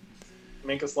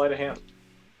 Make a sleight of hand.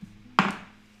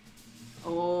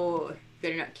 Oh,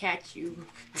 better not catch you.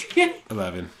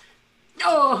 11.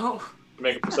 Oh.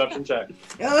 Make a perception check.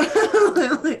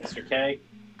 Oh, Mr. K.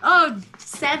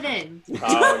 7.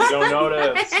 Oh, you don't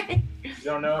notice. You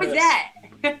don't What notice. was that?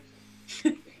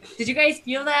 Did you guys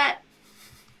feel that?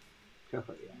 Oh,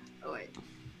 yeah. Oh, wait.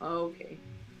 Okay.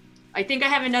 I think I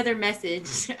have another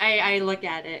message. I look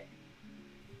at it.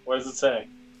 What does it say?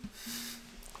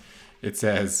 It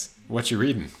says, "What you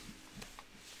reading?"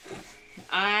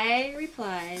 I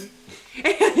reply.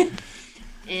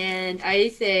 And I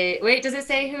say, wait, does it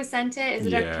say who sent it? Is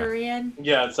it Yeah. Arcturian?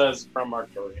 Yeah, it says from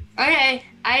Arcturian. Okay,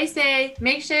 I say,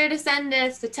 make sure to send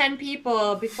this to 10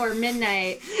 people before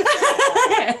midnight.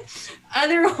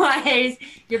 Otherwise,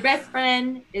 your best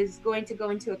friend is going to go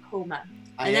into a coma.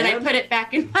 And then I put it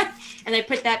back in my, and I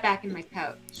put that back in my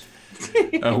pouch.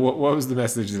 What was the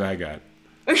message that I got?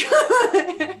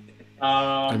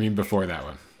 I mean, before that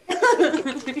one.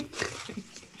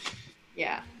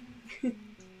 Yeah.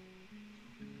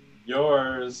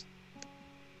 Yours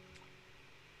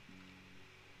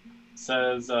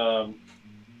says, it's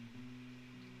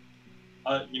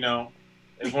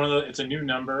a new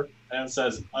number, and it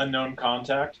says unknown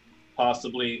contact,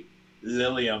 possibly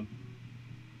Lilium.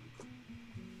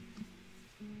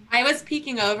 I was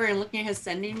peeking over and looking at his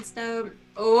sending stuff.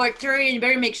 Oh, Arcturian, you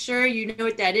better make sure you know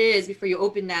what that is before you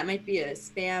open that. Might be a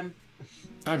spam.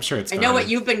 I'm sure it's I fine. know what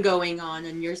you've been going on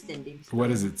your sending stuff. What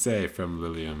does it say from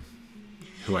Lilium?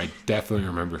 Who I definitely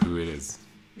remember who it is.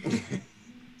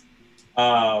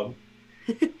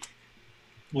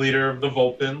 Leader of the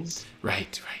Vulpins.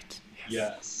 Right.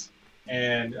 Yes.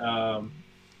 And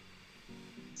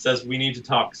says we need to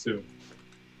talk soon.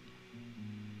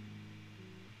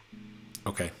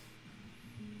 Okay.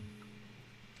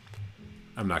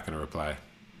 I'm not going to reply.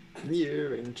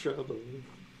 You're in trouble.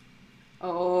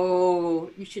 Oh,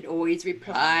 you should always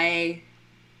reply.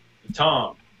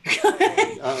 Tom.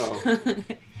 Uh-oh.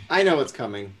 I know what's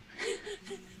coming.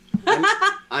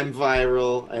 I'm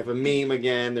viral. I have a meme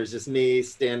again. There's just me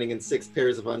standing in 6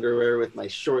 pairs of underwear with my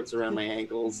shorts around my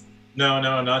ankles. No,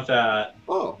 not that.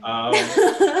 Oh,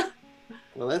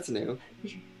 well, that's new.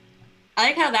 I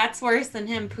like how that's worse than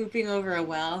him pooping over a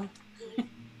well.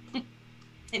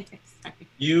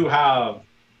 You have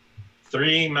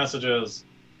 3 messages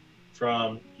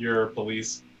from your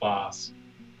police boss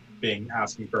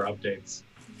asking for updates.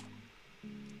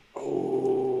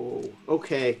 Oh,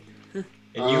 okay. And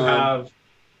you have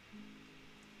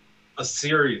a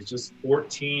series, just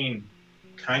 14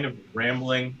 kind of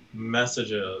rambling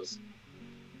messages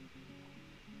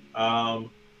that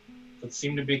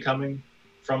seem to be coming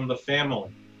from the family.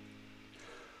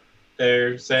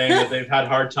 They're saying that they've had a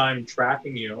hard time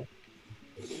tracking you,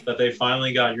 that they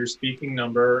finally got your speaking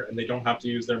number and they don't have to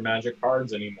use their magic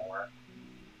cards anymore.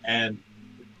 And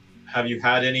have you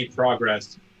had any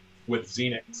progress with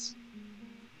Xenix?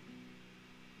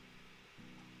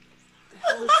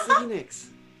 Xenix.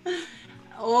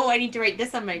 Oh, I need to write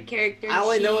this on my character All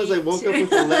I know is I woke up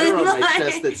with a letter on my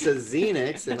chest that says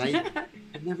Xenix, and I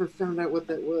never found out what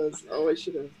that was. Oh, I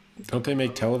should have. Don't they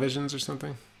make televisions or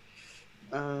something?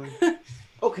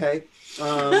 Okay.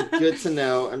 Good to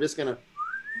know. I'm just gonna.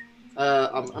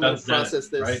 I'm gonna process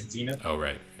this. Right, Zenith. Oh,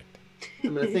 right.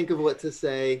 I'm gonna think of what to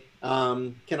say.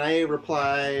 Can I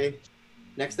reply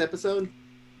next episode?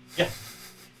 Yeah.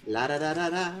 La da da da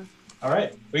da. All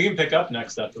right, we can pick up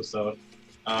next episode.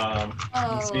 And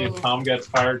see if Tom gets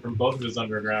fired from both of his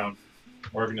underground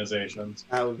organizations.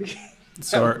 That would be.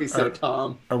 So That would be so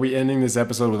Tom. Are we ending this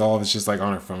episode with all of us just like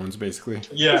on our phones, basically?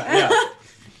 Yeah.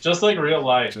 Just like real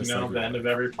life, Just you know, like the real end of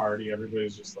every party,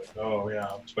 everybody's just like, oh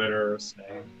yeah, Twitter,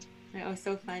 Snake. That was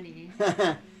so funny.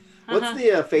 What's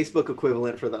the Facebook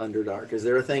equivalent for the Underdark? Is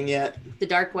there a thing yet? The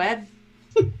dark web?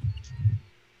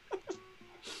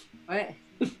 What?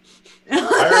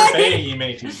 Pirate Bay, you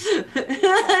mateys.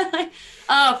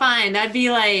 Oh, fine. That'd be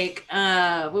like,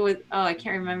 what was, oh, I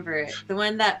can't remember it. The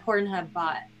one that Pornhub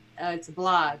bought. It's a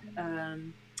blog.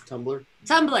 Tumblr?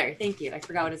 Tumblr. Thank you. I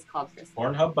forgot what it's called for a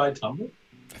second. Pornhub by Tumblr?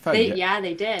 I thought Yeah,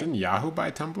 they did. Didn't Yahoo buy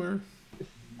Tumblr?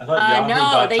 I thought Yahoo no,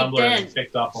 bought they Tumblr and didn't.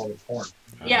 kicked off all the porn.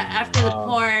 Yeah, after the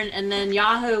porn, and then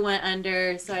Yahoo went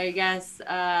under, so I guess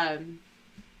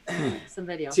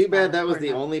somebody else. Too bad bought that was the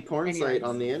Pornhub. only porn Anyways. site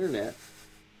on the internet.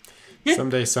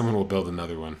 Someday someone will build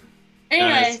another one.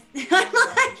 Anyways,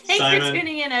 thanks Simon, for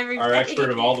tuning in, everybody. Our expert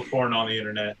of all the porn on the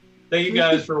internet. Thank you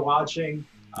guys for watching.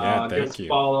 Yeah, give thank us you. a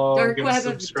follow, Dark give us a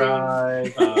web of doom.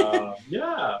 subscribe.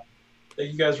 Yeah.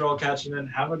 Thank you guys for all catching in.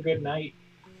 Have a good night.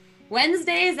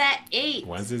 Wednesdays at 8.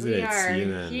 Wednesdays we at 8. are See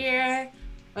you then. here.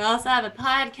 We also have a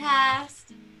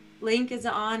podcast. Link is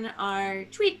on our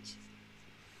tweet.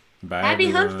 Bye, Happy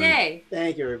everyone. Hump Day.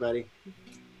 Thank you, everybody.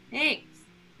 Thanks.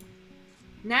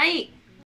 Night.